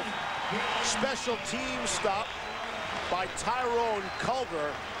 12. Special team stop by Tyrone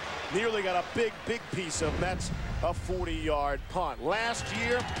Culver. Nearly got a big piece of Mets, a 40-yard punt. Last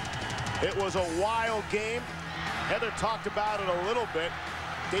year, it was a wild game. Heather talked about it a little bit.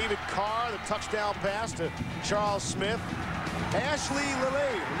 David Carr, the touchdown pass to Charles Smith. Ashley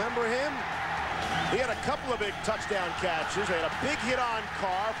Lilley, remember him? He had a couple of big touchdown catches. They had a big hit on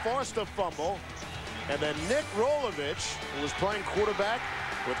Carr, forced a fumble. And then Nick Rolovich, who was playing quarterback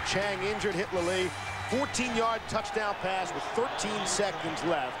with Chang injured, hit Lilley. 14-yard touchdown pass with 13 seconds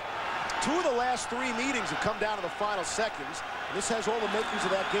left. 2 of the last 3 meetings have come down to the final seconds. And this has all the makings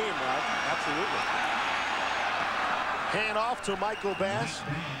of that game, Rod. Absolutely. Hand off to Michael Bass.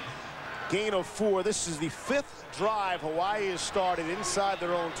 Gain of 4. This is the 5th drive Hawaii has started inside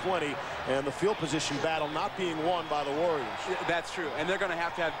their own 20, and the field position battle not being won by the Warriors. Yeah, that's true, and they're going to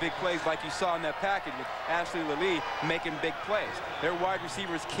have big plays like you saw in that package with Ashley Lilley making big plays. Their wide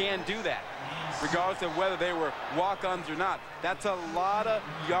receivers can do that, regardless of whether they were walk-ons or not. That's a lot of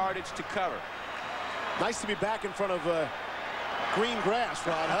yardage to cover. Nice to be back in front of green grass,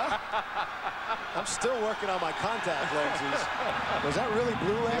 Ron, huh? I'm still working on my contact lenses. Was that really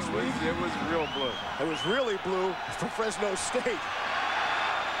blue last week? It was real blue. It was really blue for Fresno State.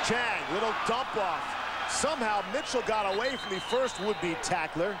 Chang, little dump off. Somehow Mitchell got away from the first would-be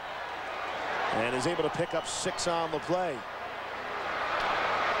tackler and is able to pick up 6 on the play.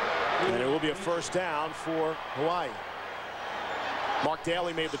 And it will be a 1st down for Hawaii. Mark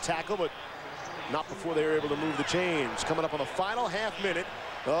Daly made the tackle, but not before they were able to move the chains. Coming up on the final half minute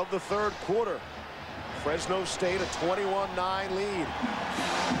of the 3rd quarter. Fresno State a 21-9 lead.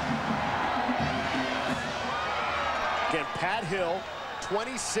 Again, Pat Hill,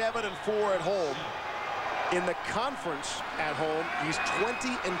 27-4 at home. In the conference at home, he's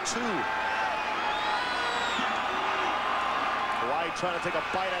 20-2. Hawaii trying to take a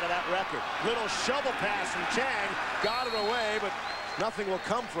bite out of that record. Little shovel pass from Chang, got it away, but nothing will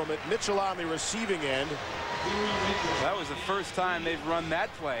come from it. Mitchell on the receiving end. That was the first time they've run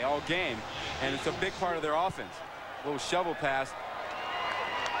that play all game, and it's a big part of their offense. A little shovel pass.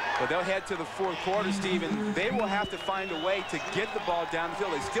 But they'll head to the 4th quarter, Steve, and they will have to find a way to get the ball down the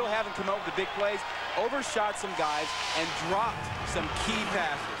field. They still haven't come up with the big plays, overshot some guys, and dropped some key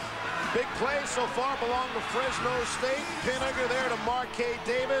passes. Big play so far belong to Fresno State. Pinniger there to Marquez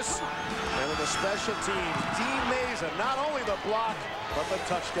Davis. And then the special teams, Dean Meza, not only the block, but the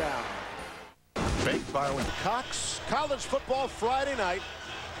touchdown. Fake filing. Cox, college football Friday night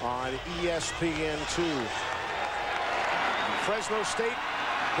on ESPN2. Fresno State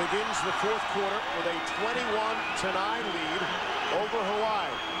begins the 4th quarter with a 21-9 lead over Hawaii.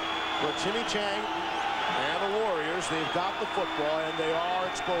 But Timmy Chang and the Warriors, they've got the football, and they are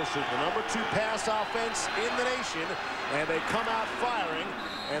explosive. The number 2 pass offense in the nation, and they come out firing,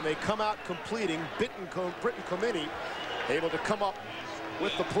 and they come out completing. Britton Comini able to come up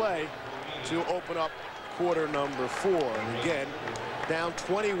with the play to open up quarter number 4. And again, down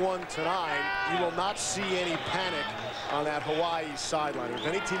 21-9. You will not see any panic on that Hawaii sideline. If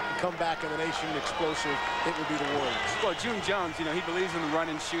any team can come back in the nation explosive, it will be the Warriors. Well, June Jones, you know, he believes in the run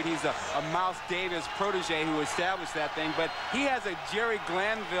and shoot. He's a Mouse Davis protege who established that thing, but he has a Jerry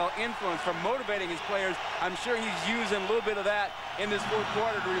Glanville influence from motivating his players. I'm sure he's using a little bit of that in this fourth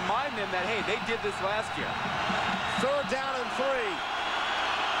quarter to remind them that, hey, they did this last year. Third down and 3.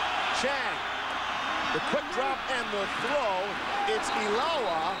 Chang, the quick drop and the throw. It's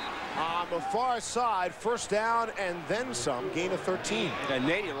Ilawa on the far side. First down and then some. Gain of 13. And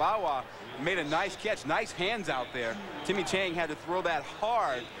Nate Ilawa made a nice catch. Nice hands out there. Timmy Chang had to throw that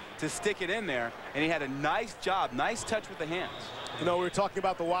hard to stick it in there, and he had a nice job. Nice touch with the hands. You know, we were talking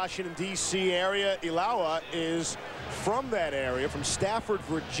about the Washington, D.C. area. Ilawa is from that area, from Stafford,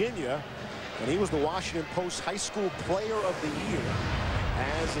 Virginia, and he was the Washington Post High School Player of the Year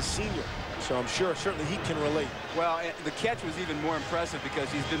as a senior. So I'm sure certainly he can relate. Well, the catch was even more impressive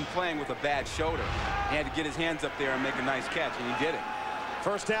because he's been playing with a bad shoulder. He had to get his hands up there and make a nice catch, and he did it.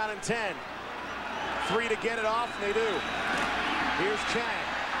 First down and 10. 3 to get it off, and they do. Here's Chang.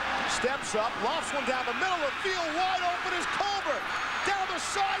 Steps up, lofts one down the middle of the field. Wide open is Colbert. Down the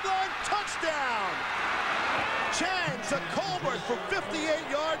sideline, touchdown. Chang to Colbert for 58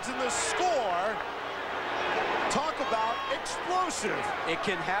 yards in the score. Talk about explosive. It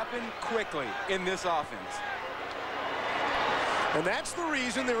can happen quickly in this offense. And that's the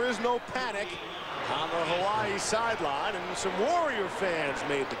reason there is no panic on the Hawaii sideline. And some Warrior fans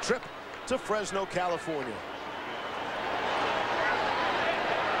made the trip to Fresno, California.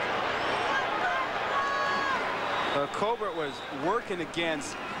 Colbert was working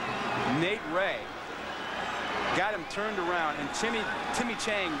against Nate Ray. Got him turned around, and Timmy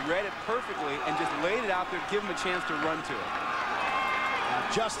Chang read it perfectly and just laid it out there, give him a chance to run to it.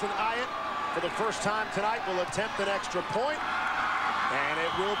 Justin Iant, for the first time tonight, will attempt an extra point, and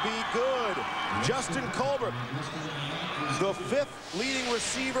it will be good. Justin Colbert, the 5th leading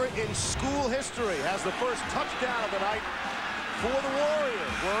receiver in school history, has the first touchdown of the night for the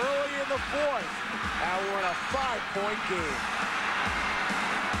Warriors. We're early in the 4th, and we're in a 5-point game.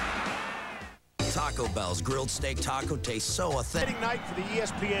 Taco Bell's grilled steak taco tastes so authentic. Night for the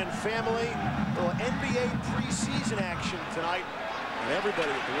ESPN family. A little NBA preseason action tonight. And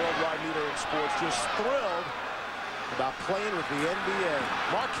everybody at the worldwide leader in sports just thrilled about playing with the NBA.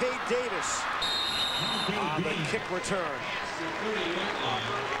 Marquette Davis on the kick return.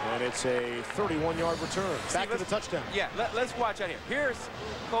 And it's a 31-yard return. Back to the touchdown. Yeah, let's watch out here. Here's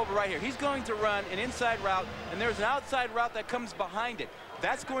Colbert right here. He's going to run an inside route, and there's an outside route that comes behind it.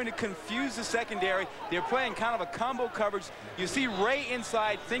 That's going to confuse the secondary. They're playing kind of a combo coverage. You see Ray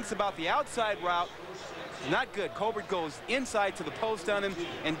inside, thinks about the outside route. Not good. Colbert goes inside to the post on him,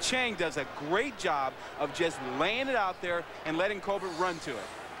 and Chang does a great job of just laying it out there and letting Colbert run to it.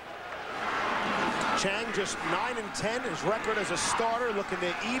 Chang just 9-10, his record as a starter, looking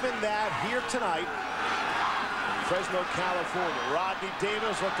to even that here tonight. Fresno, California. Rodney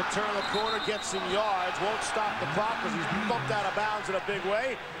Davis look to turn the corner, get some yards, won't stop the clock because he's bumped out of bounds in a big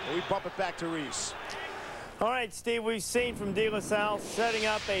way. And we bump it back to Reese. All right, Steve, we've seen from De La Salle setting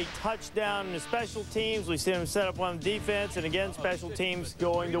up a touchdown in the special teams. We've seen him set up one defense, and again, special teams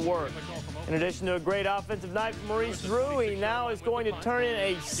going to work. In addition to a great offensive night from Maurice Drew, he now is going to turn in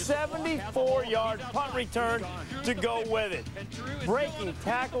a 74-yard punt return to go with it. Breaking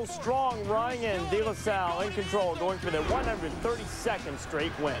tackle, strong running, and De La Salle in control, going for their 132nd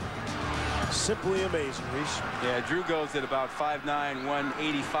straight win. Simply amazing, Reese. Yeah, Drew goes at about 5'9",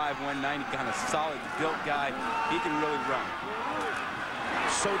 185, 190, kind of solid built guy. He can really run.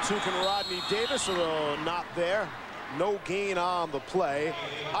 So too can Rodney Davis, although not there. No gain on the play.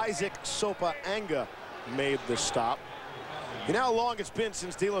 Isaac Sopa-Anga made the stop. You know how long it's been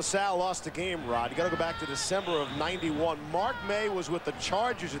since De La Salle lost a game, Rod? You got to go back to December of '91. Mark May was with the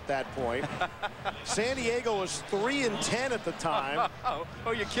Chargers at that point. San Diego was 3-10 at the time.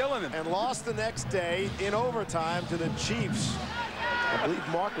 Oh, you're killing him. And lost the next day in overtime to the Chiefs. I believe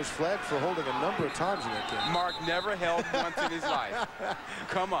Mark was flagged for holding a number of times in that game. Mark never held once in his life.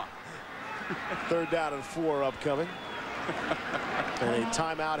 Come on. 3rd down and 4 upcoming. And a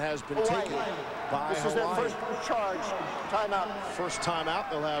timeout has been taken by This is their first charge. Timeout. First timeout.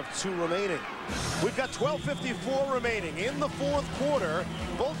 They'll have 2 remaining. We've got 12:54 remaining in the 4th quarter.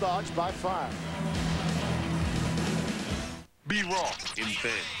 Bulldogs by 5. Be raw.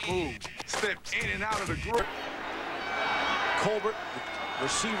 Invent. Move. Step in and out of the group. Colbert, the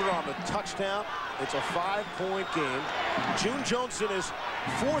receiver on the touchdown. It's a 5-point game. June Jones in his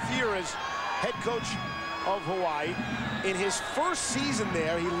 4th year as head coach of Hawaii. In his first season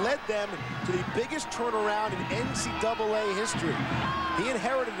there, he led them to the biggest turnaround in NCAA history. He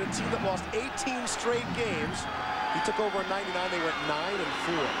inherited a team that lost 18 straight games. He took over in '99. They went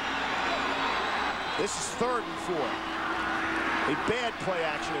 9-4. This is 3rd and 4. A bad play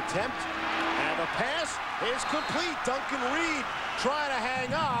action attempt. And the pass is complete. Duncan Reed trying to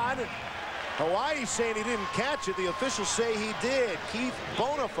hang on. Hawaii saying he didn't catch it. The officials say he did. Keith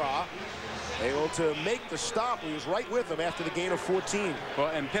Boniface able to make the stop. He was right with him after the gain of 14. Well,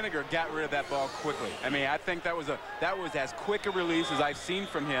 and Pinniger got rid of that ball quickly. I mean, I think that was as quick a release as I've seen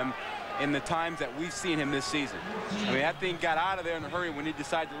from him in the times that we've seen him this season. I mean, that thing got out of there in a hurry when he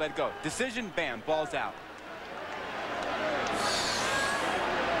decided to let go. Decision, bam, ball's out.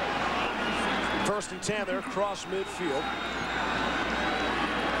 1st and 10 there across midfield.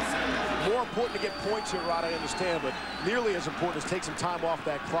 More important to get points here, Rod, I understand, but nearly as important as take some time off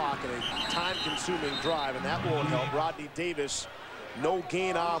that clock in a time-consuming drive, and that won't help. Rodney Davis, no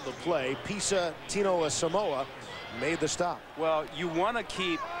gain on the play. Pisa Tino Samoa made the stop. Well, you want to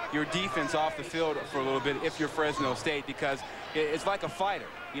keep your defense off the field for a little bit if you're Fresno State, because it's like a fighter.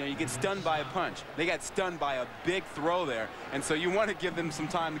 You know, you get stunned by a punch. They got stunned by a big throw there, and so you want to give them some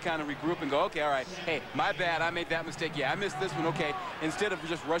time to kind of regroup and go, okay, all right, hey, my bad, I made that mistake. Yeah, I missed this one, okay, instead of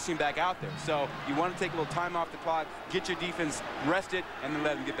just rushing back out there. So you want to take a little time off the clock, get your defense rested, and then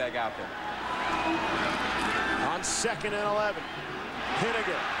let them get back out there. On 2nd and 11,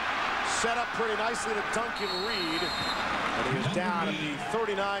 Pinniger set up pretty nicely to Duncan Reed. And he was down at the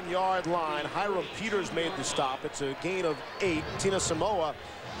 39-yard line. Hiram Peters made the stop. It's a gain of 8. Tina Samoa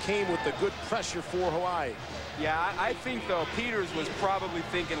came with the good pressure for Hawaii. Yeah, I think, though, Peters was probably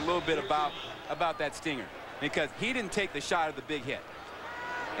thinking a little bit about that stinger, because he didn't take the shot of the big hit.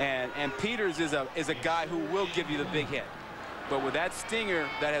 And Peters is a guy who will give you the big hit. But with that stinger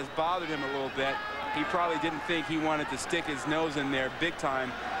that has bothered him a little bit, he probably didn't think he wanted to stick his nose in there big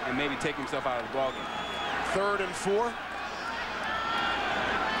time and maybe take himself out of the ballgame. 3rd and 4.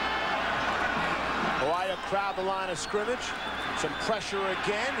 Hawaii crowd the line of scrimmage. Some pressure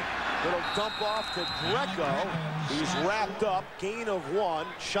again. Little dump off to Greco. He's wrapped up. Gain of 1.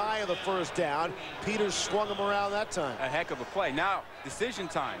 Shy of the 1st down. Peters swung him around that time. A heck of a play. Now, decision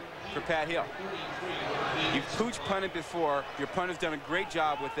time for Pat Hill. You've pooch punted before. Your punter's done a great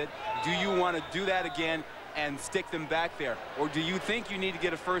job with it. Do you want to do that again and stick them back there? Or do you think you need to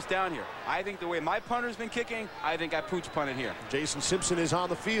get a 1st down here? I think the way my punter's been kicking, I think I pooch punted here. Jason Simpson is on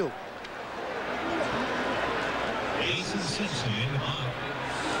the field.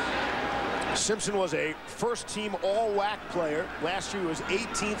 Simpson was a first-team all-WAC player. Last year he was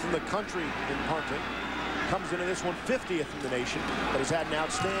 18th in the country in punting. Comes into this one 50th in the nation, but has had an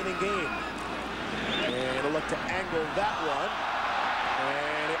outstanding game. And a look to angle that one.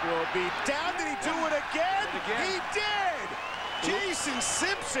 And it will be down. Did he do it again? He did! Jason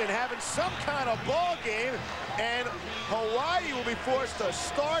Simpson having some kind of ball game, and Hawaii will be forced to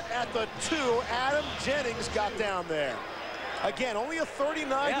start at the 2. Adam Jennings got down there. Again, only a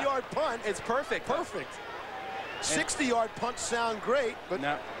 39-yard punt. It's perfect. Perfect. 60-yard punts sound great, but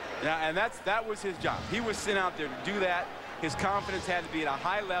no, and that was his job. He was sent out there to do that. His confidence had to be at a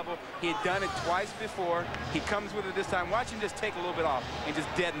high level. He had done it twice before. He comes with it this time. Watch him just take a little bit off and just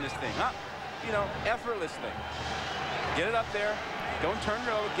deaden this thing up, you know, effortlessly. Get it up there. Don't turn it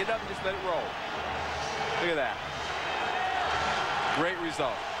over. Get it up and just let it roll. Look at that. Great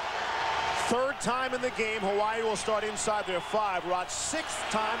result. 3rd time in the game, Hawaii will start inside their 5. Rod, 6th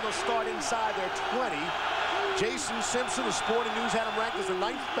time they'll start inside their 20. Jason Simpson, the Sporting News had him ranked as the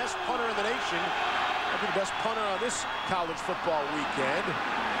 9th best punter in the nation. That'll be the best punter on this college football weekend.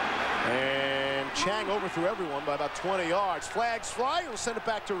 And Chang overthrew everyone by about 20 yards. Flags fly. We'll send it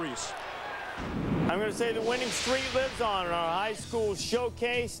back to Reese. I'm going to say the winning streak lives on in our high school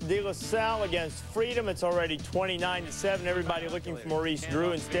showcase. De La Salle against Freedom. It's already 29-7. Everybody looking for Maurice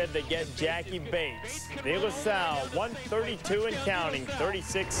Drew. Instead, they get Jackie Bates. De La Salle, 132 and counting,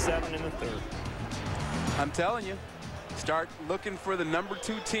 36-7 in the 3rd. I'm telling you, start looking for the number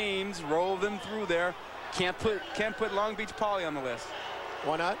 2 teams. Roll them through there. Can't put Long Beach Poly on the list.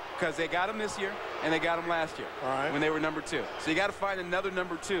 Why not? Because they got him this year, and they got him last year. All right. When they were number 2. So you got to find another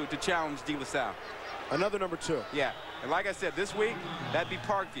number 2 to challenge De La Salle. Another number 2. Yeah. And like I said, this week, that'd be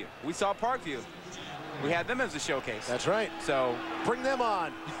Parkview. We saw Parkview. We had them as a showcase. That's right. So bring them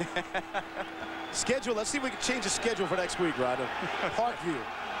on. Schedule. Let's see if we can change the schedule for next week, Rod. Parkview.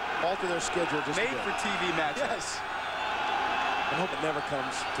 Alter their schedule just made for TV matches. Yes. I hope it never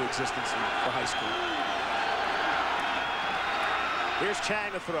comes to existence for high school. Here's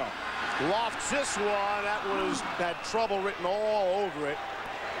Chang to throw. Lofts this one. That had trouble written all over it.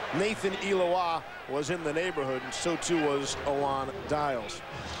 Nathan Iloa was in the neighborhood, and so too was Owan Dials.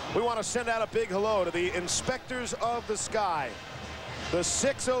 We want to send out a big hello to the inspectors of the sky, the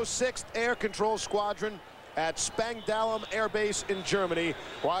 606th Air Control Squadron at Spangdahlem Air Base in Germany,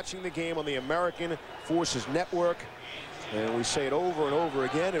 watching the game on the American Forces Network. And we say it over and over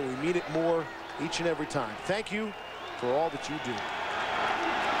again, and we mean it more each and every time. Thank you for all that you do.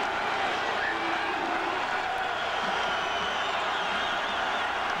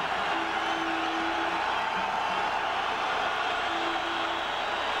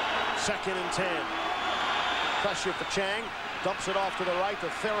 Second and 10. Pressure for Chang. Dumps it off to the right to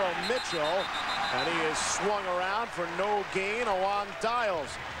Thero Mitchell. And he is swung around for no gain. Owan Dials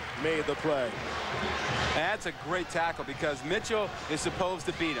made the play. That's a great tackle because Mitchell is supposed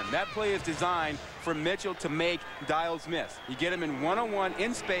to beat him. That play is designed for Mitchell to make Dials miss. You get him in one-on-one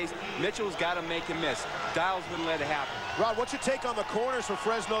in space, Mitchell's got to make him miss. Dials wouldn't let it happen. Rod, what's your take on the corners for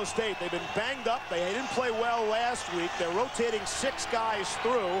Fresno State? They've been banged up. They didn't play well last week. They're rotating 6 guys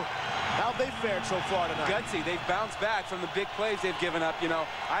through. How've they fared so far tonight? Gutsy. They've bounced back from the big plays they've given up. You know,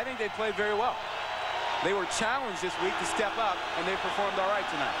 I think they played very well. They were challenged this week to step up, and they performed all right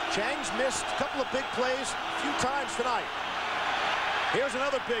tonight. Chang's missed a couple of big plays a few times tonight. Here's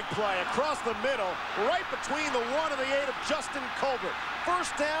another big play across the middle, right between the 1 and the 8 of Justin Colbert.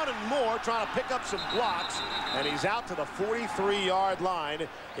 First down and more, trying to pick up some blocks, and he's out to the 43-yard line.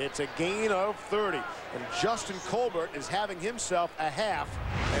 It's a gain of 30, and Justin Colbert is having himself a half,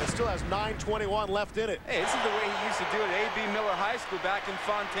 and it still has 9:21 left in it. Hey, this is the way he used to do it at A.B. Miller High School back in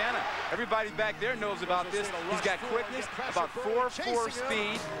Fontana. Everybody back there knows about this. He's got quickness, about 4.4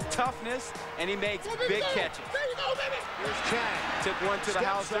 speed, toughness, and he makes big catches. Here's Chang. Took one to the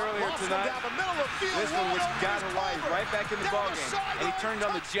house earlier tonight. This one was got Hawaii right back in the ballgame. And he turned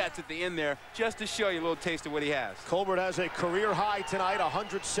on the Jets at the end there just to show you a little taste of what he has. Colbert has a career high tonight,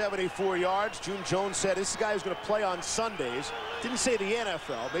 174 yards. June Jones said this guy is going to play on Sundays. Didn't say the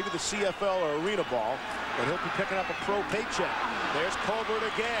NFL, maybe the CFL or arena ball, but he'll be picking up a pro paycheck. There's Colbert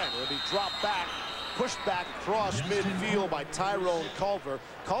again. He'll be dropped back, pushed back across midfield by Tyrone Culver.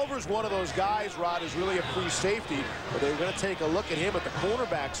 Culver's one of those guys, Rod, is really a free safety, but they're going to take a look at him at the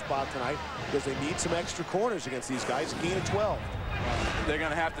cornerback spot tonight because they need some extra corners against these guys. A gain of 12. They're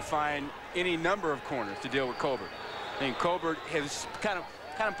going to have to find any number of corners to deal with Colbert. I mean, Colbert has kind of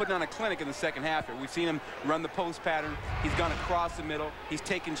putting on a clinic in the second half here. We've seen him run the post pattern. He's gone across the middle. He's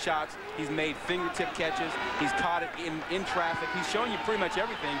taken shots. He's made fingertip catches. He's caught it in traffic. He's showing you pretty much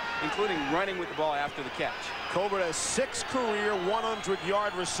everything, including running with the ball after the catch. Colbert has 6 career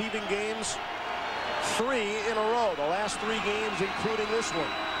 100-yard receiving games, 3 in a row. The last 3 games, including this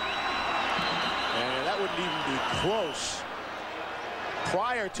one. And that wouldn't even be close.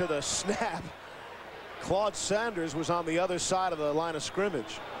 Prior to the snap, Claude Sanders was on the other side of the line of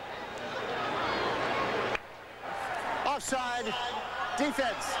scrimmage. Offside,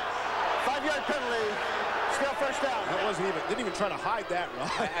 defense, 5-yard penalty, still first down. That didn't even try to hide that,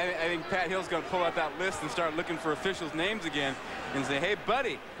 right? I think Pat Hill's going to pull out that list and start looking for officials' names again and say, hey,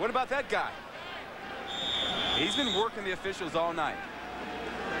 buddy, what about that guy? He's been working the officials all night.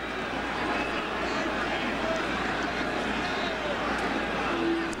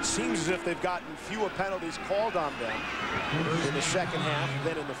 Seems as if they've gotten fewer penalties called on them in the second half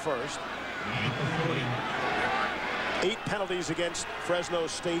than in the first. 8 penalties against Fresno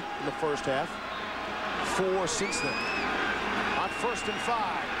State in the first half. 4 since then. On 1st and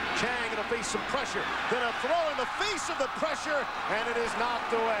 5, Chang going to face some pressure. Then a throw in the face of the pressure, and it is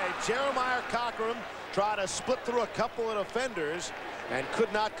knocked away. Jeremiah Cochran tried to split through a couple of defenders and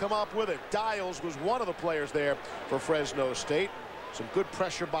could not come up with it. Dials was one of the players there for Fresno State. Some good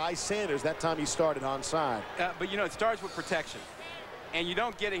pressure by Sanders. That time he started onside. But, you know, it starts with protection. And you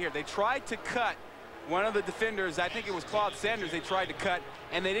don't get it here. They tried to cut one of the defenders. I think it was Claude Sanders they tried to cut,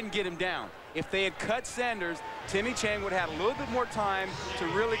 and they didn't get him down. If they had cut Sanders, Timmy Chang would have had a little bit more time to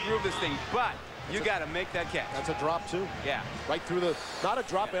really groove this thing. But you got to make that catch. That's a drop, too. Yeah. Right through the, not a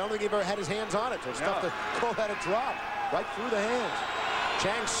drop. I don't think he ever had his hands on it. So it's tough to call that a drop. Right through the hands.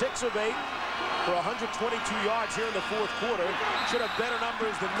 Chang 6 of 8. For 122 yards here in the 4th quarter. Should have better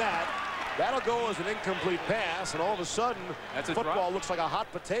numbers than that. That'll go as an incomplete pass, and all of a sudden, football looks like a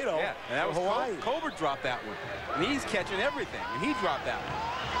hot potato. Yeah, and that was Hawaii. Colbert dropped that one. And he's catching everything, and he dropped that one.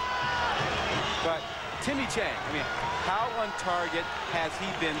 But Timmy Chang, I mean, how on target has he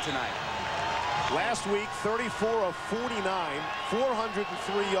been tonight? Last week, 34 of 49,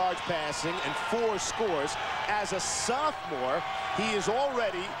 403 yards passing, and 4 scores. As a sophomore, he is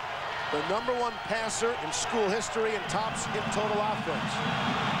already the #1 passer in school history and tops in total offense.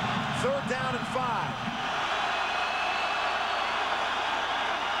 3rd down and 5.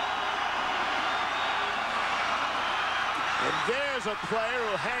 There's a player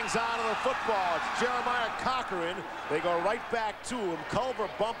who hangs on to the football. It's Jeremiah Cochran. They go right back to him. Culver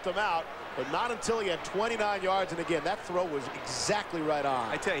bumped him out, but not until he had 29 yards. And again, that throw was exactly right on.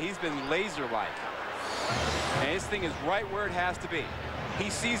 I tell you, he's been laser-like. And his thing is right where it has to be. He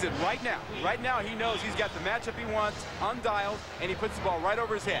sees it right now. Right now, he knows he's got the matchup he wants, undialed, and he puts the ball right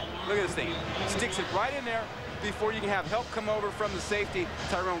over his head. Look at this thing. Sticks it right in there before you can have help come over from the safety,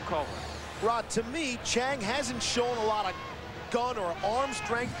 Tyrone Culver. Rod, to me, Chang hasn't shown a lot of gun or arm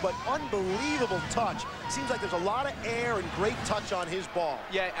strength, but unbelievable touch. Seems like there's a lot of air and great touch on his ball.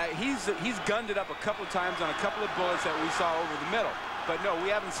 Yeah, he's gunned it up a couple of times on a couple of bullets that we saw over the middle. But no, we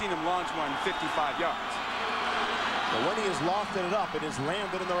haven't seen him launch one 55 yards. But when he has lofted it up, it has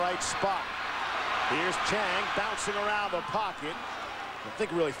landed in the right spot. Here's Chang bouncing around the pocket. I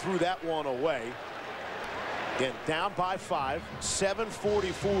think really threw that one away. Again, down by 5,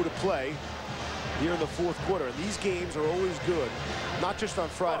 7:44 to play here in the fourth quarter. And these games are always good, not just on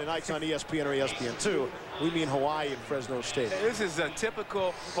Friday nights on ESPN or ESPN2. We mean Hawaii and Fresno State. This is a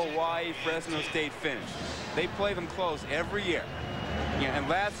typical Hawaii Fresno State finish. They play them close every year. Yeah, and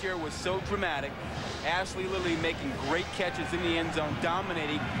last year was so dramatic. Ashley Lilly making great catches in the end zone,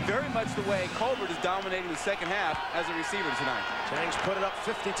 dominating very much the way Colbert is dominating the second half as a receiver tonight. Chang's put it up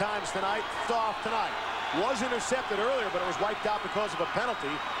 50 times tonight, off tonight. Was intercepted earlier, but it was wiped out because of a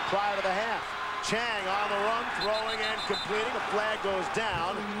penalty prior to the half. Chang on the run, throwing and completing. A flag goes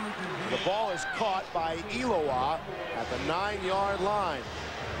down. The ball is caught by Iloa at the 9-yard line.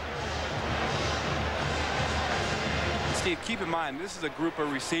 Steve, keep in mind, this is a group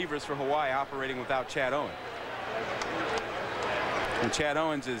of receivers for Hawaii operating without Chad Owens. And Chad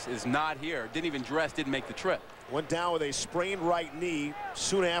Owens is not here. Didn't even dress, didn't make the trip. Went down with a sprained right knee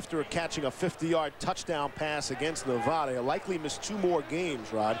soon after catching a 50-yard touchdown pass against Nevada. He'll likely miss 2 more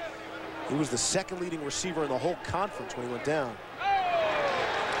games, Rod. He was the second leading receiver in the whole conference when he went down.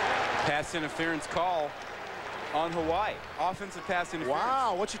 Pass interference call on Hawaii. Offensive pass interference.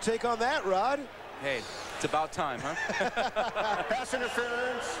 Wow, what's your take on that, Rod? Hey, it's about time, huh? Pass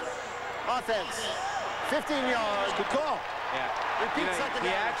interference, offense, 15 yards. Good call. Yeah. Repeat second he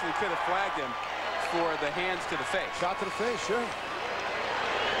down. actually could have flagged him for the hands to the face. Shot to the face, sure.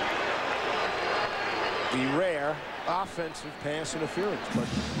 The rare offensive pass interference, but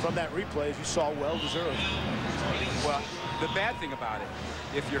from that replay, as you saw, well deserved. Well, the bad thing about it,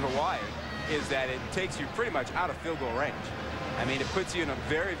 if you're Hawaii, is that it takes you pretty much out of field goal range. I mean, it puts you in a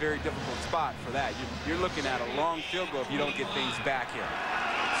very, very difficult spot for that. You're looking at a long field goal if you don't get things back here.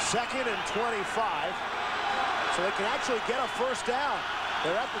 2nd and 25. So they can actually get a first down.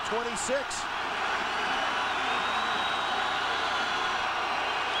 They're at the 26.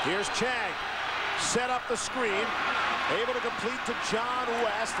 Here's Chang. Set up the screen. Able to complete to John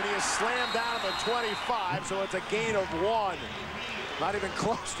West, and he is slammed down at the 25, so it's a gain of 1. Not even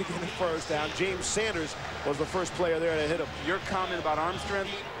close to getting a first down. James Sanders was the first player there to hit him. Your comment about arm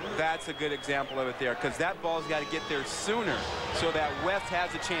strength, that's a good example of it there, because that ball's got to get there sooner so that West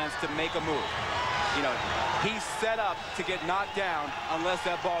has a chance to make a move. You know, he's set up to get knocked down unless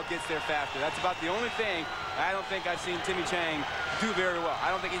that ball gets there faster. That's about the only thing I don't think I've seen Timmy Chang do very well. I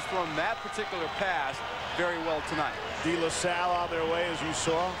don't think he's thrown that particular pass very well tonight. De La Salle on their way, as you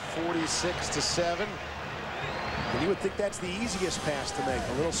saw, 46-7. And you would think that's the easiest pass to make,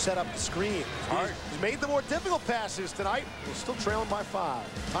 a little set up the screen. He's made the more difficult passes tonight. We're still trailing by 5.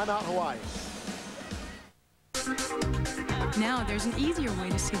 Timeout, Hawaii. Now there's an easier way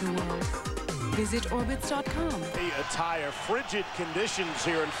to see the world. Visit Orbitz.com. Attire, frigid conditions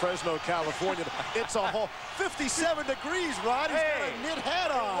here in Fresno, California. It's a whole 57 degrees, Rod. He's got a knit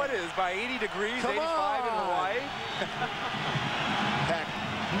hat on. What is, by 80 degrees, Come 85 on. in Hawaii? Heck,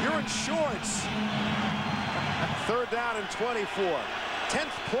 you're in shorts. 3rd down and 24.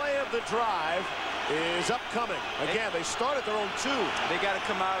 10th play of the drive is upcoming. Again, they start at their own 2. They got to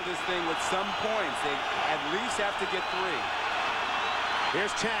come out of this thing with some points. They at least have to get 3.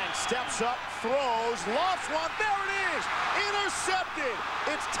 Here's Chang, steps up, throws, lost one, there it is! Intercepted!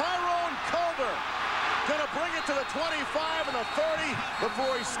 It's Tyrone Culver. Gonna bring it to the 25 and the 30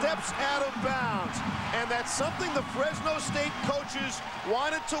 before he steps out of bounds. And that's something the Fresno State coaches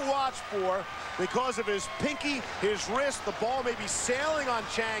wanted to watch for because of his pinky, his wrist. The ball may be sailing on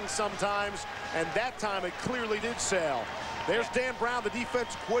Chang sometimes, and that time it clearly did sail. There's Dan Brown, the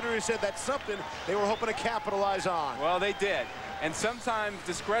defense coordinator, who said that's something they were hoping to capitalize on. Well, they did. And sometimes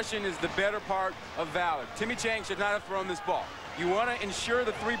discretion is the better part of valor. Timmy Chang should not have thrown this ball. You want to ensure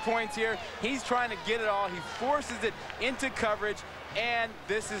the 3 points here. He's trying to get it all. He forces it into coverage, and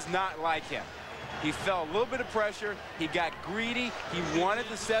this is not like him. He felt a little bit of pressure. He got greedy. He wanted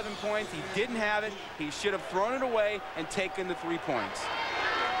the 7 points. He didn't have it. He should have thrown it away and taken the 3 points.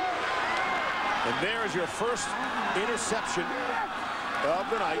 And there's your first interception of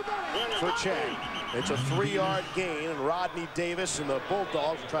the night for Chang. It's a 3-yard gain, and Rodney Davis and the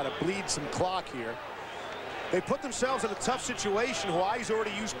Bulldogs try to bleed some clock here. They put themselves in a tough situation. Hawaii's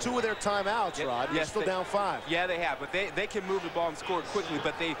already used 2 of their timeouts, Rod. Yes, still down 5. Yeah, they have, but they can move the ball and score quickly,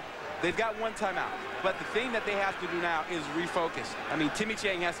 but they've got 1 timeout. But the thing that they have to do now is refocus. I mean, Timmy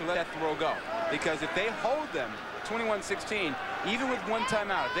Chang has to let that throw go, because if they hold them 21-16, even with 1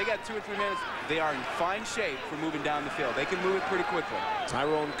 timeout, if they got 2 or 3 minutes, they are in fine shape for moving down the field. They can move it pretty quickly.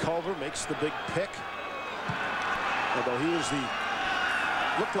 Tyrone Culver makes the big pick, although he was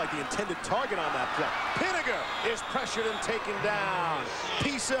looked like the intended target on that play. Pinniger is pressured and taken down.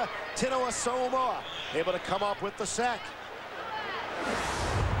 Pisa Tinoa Samoa able to come up with the sack.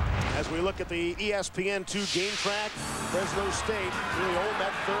 As we look at the ESPN2 game track, Fresno State really owned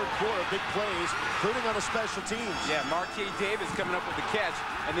that 3rd quarter. Big plays, including on the special teams. Yeah, Marquis Davis coming up with the catch,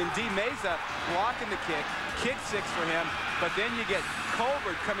 and then D. Meza blocking the kick 6 for him, but then you get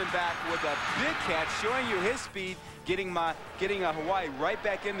Colbert coming back with a big catch, showing you his speed, getting Hawaii right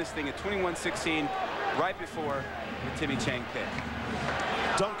back in this thing at 21-16, right before the Timmy Chang pick.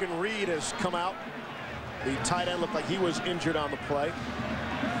 Duncan Reed has come out. The tight end looked like he was injured on the play.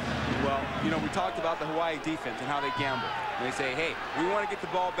 Well, you know, we talked about the Hawaii defense and how they gamble. And they say, hey, we want to get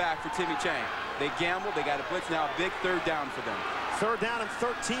the ball back for Timmy Chang. They gambled. They got a blitz now. A big 3rd down for them. 3rd down and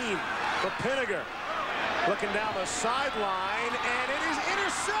 13 for Pinniger. Looking down the sideline, and it is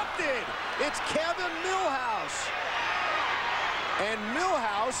intercepted. It's Kevin Millhouse. And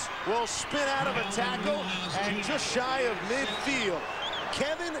Millhouse will spin out of a tackle and just shy of midfield.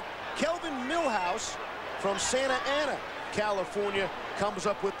 Kelvin Millhouse from Santa Ana, California, comes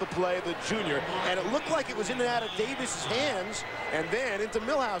up with the play, the junior, and it looked like it was in and out of Davis's hands and then into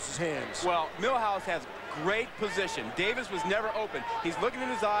Millhouse's hands. Well, Millhouse has great position. Davis was never open. He's looking in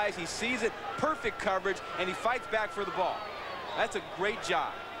his eyes, he sees it, perfect coverage, and he fights back for the ball. That's a great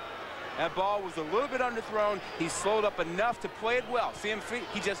job. That ball was a little bit underthrown. He slowed up enough to play it well. See him,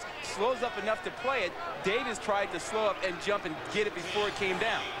 he just slows up enough to play it. Davis tried to slow up and jump and get it before it came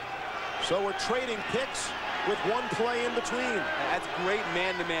down. So we're trading picks with 1 play in between. That's great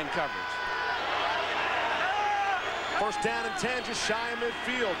man-to-man coverage. 1st down and 10, just shy of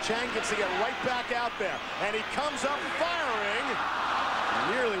midfield. Chang gets to get right back out there, and he comes up firing.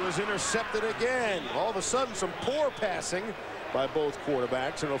 Nearly was intercepted again. All of a sudden, some poor passing by both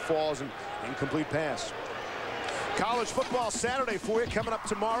quarterbacks, and it falls an incomplete pass. College football Saturday for you coming up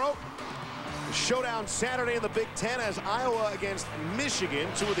tomorrow. Showdown Saturday in the Big Ten as Iowa against Michigan,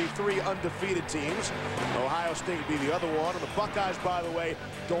 2 of the 3 undefeated teams. Ohio State would be the other one. And the Buckeyes, by the way,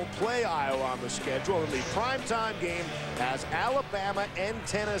 don't play Iowa on the schedule. And the primetime game has Alabama and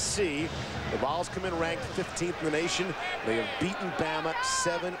Tennessee. The Vols come in ranked 15th in the nation. They have beaten Bama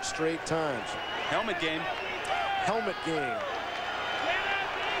 7 straight times. Helmet game. Helmet game.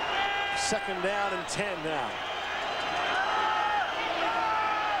 2nd down and 10 now.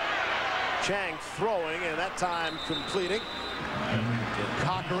 Chang throwing, and that time completing.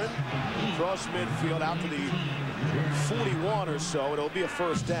 Cochran across midfield out to the 41 or so. It'll be a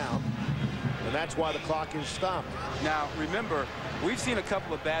 1st down, and that's why the clock is stopped. Now, remember, we've seen a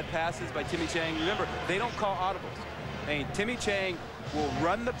couple of bad passes by Timmy Chang. Remember, they don't call audibles. I mean, Timmy Chang will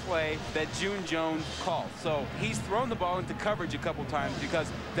run the play that June Jones called. So he's thrown the ball into coverage a couple times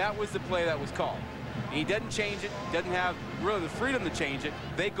because that was the play that was called. And he doesn't change it, doesn't have really the freedom to change it.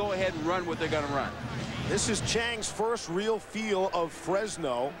 They go ahead and run what they're going to run. This is Chang's first real feel of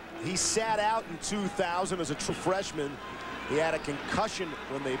Fresno. He sat out in 2000 as a true freshman. He had a concussion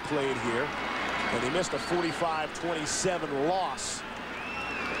when they played here, and he missed a 45-27 loss.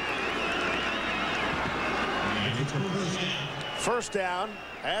 1st down,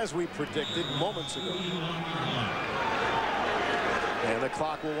 as we predicted moments ago. And the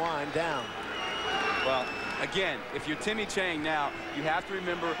clock will wind down. Well, again, if you're Timmy Chang now, you have to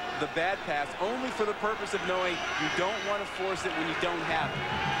remember the bad pass only for the purpose of knowing you don't want to force it when you don't have it.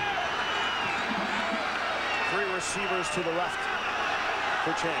 3 receivers to the left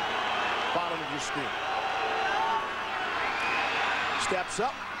for Chang. Bottom of your screen. Steps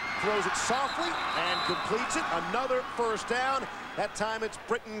up, throws it softly, and completes it. Another 1st down. That time it's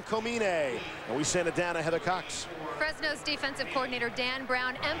Britton Comine. And we send it down to Heather Cox. Fresno's defensive coordinator, Dan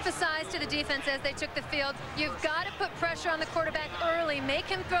Brown, emphasized to the defense as they took the field, you've got to put pressure on the quarterback early, make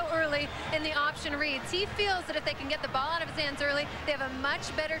him throw early in the option reads. He feels that if they can get the ball out of his hands early, they have a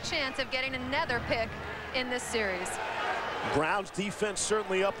much better chance of getting another pick in this series. Brown's defense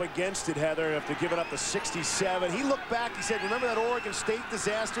certainly up against it, Heather, after giving up the 67. He looked back, he said, remember that Oregon State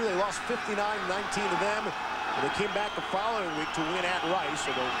disaster? They lost 59-19 to them. And they came back the following week to win at Rice,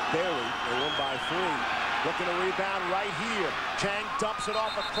 although barely. They won by 3. Looking to rebound right here. Chang dumps it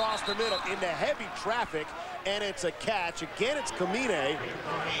off across the middle into heavy traffic, and it's a catch. Again, it's Kamine,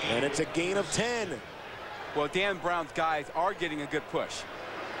 and it's a gain of 10. Well, Dan Brown's guys are getting a good push.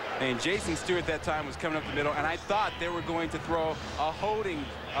 And Jason Stewart that time was coming up the middle, and I thought they were going to throw a holding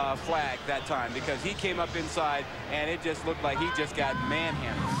flag that time because he came up inside, and it just looked like he just got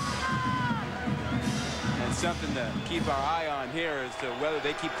manhandled. And something to keep our eye on here as to whether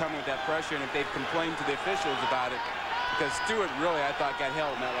they keep coming with that pressure and if they've complained to the officials about it, because Stewart really, I thought, got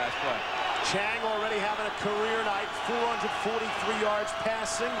held in that last play. Chang already having a career night, 443 yards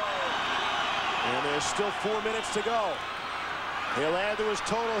passing, and there's still 4 minutes to go. He'll add to his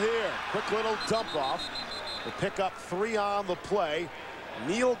total here. Quick little dump off to pick up 3 on the play.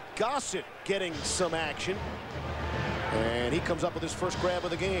 Neil Gossett getting some action, and he comes up with his first grab of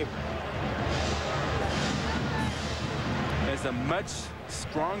the game. There's a much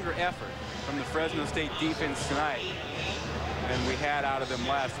stronger effort from the Fresno State defense tonight than we had out of them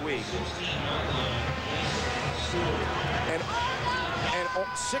last week. And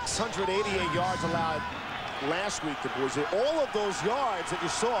 688 yards allowed last week to Boise. All of those yards that you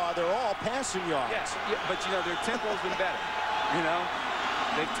saw, they're all passing yards. Yeah, but, you know, their tempo's been better. You know,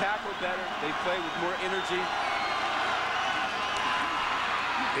 they've tackled better. They play with more energy.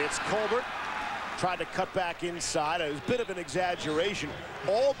 It's Colbert. Tried to cut back inside. It was a bit of an exaggeration.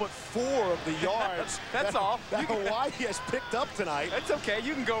 All but 4 of the yards That's all. that Hawaii has picked up tonight. That's okay.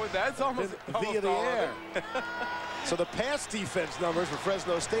 You can go with that. It's almost via the air. So the pass defense numbers for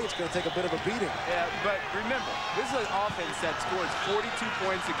Fresno State is going to take a bit of a beating. Yeah, but remember, this is an offense that scores 42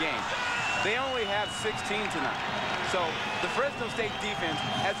 points a game. They only have 16 tonight. So the Fresno State defense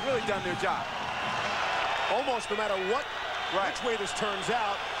has really done their job. Almost no matter which way this turns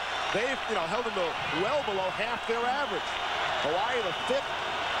out, they've held them to well below half their average. Hawaii, the 5th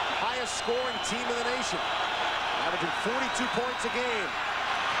highest scoring team in the nation, averaging 42 points a game.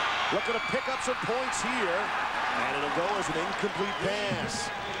 Looking to pick up some points here, and it'll go as an incomplete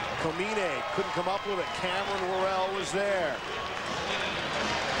pass. Kamine couldn't come up with it. Cameron Worrell was there.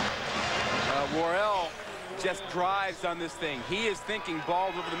 Worrell just drives on this thing. He is thinking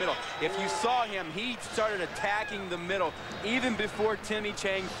balls over the middle. If you saw him, he started attacking the middle even before Timmy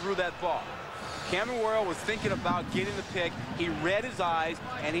Chang threw that ball. Cameron Worrell was thinking about getting the pick. He read his eyes,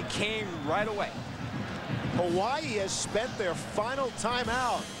 and he came right away. Hawaii has spent their final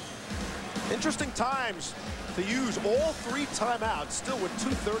timeout. Interesting times to use all 3 timeouts, still with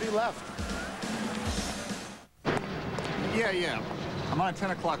 2:30 left. Yeah. I'm on a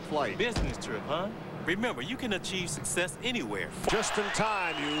 10 o'clock flight. Business trip, huh? Remember, you can achieve success anywhere. Just in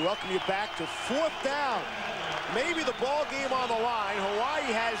time, you welcome you back to 4th down. Maybe the ball game on the line.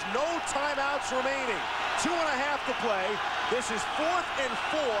 Hawaii has no timeouts remaining. 2.5 to play. This is 4th and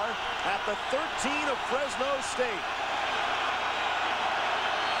 4 at the 13 of Fresno State.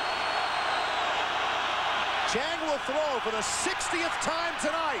 Chang will throw for the 60th time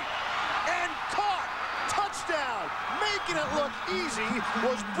tonight. And caught. Touchdown. Making it look easy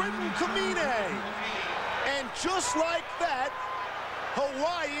was Brigham Kamine. And just like that,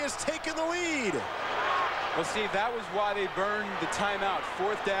 Hawaii has taken the lead. Well, Steve, that was why they burned the timeout.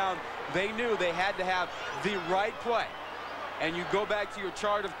 4th down, they knew they had to have the right play. And you go back to your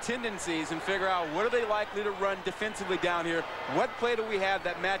chart of tendencies and figure out what are they likely to run defensively down here? What play do we have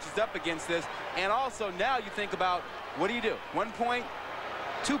that matches up against this? And also now you think about, what do you do? 1 point,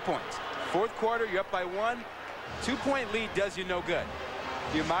 2 points. 4th quarter, you're up by 1. 2-point lead does you no good.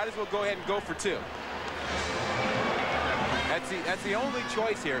 You might as well go ahead and go for 2. That's the only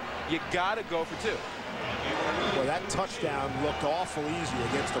choice here. You got to go for 2. Well, that touchdown looked awful easy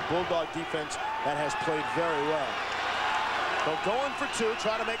against the Bulldog defense that has played very well. But going for 2,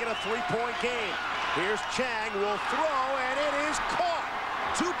 try to make it a 3-point game. Here's Chang, will throw, and it is caught.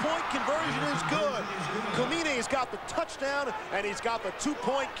 2-point conversion is good. Kamine's got the touchdown, and he's got the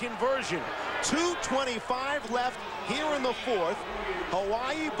 2-point conversion. 2:25 left here in the 4th.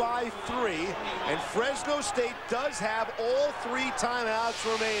 Hawaii by 3, and Fresno State does have all 3 timeouts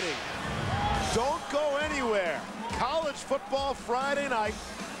remaining. Don't go anywhere. College football Friday night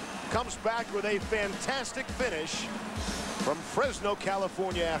comes back with a fantastic finish from Fresno,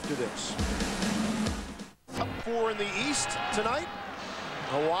 California after this. Up 4 in the East tonight.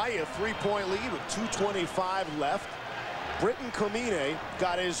 Hawaii a 3-point lead with 2:25 left. Brigham Kamine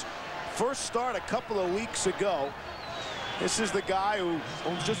got his first start a couple of weeks ago. This is the guy who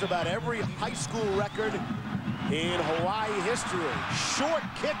owns just about every high school record in Hawaii history. Short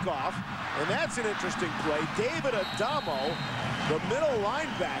kickoff, and that's an interesting play. David Adamo, the middle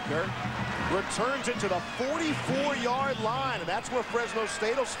linebacker, returns it to the 44-yard line, and that's where Fresno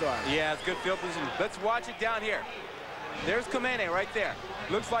State will start. Yeah, it's good field position. Let's watch it down here. There's Kamene right there.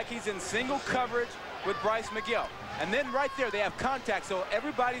 Looks like he's in single coverage with Bryce McGill. And then right there, they have contact, so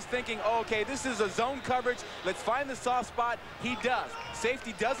everybody's thinking, oh, okay, this is a zone coverage. Let's find the soft spot. He does.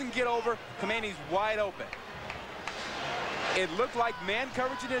 Safety doesn't get over. Kamene's wide open. It looked like man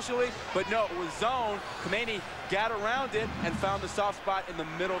coverage initially, but no, it was zone. Kamene got around it and found the soft spot in the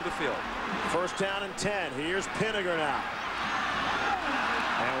middle of the field. First down and 10. Here's Pinniger now.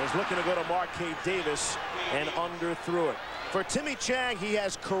 And was looking to go to Marquez Davis and underthrew it. For Timmy Chang, he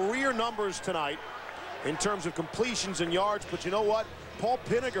has career numbers tonight in terms of completions and yards, but you know what? Paul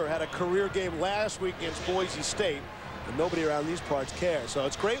Pinniger had a career game last week against Boise State, and nobody around these parts cares. So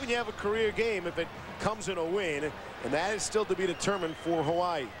it's great when you have a career game if it comes in a win, and that is still to be determined for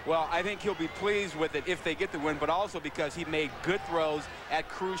Hawaii. Well, I think he'll be pleased with it if they get the win, but also because he made good throws at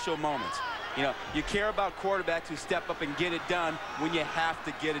crucial moments. You know, you care about quarterbacks who step up and get it done when you have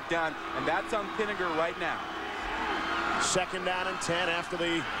to get it done, and that's on Pinniger right now. Second down and 10 after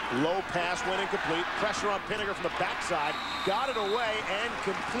the low pass went incomplete. Pressure on Pinniger from the backside. Got it away and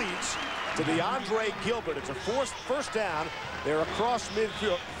completes to DeAndre Gilbert. It's a first down. They're across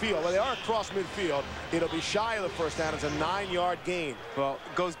midfield. Well, they are across midfield. It'll be shy of the first down. It's a 9-yard gain. Well,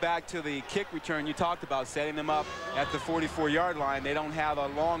 it goes back to the kick return you talked about, setting them up at the 44-yard line. They don't have a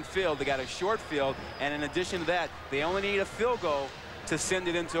long field. They got a short field. And in addition to that, they only need a field goal to send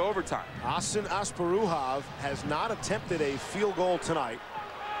it into overtime. Asin Asparuhov has not attempted a field goal tonight.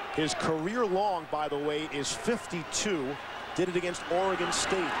 His career long, by the way, is 52. Did it against Oregon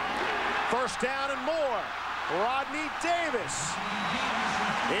State. First down and more. Rodney Davis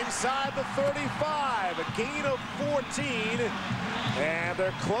inside the 35. A gain of 14. And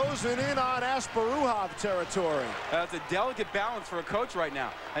they're closing in on Asparuhov territory. It's a delicate balance for a coach right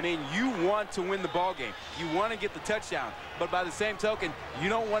now. I mean, you want to win the ball game. You want to get the touchdown. But by the same token, you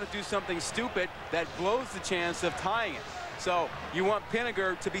don't want to do something stupid that blows the chance of tying it. So you want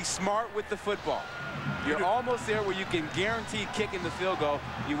Pinniger to be smart with the football. You're almost there where you can guarantee kicking the field goal.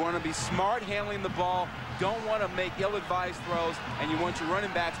 You want to be smart handling the ball. Don't want to make ill-advised throws. And you want your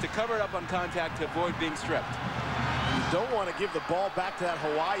running backs to cover it up on contact to avoid being stripped. You don't want to give the ball back to that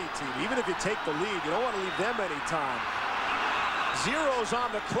Hawaii team. Even if you take the lead, you don't want to leave them any time. Zeros on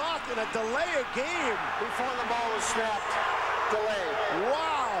the clock and a delay of game. Before the ball was snapped, delay.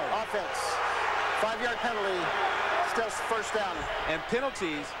 Wow. Offense. 5-yard penalty. Still first down. And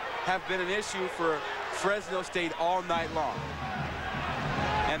penalties have been an issue for Fresno State all night long.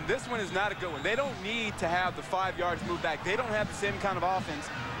 And this one is not a good one. They don't need to have the 5 yards move back. They don't have the same kind of offense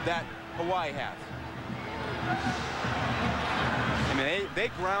that Hawaii has. I mean, they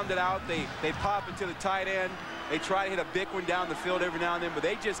ground it out. They pop it to the tight end. They try to hit a big one down the field every now and then, but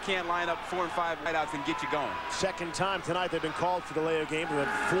they just can't line up 4 and 5 wideouts and get you going. Second time tonight they've been called for delay of game. They've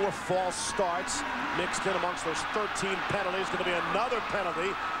had 4 false starts mixed in amongst those 13 penalties. Going to be another penalty.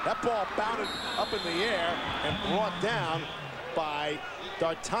 That ball bounded up in the air and brought down by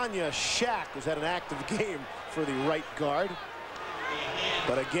D'Artagnan Shack, who's had an active game for the right guard.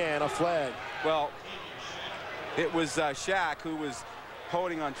 But again, a flag. Well, it was Shack who was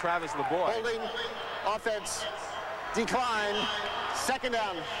holding on Travis LeBoy. Holding, offense, decline, second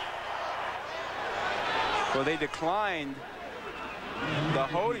down. Well, they declined the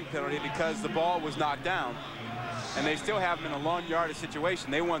holding penalty because the ball was knocked down. And they still have him in a long yardage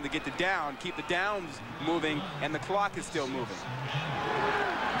situation. They wanted to get the down, keep the downs moving, and the clock is still moving.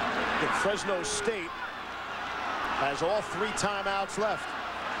 And Fresno State has all 3 timeouts left.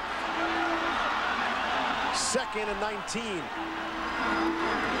 Second and 19.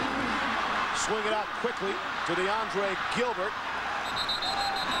 Swing it out quickly to DeAndre Gilbert.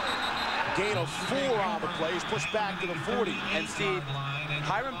 Gain of 4 on the play. He's pushed back to the 40. And Steve,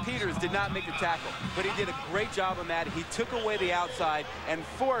 Hiram Peters did not make the tackle, but he did a great job on that. He took away the outside and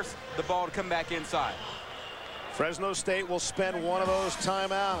forced the ball to come back inside. Fresno State will spend one of those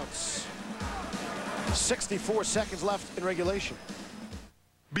timeouts. 64 seconds left in regulation.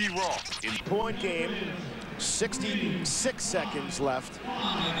 Be wrong. In point game, 66 seconds left.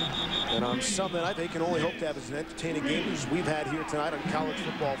 And on Sunday night, they can only hope to have as entertaining game as we've had here tonight on College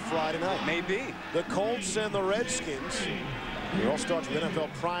Football Friday night. Maybe. The Colts and the Redskins. It all starts with NFL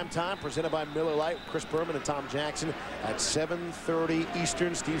Primetime, presented by Miller Lite, Chris Berman and Tom Jackson at 7:30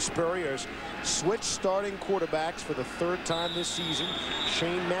 Eastern. Steve Spurrier's switch starting quarterbacks for the 3rd time this season.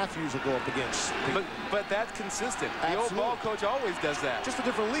 Shane Matthews will go up against. But that's consistent. The old ball coach always does that. Just a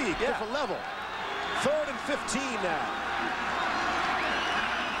different league, different level. 3rd and 15 now.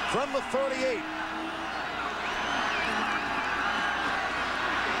 From the 38.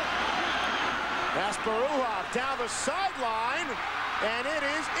 Asparuha down the sideline, and it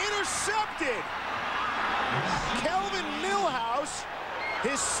is intercepted. Kelvin Millhouse,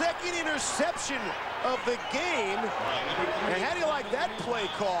 his 2nd interception of the game. And how do you like that play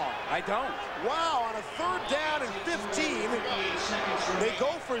call? I don't. Wow, on a 3rd down and 15, they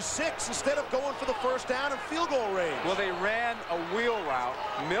go for 6 instead of going for the 1st down and field goal range. Well, they ran a wheel route.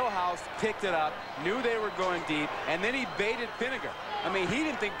 Millhouse picked it up, knew they were going deep, and then he baited Pinniger. I mean, he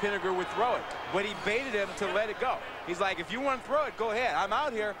didn't think Pinniger would throw it, but he baited him to let it go. He's like, if you want to throw it, go ahead. I'm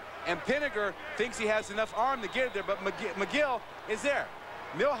out here. And Pinniger thinks he has enough arm to get it there, but McGill is there.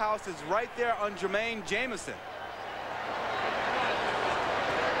 Millhouse is right there on Jermaine Jamison.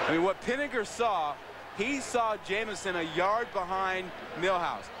 I mean, what Pinniger saw, he saw Jamison a yard behind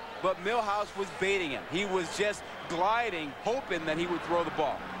Millhouse, but Millhouse was baiting him. He was just gliding, hoping that he would throw the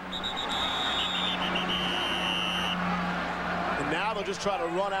ball. And now they'll just try to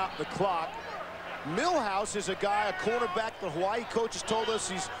run out the clock. Millhouse is a guy, a cornerback, the Hawaii coaches told us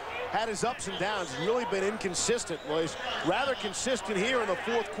he's had his ups and downs. He's really been inconsistent. Well, he's rather consistent here in the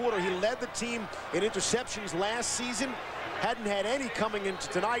 4th quarter. He led the team in interceptions last season. Hadn't had any coming into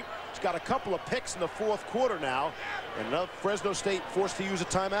tonight. He's got a couple of picks in the 4th quarter now. And Fresno State forced to use a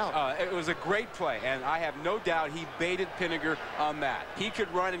timeout. It was a great play, and I have no doubt he baited Pinniger on that. He could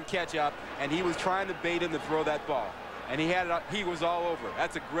run and catch up, and he was trying to bait him to throw that ball. And he had it, he was all over it.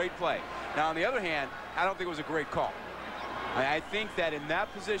 That's a great play. Now, on the other hand, I don't think it was a great call. I think that in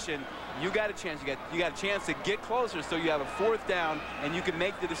that position, you got a chance. You got a chance to get closer, so you have a 4th down, and you can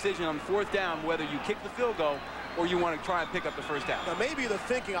make the decision on 4th down whether you kick the field goal or you want to try and pick up the 1st down. Now, maybe the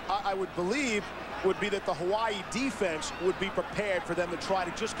thinking, I would believe, would be that the Hawaii defense would be prepared for them to try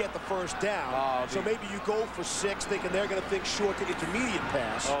to just get the 1st down. So maybe you go for 6, thinking they're going to think short to intermediate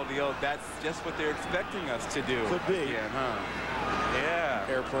pass. That's just what they're expecting us to do. Could be. Yeah.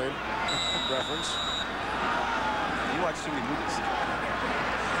 Airplane reference. You watch too many movies.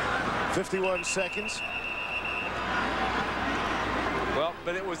 51 seconds. Well,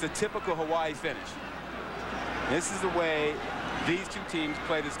 but it was a typical Hawaii finish. This is the way these two teams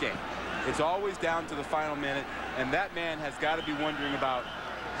play this game. It's always down to the final minute, and that man has got to be wondering about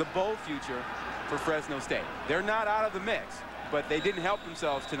the bowl future for Fresno State. They're not out of the mix, but they didn't help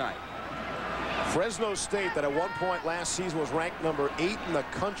themselves tonight. Fresno State, that at one point last season was ranked number 8 in the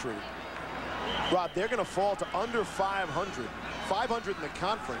country. Rob, they're going to fall to under 500. 500 in the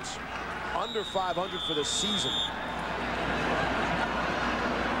conference, under 500 for the season.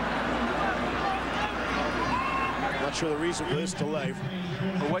 Not sure the reason for this delay.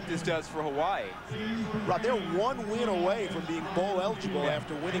 But what this does for Hawaii. Rob, they're 1 win away from being bowl eligible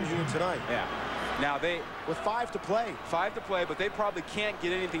after winning here tonight. Yeah. Now with 5 to play. 5 to play, but they probably can't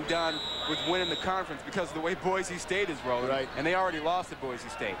get anything done with winning the conference because of the way Boise State is rolling. Right. And they already lost at Boise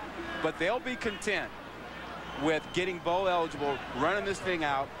State. But they'll be content with getting bowl eligible, running this thing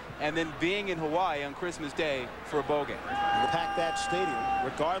out, and then being in Hawaii on Christmas Day for a bowl game. Pack that stadium,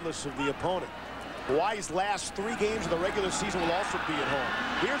 regardless of the opponent. Hawaii's last 3 games of the regular season will also be at home.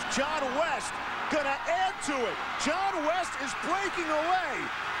 Here's John West, gonna add to it. John West is breaking away.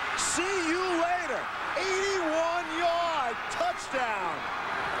 See you later. 81-yard touchdown.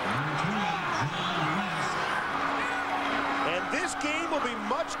 And this game will be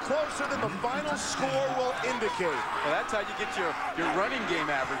much closer than the final score will indicate. Well, that's how you get your running game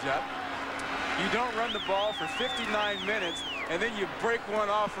average up. You don't run the ball for 59 minutes, and then you break one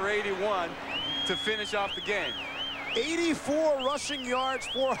off for 81 to finish off the game. 84 rushing yards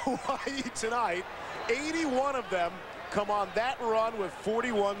for Hawaii tonight. 81 of them come on that run with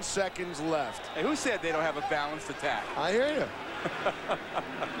 41 seconds left. Hey, who said they don't have a balanced attack? I hear you.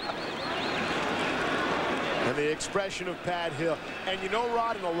 And the expression of Pat Hill. And you know,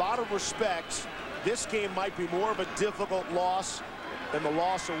 Rod, in a lot of respects, this game might be more of a difficult loss than the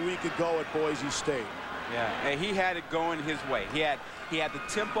loss a week ago at Boise State. Yeah, and he had it going his way. He had the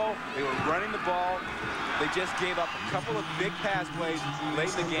tempo. They were running the ball. They just gave up a couple of big pass plays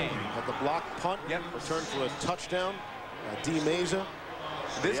late in the game. Had the block punt, returned for a touchdown. D. Meza.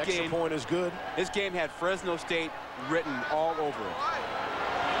 This game point is good. This game had Fresno State written all over it.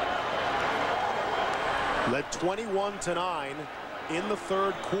 Led 21-9 in the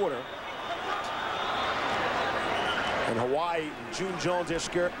 3rd quarter. And Hawaii, June Jones,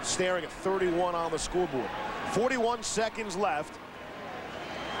 they're staring at 31 on the scoreboard. 41 seconds left.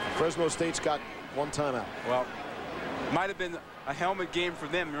 Fresno State's got 1 timeout. Well, might have been a helmet game for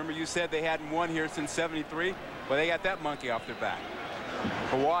them. Remember, you said they hadn't won here since '73? Well, they got that monkey off their back.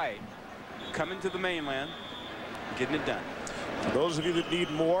 Hawaii coming to the mainland, getting it done. For those of you that need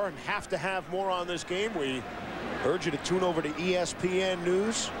more and have to have more on this game, we urge you to tune over to ESPN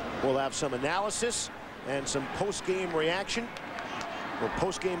News. We'll have some analysis and some post-game reaction. Or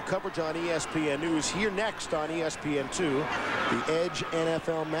post-game coverage on ESPN News. Here next on ESPN2, the Edge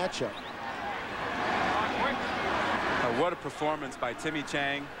NFL matchup. What a performance by Timmy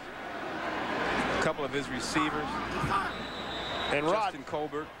Chang. A couple of his receivers. And Rod, Justin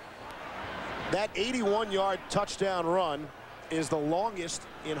Colbert. that 81-yard touchdown run is the longest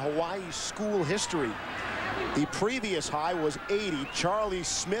in Hawaii school history. The previous high was 80. Charlie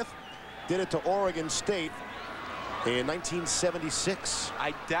Smith did it to Oregon State in 1976.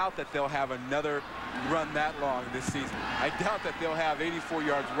 I doubt that they'll have another run that long this season. I doubt that they'll have 84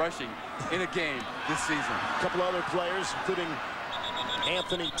 yards rushing in a game this season. A couple other players, including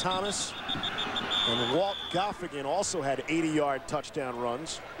Anthony Thomas and Walt Goffigan, also had 80-yard touchdown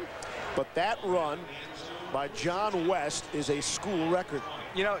runs. But that run by John West is a school record.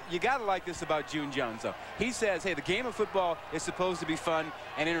 You know, you got to like this about June Jones, though. He says, hey, the game of football is supposed to be fun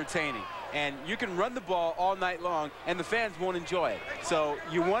and entertaining. And you can run the ball all night long, and the fans won't enjoy it. So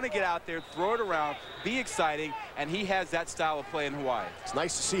you want to get out there, throw it around, be exciting, and he has that style of play in Hawaii. It's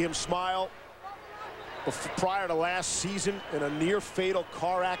nice to see him smile. Prior to last season, in a near-fatal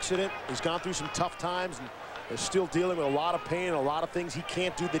car accident, he's gone through some tough times, and is still dealing with a lot of pain and a lot of things he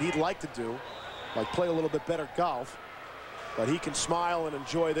can't do that he'd like to do, like play a little bit better golf. But he can smile and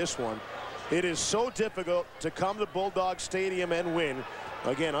enjoy this one. It is so difficult to come to Bulldog Stadium and win.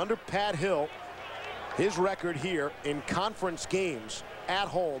 Again, under Pat Hill, his record here in conference games at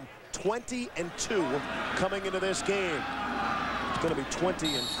home, 20-2 coming into this game. It's going to be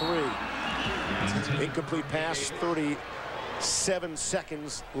 20-3. Incomplete pass, 37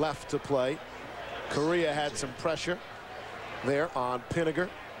 seconds left to play. Korea had some pressure there on Pinniger.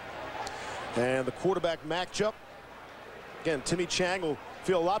 And the quarterback matchup. Again, Timmy Chang will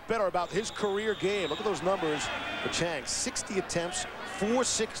feel a lot better about his career game. Look at those numbers for Chang. 60 attempts,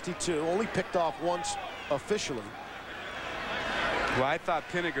 462, only picked off once officially. Well, I thought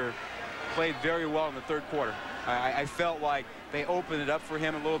Pinniger played very well in the third quarter. I felt like they opened it up for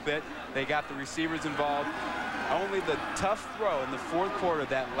him a little bit. They got the receivers involved. Only the tough throw in the fourth quarter,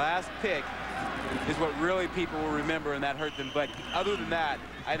 that last pick, is what really people will remember, and that hurt them. But other than that,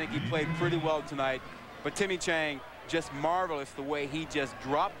 I think he played pretty well tonight. But Timmy Chang, just marvelous the way he just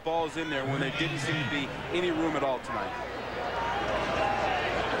dropped balls in there when there didn't seem to be any room at all tonight.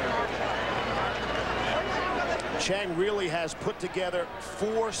 Chang really has put together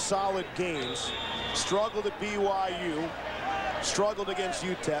 4 solid games. Struggled at BYU, struggled against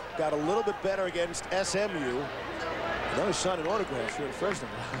UTEP, got a little bit better against SMU. Another signing autographs here in Fresno.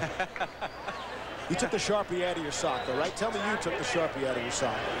 You took the Sharpie out of your sock, though, right? Tell me you took the Sharpie out of your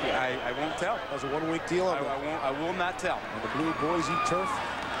sock. Yeah, I won't tell. That was a 1-week deal. I will not tell. On the blue Boise turf.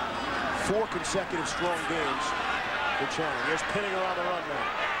 4 consecutive strong games for Chang. There's Pinniger on the run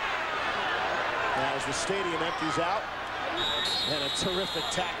now. As the stadium empties out. And a terrific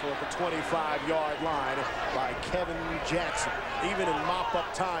tackle at the 25-yard line by Kevin Jackson. Even in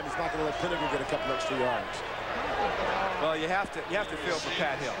mop-up time, he's not going to let Pinniger get a couple extra yards. Well, you have to feel for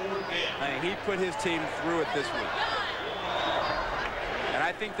Pat Hill. I mean, he put his team through it this week. And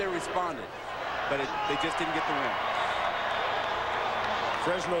I think they responded, but they just didn't get the win.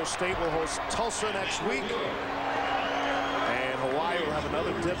 Fresno State will host Tulsa next week. And Hawaii will have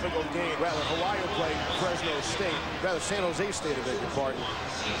another difficult game. Rather, Hawaii will play Fresno State. Rather, San Jose State, I beg your pardon.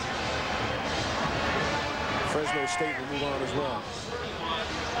 Fresno State will move on as well.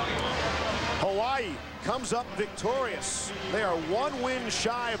 Hawaii comes up victorious. They are 1 win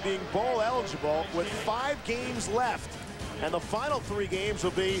shy of being bowl eligible with 5 games left. And the final 3 games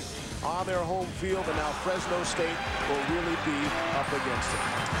will be on their home field, and now Fresno State will really be up against it.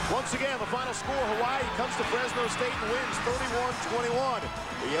 Once again, the final score, Hawaii comes to Fresno State and wins 31-21.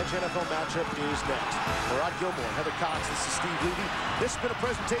 The Edge NFL matchup is next. For Rod Gilmore, Heather Cox, this is Steve Levy. This has been a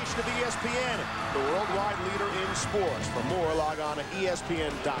presentation of ESPN, the worldwide leader in sports. For more, log on to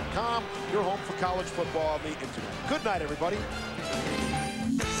ESPN.com, your home for college football on the internet. Good night, everybody.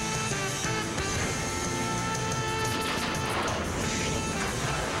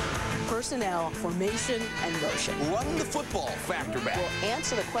 Personnel, formation, and motion. Run the football factor back. We'll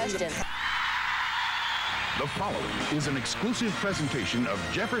answer the question. The following is an exclusive presentation of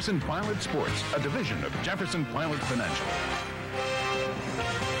Jefferson Pilot Sports, a division of Jefferson Pilot Financial.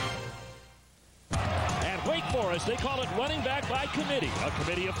 And Wake Forest. They call it running back by committee. A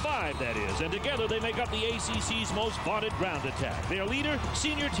committee of 5, that is. And together they make up the ACC's most vaunted ground attack. Their leader,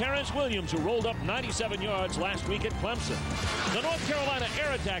 senior Terrence Williams, who rolled up 97 yards last week at Clemson. The North Carolina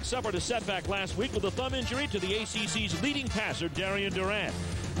air attack suffered a setback last week with a thumb injury to the ACC's leading passer, Darian Durant.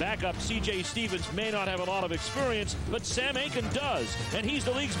 Backup C.J. Stevens may not have a lot of experience, but Sam Aiken does, and he's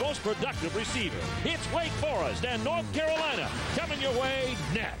the league's most productive receiver. It's Wake Forest and North Carolina coming your way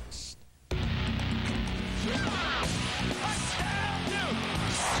next.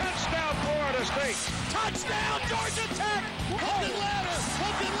 Touchdown, Florida State. Touchdown, Georgia Tech. Hook and ladder.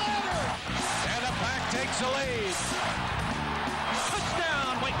 And the pack takes the lead.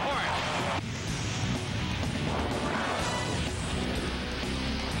 Touchdown, Wake Forest.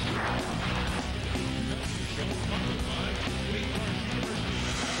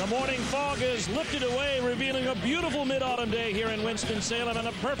 The morning fog is lifted away, revealing a beautiful mid-autumn day here in Winston-Salem and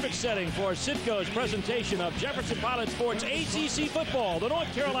a perfect setting for Citgo's presentation of Jefferson Pilot Sports ACC football. The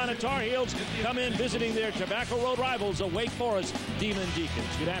North Carolina Tar Heels come in visiting their Tobacco Road rivals, the Wake Forest Demon Deacons.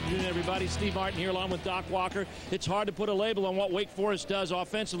 Good afternoon, everybody. Steve Martin here along with Doc Walker. It's hard to put a label on what Wake Forest does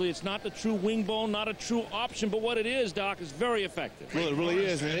offensively. It's not the true wing bone, not a true option, but what it is, Doc, is very effective. Well, it really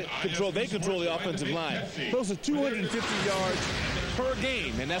is, and they control the offensive line. Close to 250 yards per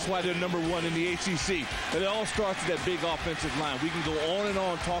game, and that's why they're number 1 in the ACC. But it all starts with that big offensive line. We can go on and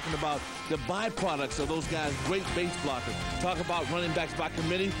on talking about the byproducts of those guys, great base blockers. Talk about running backs by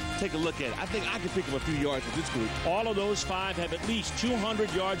committee. Take a look at it. I think I can pick up a few yards with this group. All of those 5 have at least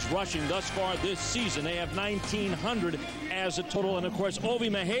 200 yards rushing thus far this season. They have 1,900 as a total. And, of course, Ovi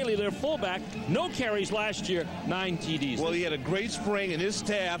Mahaley, their fullback, no carries last year, 9 TDs. Well, he had a great spring, and his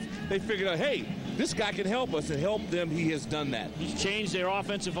staff, they figured out, hey, this guy can help us and help them. He has done that. He's changed their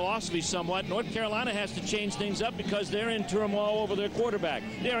offensive philosophy somewhat. North Carolina has to change things up because they're in turmoil over their quarterback.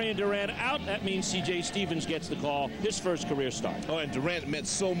 Darian Durant out. That means C.J. Stevens gets the call, his first career start. Oh, and Durant meant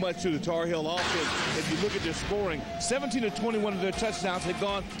so much to the Tar Heel offense. If you look at their scoring, 17 of 21 of their touchdowns had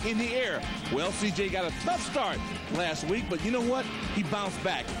gone in the air. Well, C.J. got a tough start last week, but you know what? He bounced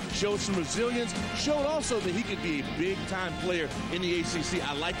back, showed some resilience, showed also that he could be a big-time player in the ACC.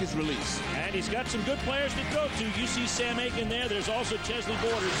 I like his release. And he's got some good players to throw to. You see Sam Aiken there. There's also Chesley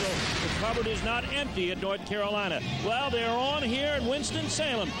Borders, so the cupboard is not empty at North Carolina. Well, they're on here in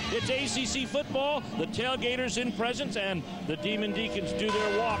Winston-Salem. It's ACC football. The tailgaters in presence, and the Demon Deacons do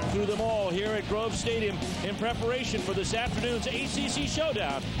their walk through them all here at Grove Stadium in preparation for this afternoon's ACC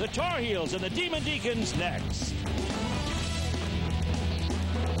showdown. The Tar Heels and the Demon Deacons next.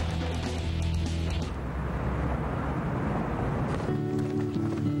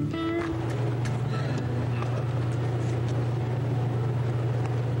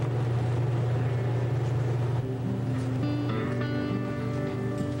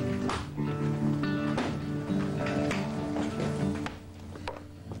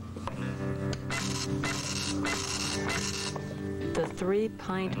 The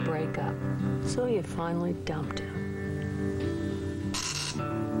 3-pint breakup. So you finally dumped him.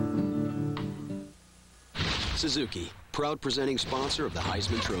 Suzuki, proud presenting sponsor of the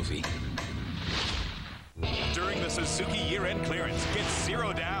Heisman Trophy. During the Suzuki year-end clearance, get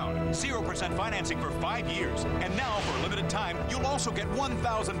 0 down, 0% financing for 5 years. And now, for a limited time, you'll also get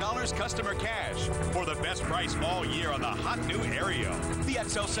 $1,000 customer cash for the best price all year on the hot new Aereo, the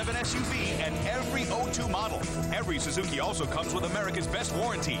XL7 SUV, and every O2 model. Every Suzuki also comes with America's best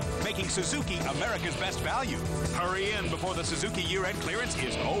warranty, making Suzuki America's best value. Hurry in before the Suzuki year-end clearance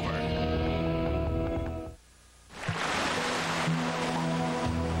is over.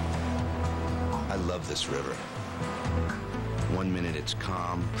 I love this river. 1 minute it's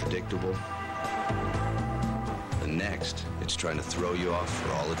calm, predictable. The next, it's trying to throw you off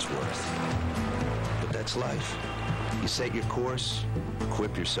for all it's worth. But that's life. You set your course,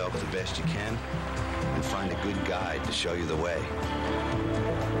 equip yourself the best you can, and find a good guide to show you the way.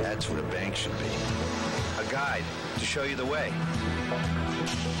 That's what a bank should be. A guide to show you the way.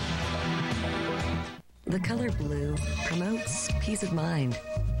 The color blue promotes peace of mind.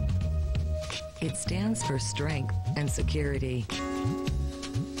 It stands for strength and security.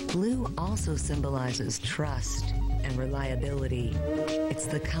 Blue also symbolizes trust and reliability. It's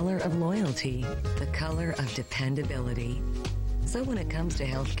the color of loyalty, the color of dependability. So when it comes to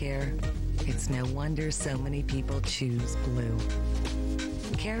healthcare, it's no wonder so many people choose blue.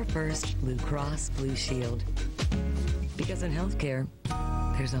 Care First Blue Cross Blue Shield. Because in healthcare,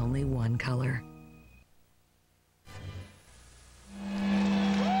 there's only one color.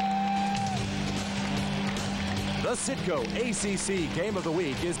 The Citgo ACC Game of the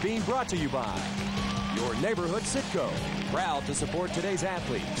Week is being brought to you by Your neighborhood Citgo, proud to support today's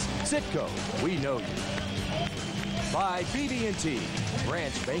athletes. Citgo, we know you. By BB&T,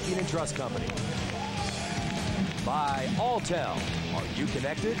 Branch Banking and Trust Company. By Alltel, are you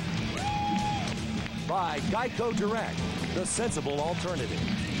connected? By Geico Direct, the sensible alternative.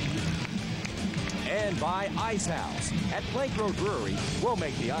 And by Ice House. At Plank Road Brewery, we'll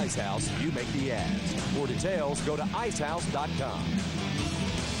make the Ice House, you make the ads. For details, go to icehouse.com.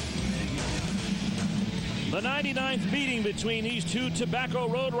 The 99th meeting between these two Tobacco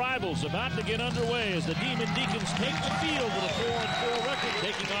Road rivals about to get underway as the Demon Deacons take the field with a 4-4 record,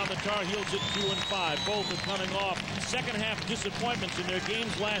 taking on the Tar Heels at 2-5. Both are coming off second-half disappointments in their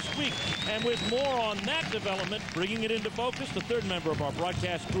games last week. And with more on that development, bringing it into focus, the third member of our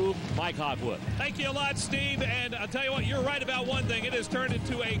broadcast crew, Mike Hogwood. Thank you a lot, Steve. And I'll tell you what, you're right about one thing. It has turned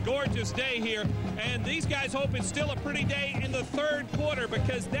into a gorgeous day here. And these guys hope it's still a pretty day in the third quarter,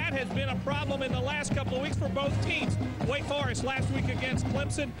 because that has been a problem in the last couple of weeks for both teams. Wake Forest last week against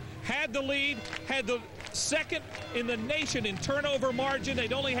Clemson had the lead, had the second in the nation in turnover margin.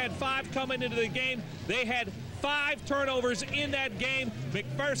 They'd only had 5 coming into the game. They had 5 turnovers in that game.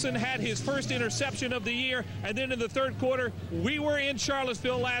 McPherson had his first interception of the year, and then in the third quarter, we were in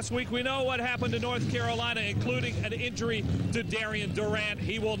Charlottesville last week. We know what happened to North Carolina, including an injury to Darian Durant.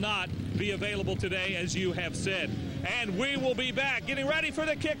 He will not be available today, as you have said. And we will be back getting ready for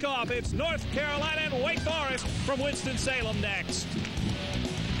the kickoff. It's North Carolina and Wake Forest from Winston-Salem next.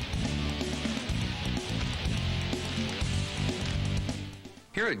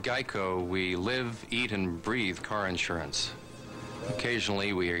 Here at Geico, we live, eat, and breathe car insurance.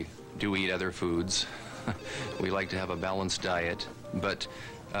 Occasionally, we do eat other foods. We like to have a balanced diet. But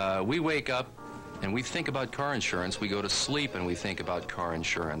we wake up and we think about car insurance. We go to sleep and we think about car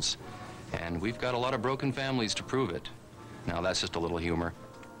insurance. And we've got a lot of broken families to prove it. Now, that's just a little humor.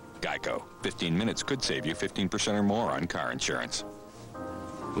 Geico. 15 minutes could save you 15% or more on car insurance.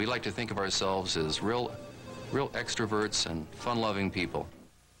 We like to think of ourselves as real extroverts and fun-loving people.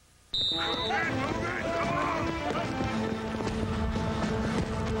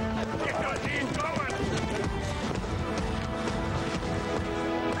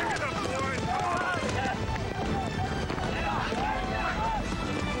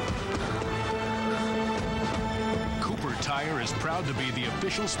 Cooper Tire is proud to be the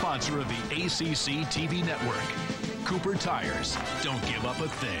official sponsor of the ACC TV network. Cooper Tires, don't give up a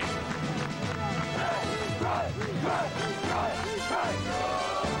thing.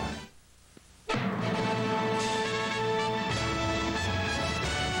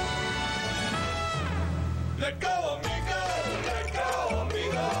 Let go, amigo, let go,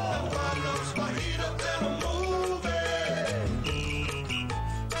 amigo. Pablo's fajita de la movie.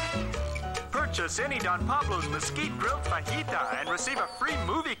 Purchase any Don Pablo's Mesquite Grilled Fajita and receive a free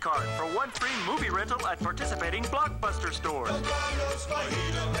movie card for 1 free movie rental at participating Blockbuster stores. Don Pablo's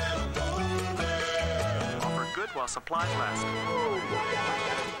fajita de la movie. Offer good while supplies last.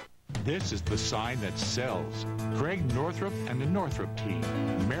 This is the sign that sells. Craig Northrup and the Northrup team,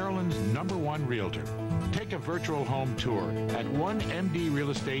 Maryland's #1 realtor. Take a virtual home tour at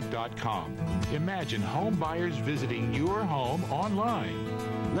onemdrealestate.com. Imagine home buyers visiting your home online.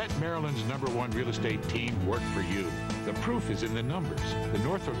 Let Maryland's #1 real estate team work for you. The proof is in the numbers. The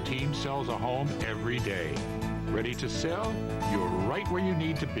Northrup team sells a home every day. Ready to sell? You're right where you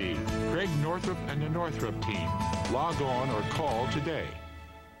need to be. Craig Northrup and the Northrup team. Log on or call today.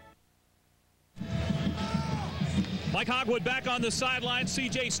 Mike Hogwood back on the sideline.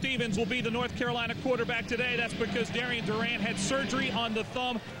 C.J. Stevens will be the North Carolina quarterback today. That's because Darian Durant had surgery on the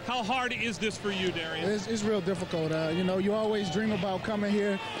thumb. How hard is this for you, Darian? It's real difficult. You know, you always dream about coming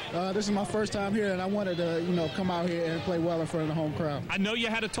here. This is my first time here, and I wanted to, you know, come out here and play well in front of the home crowd. I know you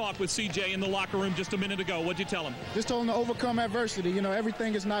had a talk with C.J. in the locker room just a minute ago. What'd you tell him? Just told him to overcome adversity. You know,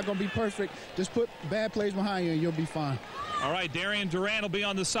 everything is not going to be perfect. Just put bad plays behind you, and you'll be fine. All right, Darian Durant will be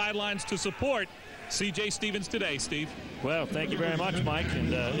on the sidelines to support C.J. Stevens today, Steve. Well, thank you very much, Mike.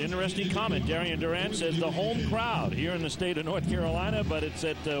 And interesting comment. Darian Durant says the home crowd here in the state of North Carolina, but it's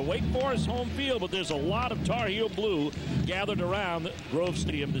at Wake Forest home field, but there's a lot of Tar Heel blue gathered around Grove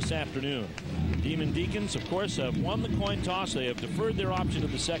Stadium this afternoon. Demon Deacons, of course, have won the coin toss. They have deferred their option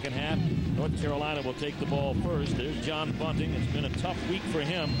of the second half. North Carolina will take the ball first. There's John Bunting. It's been a tough week for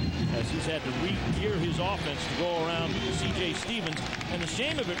him as he's had to re-gear his offense to go around C.J. Stevens. And the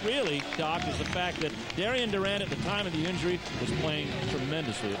shame of it, really, Doc, is the fact that Darian Durant, at the time of the injury, was playing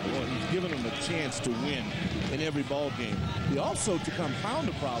tremendously. Well, he's given them a chance to win in every ball game. He also, to compound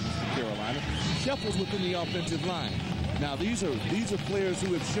the problems for Carolina, shuffles within the offensive line. Now, these are players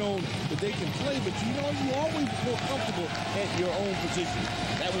who have shown that they can play, but you know, you always feel comfortable at your own position.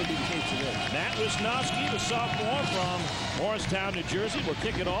 That will be the case today. Matt Wisnowski, the sophomore from Morristown, New Jersey, will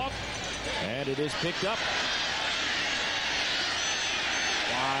kick it off, and it is picked up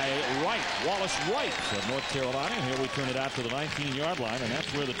by Wallace Wright of North Carolina. Here we turn it out to the 19-yard line, and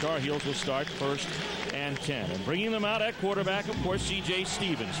that's where the Tar Heels will start, 1st and 10. And bringing them out at quarterback, of course, C.J.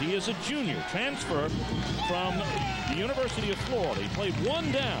 Stevens. He is a junior transfer from the University of Florida. He played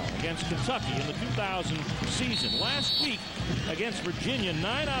one down against Kentucky in the 2000 season. Last week against Virginia,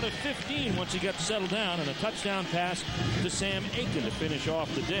 9 out of 15 once he got settled down, and a touchdown pass to Sam Aiken to finish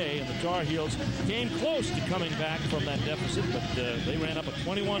off the day. And the Tar Heels came close to coming back from that deficit, but they ran up a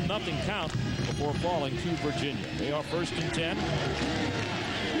 21-0 count before falling to Virginia. They are 1st and 10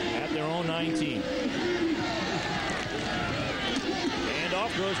 at their own 19. And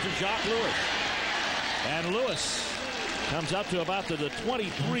off goes to Jock Lewis. And Lewis comes up to about the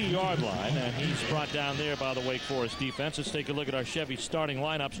 23-yard line, and he's brought down there by the Wake Forest defense. Let's take a look at our Chevy starting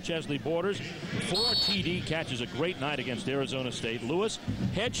lineups. Chesley Borders, 4 TD catches, a great night against Arizona State. Lewis,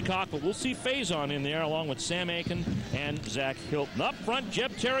 Hedgecock, but we'll see Faison in there along with Sam Aiken and Zach Hilton. Up front,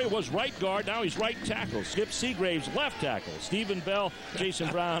 Jeb Terry was right guard. Now he's right tackle. Skip Seagraves, left tackle. Stephen Bell, Jason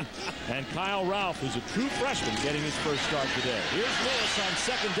Brown, and Kyle Ralph, who's a true freshman, getting his first start today. Here's Lewis on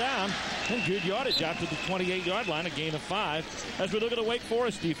 2nd down, and good yardage out to the 28-yard line, a gain of 5. As we look at the Wake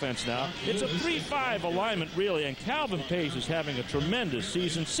Forest defense now, it's a 3-5 alignment, really, and Calvin Pace is having a tremendous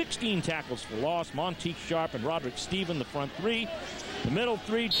season. 16 tackles for loss. Monteith Sharp and Roderick Stephen, the front 3. The middle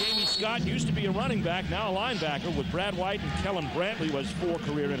 3, Jamie Scott, used to be a running back, now a linebacker, with Brad White and Kellen Brantley, who has 4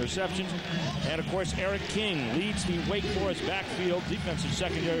 career interceptions. And, of course, Eric King leads the Wake Forest backfield defensive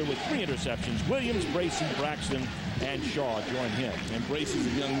secondary with 3 interceptions. Williams, Bracey, Braxton, and Shaw join him. And Bracey's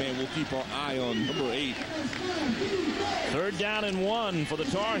a young man we'll keep our eye on, number 8. 3rd down and 1 for the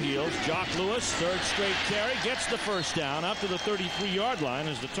Tar Heels. Jock Lewis, 3rd straight carry, gets the first down up to the 33-yard line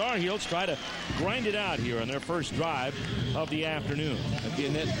as the Tar Heels try to grind it out here on their first drive of the afternoon.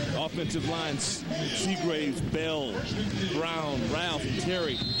 Again, that offensive line, Seagraves, Bell, Brown, Ralph, and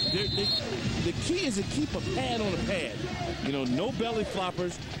Terry. The key is to keep a pad on a pad. You know, no belly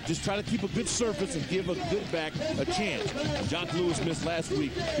floppers. Just try to keep a good surface and give a good back a chance. Jock Lewis missed last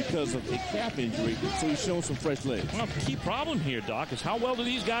week because of a calf injury, so he's shown some fresh legs. Well, the key problem here, Doc, is how well do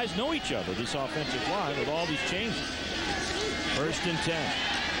these guys know each other, this offensive line, with all these changes. 1st and 10.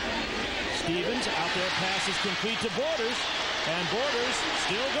 Stevens out there, passes complete to Borders. And Borders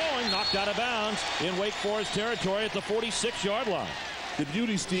still going, knocked out of bounds in Wake Forest territory at the 46-yard line. The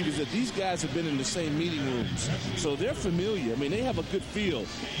beauty, Steve, is that these guys have been in the same meeting rooms, so they're familiar. I mean, they have a good feel.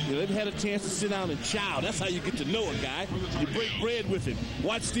 You know, they've had a chance to sit down and chow. That's how you get to know a guy. You break bread with him.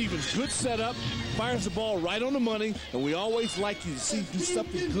 Watch Stevens, good setup, fires the ball right on the money, and we always like you to see do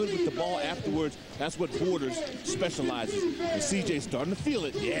something good with the ball afterwards. That's what Borders specializes. And CJ's starting to feel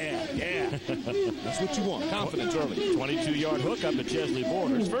it. Yeah. That's what you want. Confidence early. 22-yard hook up to Chesley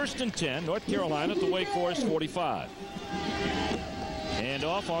Borders. 1st and 10, North Carolina at the Wake Forest 45. And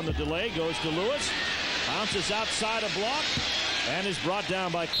off on the delay goes to Lewis. Bounces outside a block and is brought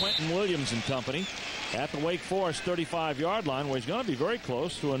down by Quentin Williams and company at the Wake Forest 35-yard line, where he's going to be very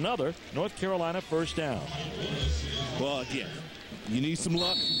close to another North Carolina first down. Well, again, you need some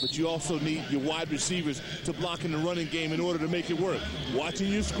luck, but you also need your wide receivers to block in the running game in order to make it work.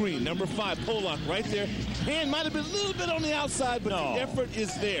 Watching your screen, number 5, Pollock right there. Hand might have been a little bit on the outside, but the effort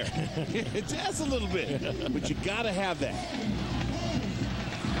is there. Just a little bit, but you got to have that.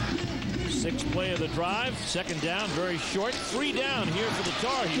 6th play of the drive. 2nd down, very short. 3 down here for the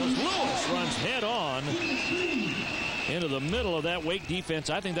Tar Heels. Lewis runs head on into the middle of that Wake defense.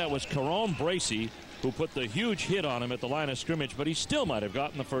 I think that was Caron Bracey who put the huge hit on him at the line of scrimmage, but he still might have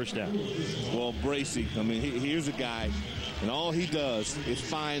gotten the first down. Well, Bracey, I mean, here's a guy, and all he does is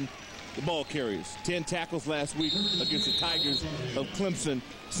find the ball carriers. 10 tackles last week against the Tigers of Clemson.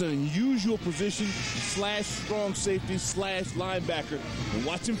 It's an unusual position, / strong safety / linebacker. And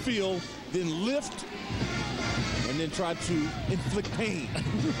watch him feel, then lift, and then try to inflict pain.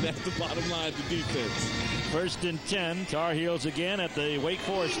 That's the bottom line to defense. 1st and 10, Tar Heels again at the Wake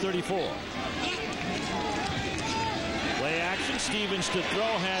Forest 34. Play action, Stevens to throw,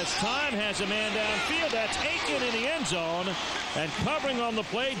 has time, has a man downfield. That's Aiken in the end zone. And covering on the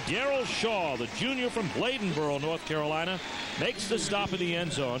play, Darryl Shaw, the junior from Bladenboro, North Carolina, makes the stop in the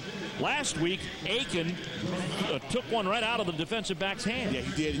end zone. Last week, Aiken took one right out of the defensive back's hand. Yeah,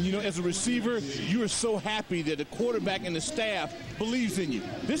 he did. And, you know, as a receiver, you are so happy that the quarterback and the staff believes in you.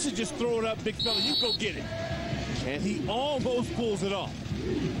 This is just throw it up, big fella, you go get it. And he almost pulls it off.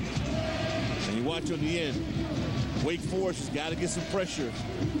 And you watch on the end, Wake Forest has got to get some pressure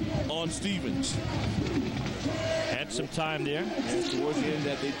on Stevens. Had some time there. And towards the end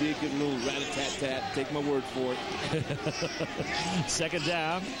that they did get a little rat-a-tat-tat. Take my word for it. Second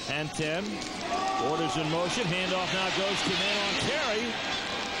down and 10. Orders in motion. Handoff now goes to man on Terry.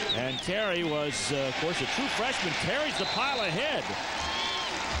 And Terry was, of course, a true freshman. Terry's the pile ahead.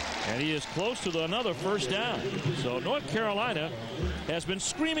 And he is close to another first down. So North Carolina has been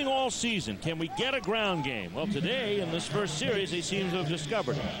screaming all season, can we get a ground game? Well, today in this first series, they seem to have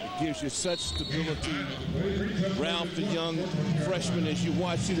discovered it. It gives you such stability. Ralph, the young freshman, as you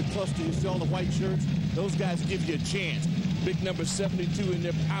watch, see the cluster you see all the white shirts? Those guys give you a chance. Big number 72 in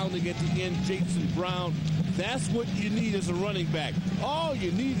there pounding at the end, Jason Brown. That's what you need as a running back. All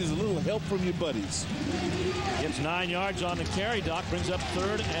you need is a little help from your buddies. Gets 9 yards on the carry. Doc brings up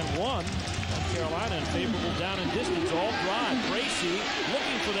 3rd and 1. North Carolina in favorable down and distance all drive. Gracie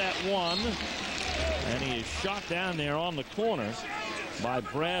looking for that one. And he is shot down there on the corner by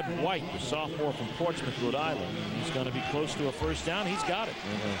Brad White, the sophomore from Portsmouth, Rhode Island. He's going to be close to a first down. He's got it.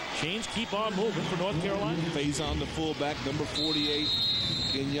 And the chains keep on moving for North Carolina. Faison, the fullback, number 48.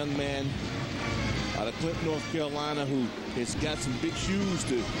 Again, young man out of Clinton, North Carolina, who has got some big shoes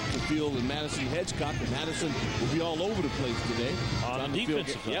to fill in Madison Hedgecock. And Madison will be all over the place today. On the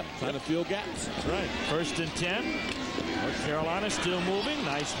defensive side. Trying to fill gaps. That's right. 1st and 10. North Carolina still moving.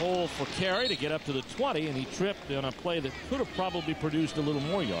 Nice hole for Carey to get up to the 20, and he tripped on a play that could have probably produced a little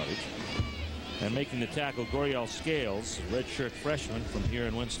more yardage. And making the tackle, Goriel Scales, redshirt freshman from here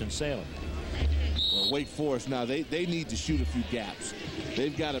in Winston-Salem. Well, Wake Forest now, they need to shoot a few gaps.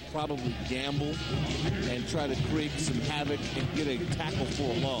 They've got to probably gamble and try to create some havoc and get a tackle for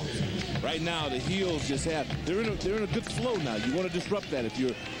a loss. Right now, the Heels just have, they're in a good flow now. You want to disrupt that if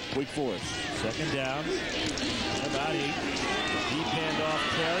you're Wake Forest. 2nd down, about 8. Deep handoff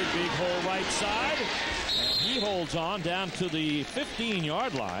carry, big hole right side. And he holds on down to the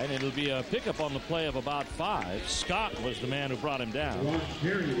 15-yard line. It'll be a pickup on the play of about 5. Scott was the man who brought him down.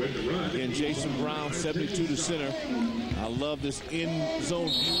 Again, Jason Brown, 72 to center. I love this end zone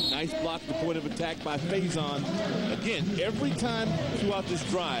view. Nice block, the point of attack by Faison. Again, every time throughout this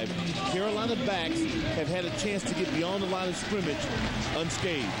drive, Carolina backs have had a chance to get beyond the line of scrimmage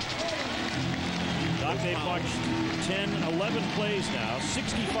unscathed. Doc, they've marched 10, 11 plays now,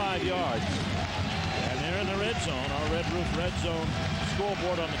 65 yards. And they're in the red zone. Our Red Roof red zone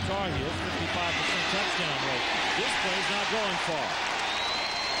scoreboard on the Tar Heels, 55% touchdown rate. This play's not going far.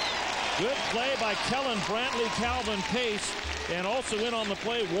 Good play by Kellen Brantley, Calvin Pace, and also in on the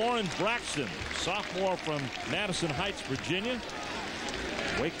play, Warren Braxton, sophomore from Madison Heights, Virginia.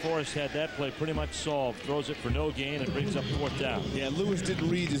 Wake Forest had that play pretty much solved. Throws it for no gain and brings up 4th down. Yeah, Lewis didn't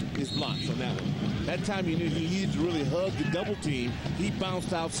read his blocks on that one. That time he knew he needed to really hug the double team. He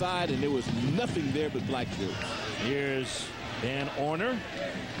bounced outside, and there was nothing there but Blackfield. Here's Dan Orner,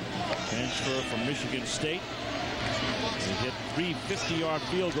 transfer from Michigan State. He hit 3 50-yard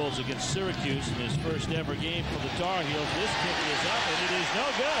field goals against Syracuse in his first ever game for the Tar Heels. This kick is up, and it is no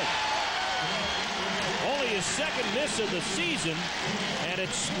good. Only his 2nd miss of the season, and it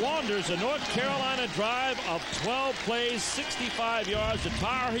squanders a North Carolina drive of 12 plays, 65 yards. The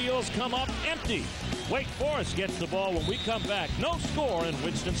Tar Heels come up empty. Wake Forest gets the ball when we come back. No score in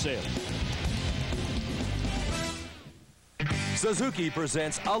Winston-Salem. Suzuki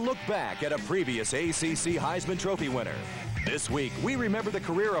presents a look back at a previous ACC Heisman Trophy winner. This week, we remember the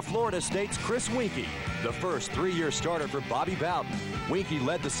career of Florida State's Chris Weinke, the first 3-year starter for Bobby Bowden. Weinke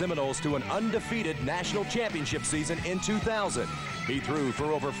led the Seminoles to an undefeated national championship season in 2000. He threw for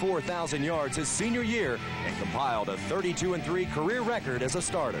over 4,000 yards his senior year and compiled a 32-3 career record as a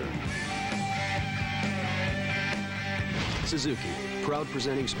starter. Suzuki, proud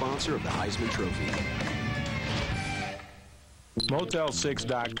presenting sponsor of the Heisman Trophy.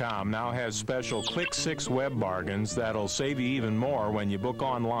 Motel6.com now has special Click 6 web bargains that'll save you even more when you book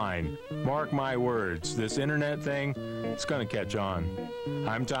online. Mark my words, this internet thing, it's going to catch on.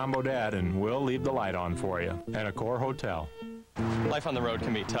 I'm Tom Bodette, and we'll leave the light on for you at Accor Hotel. Life on the road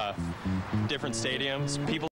can be tough. Different stadiums, people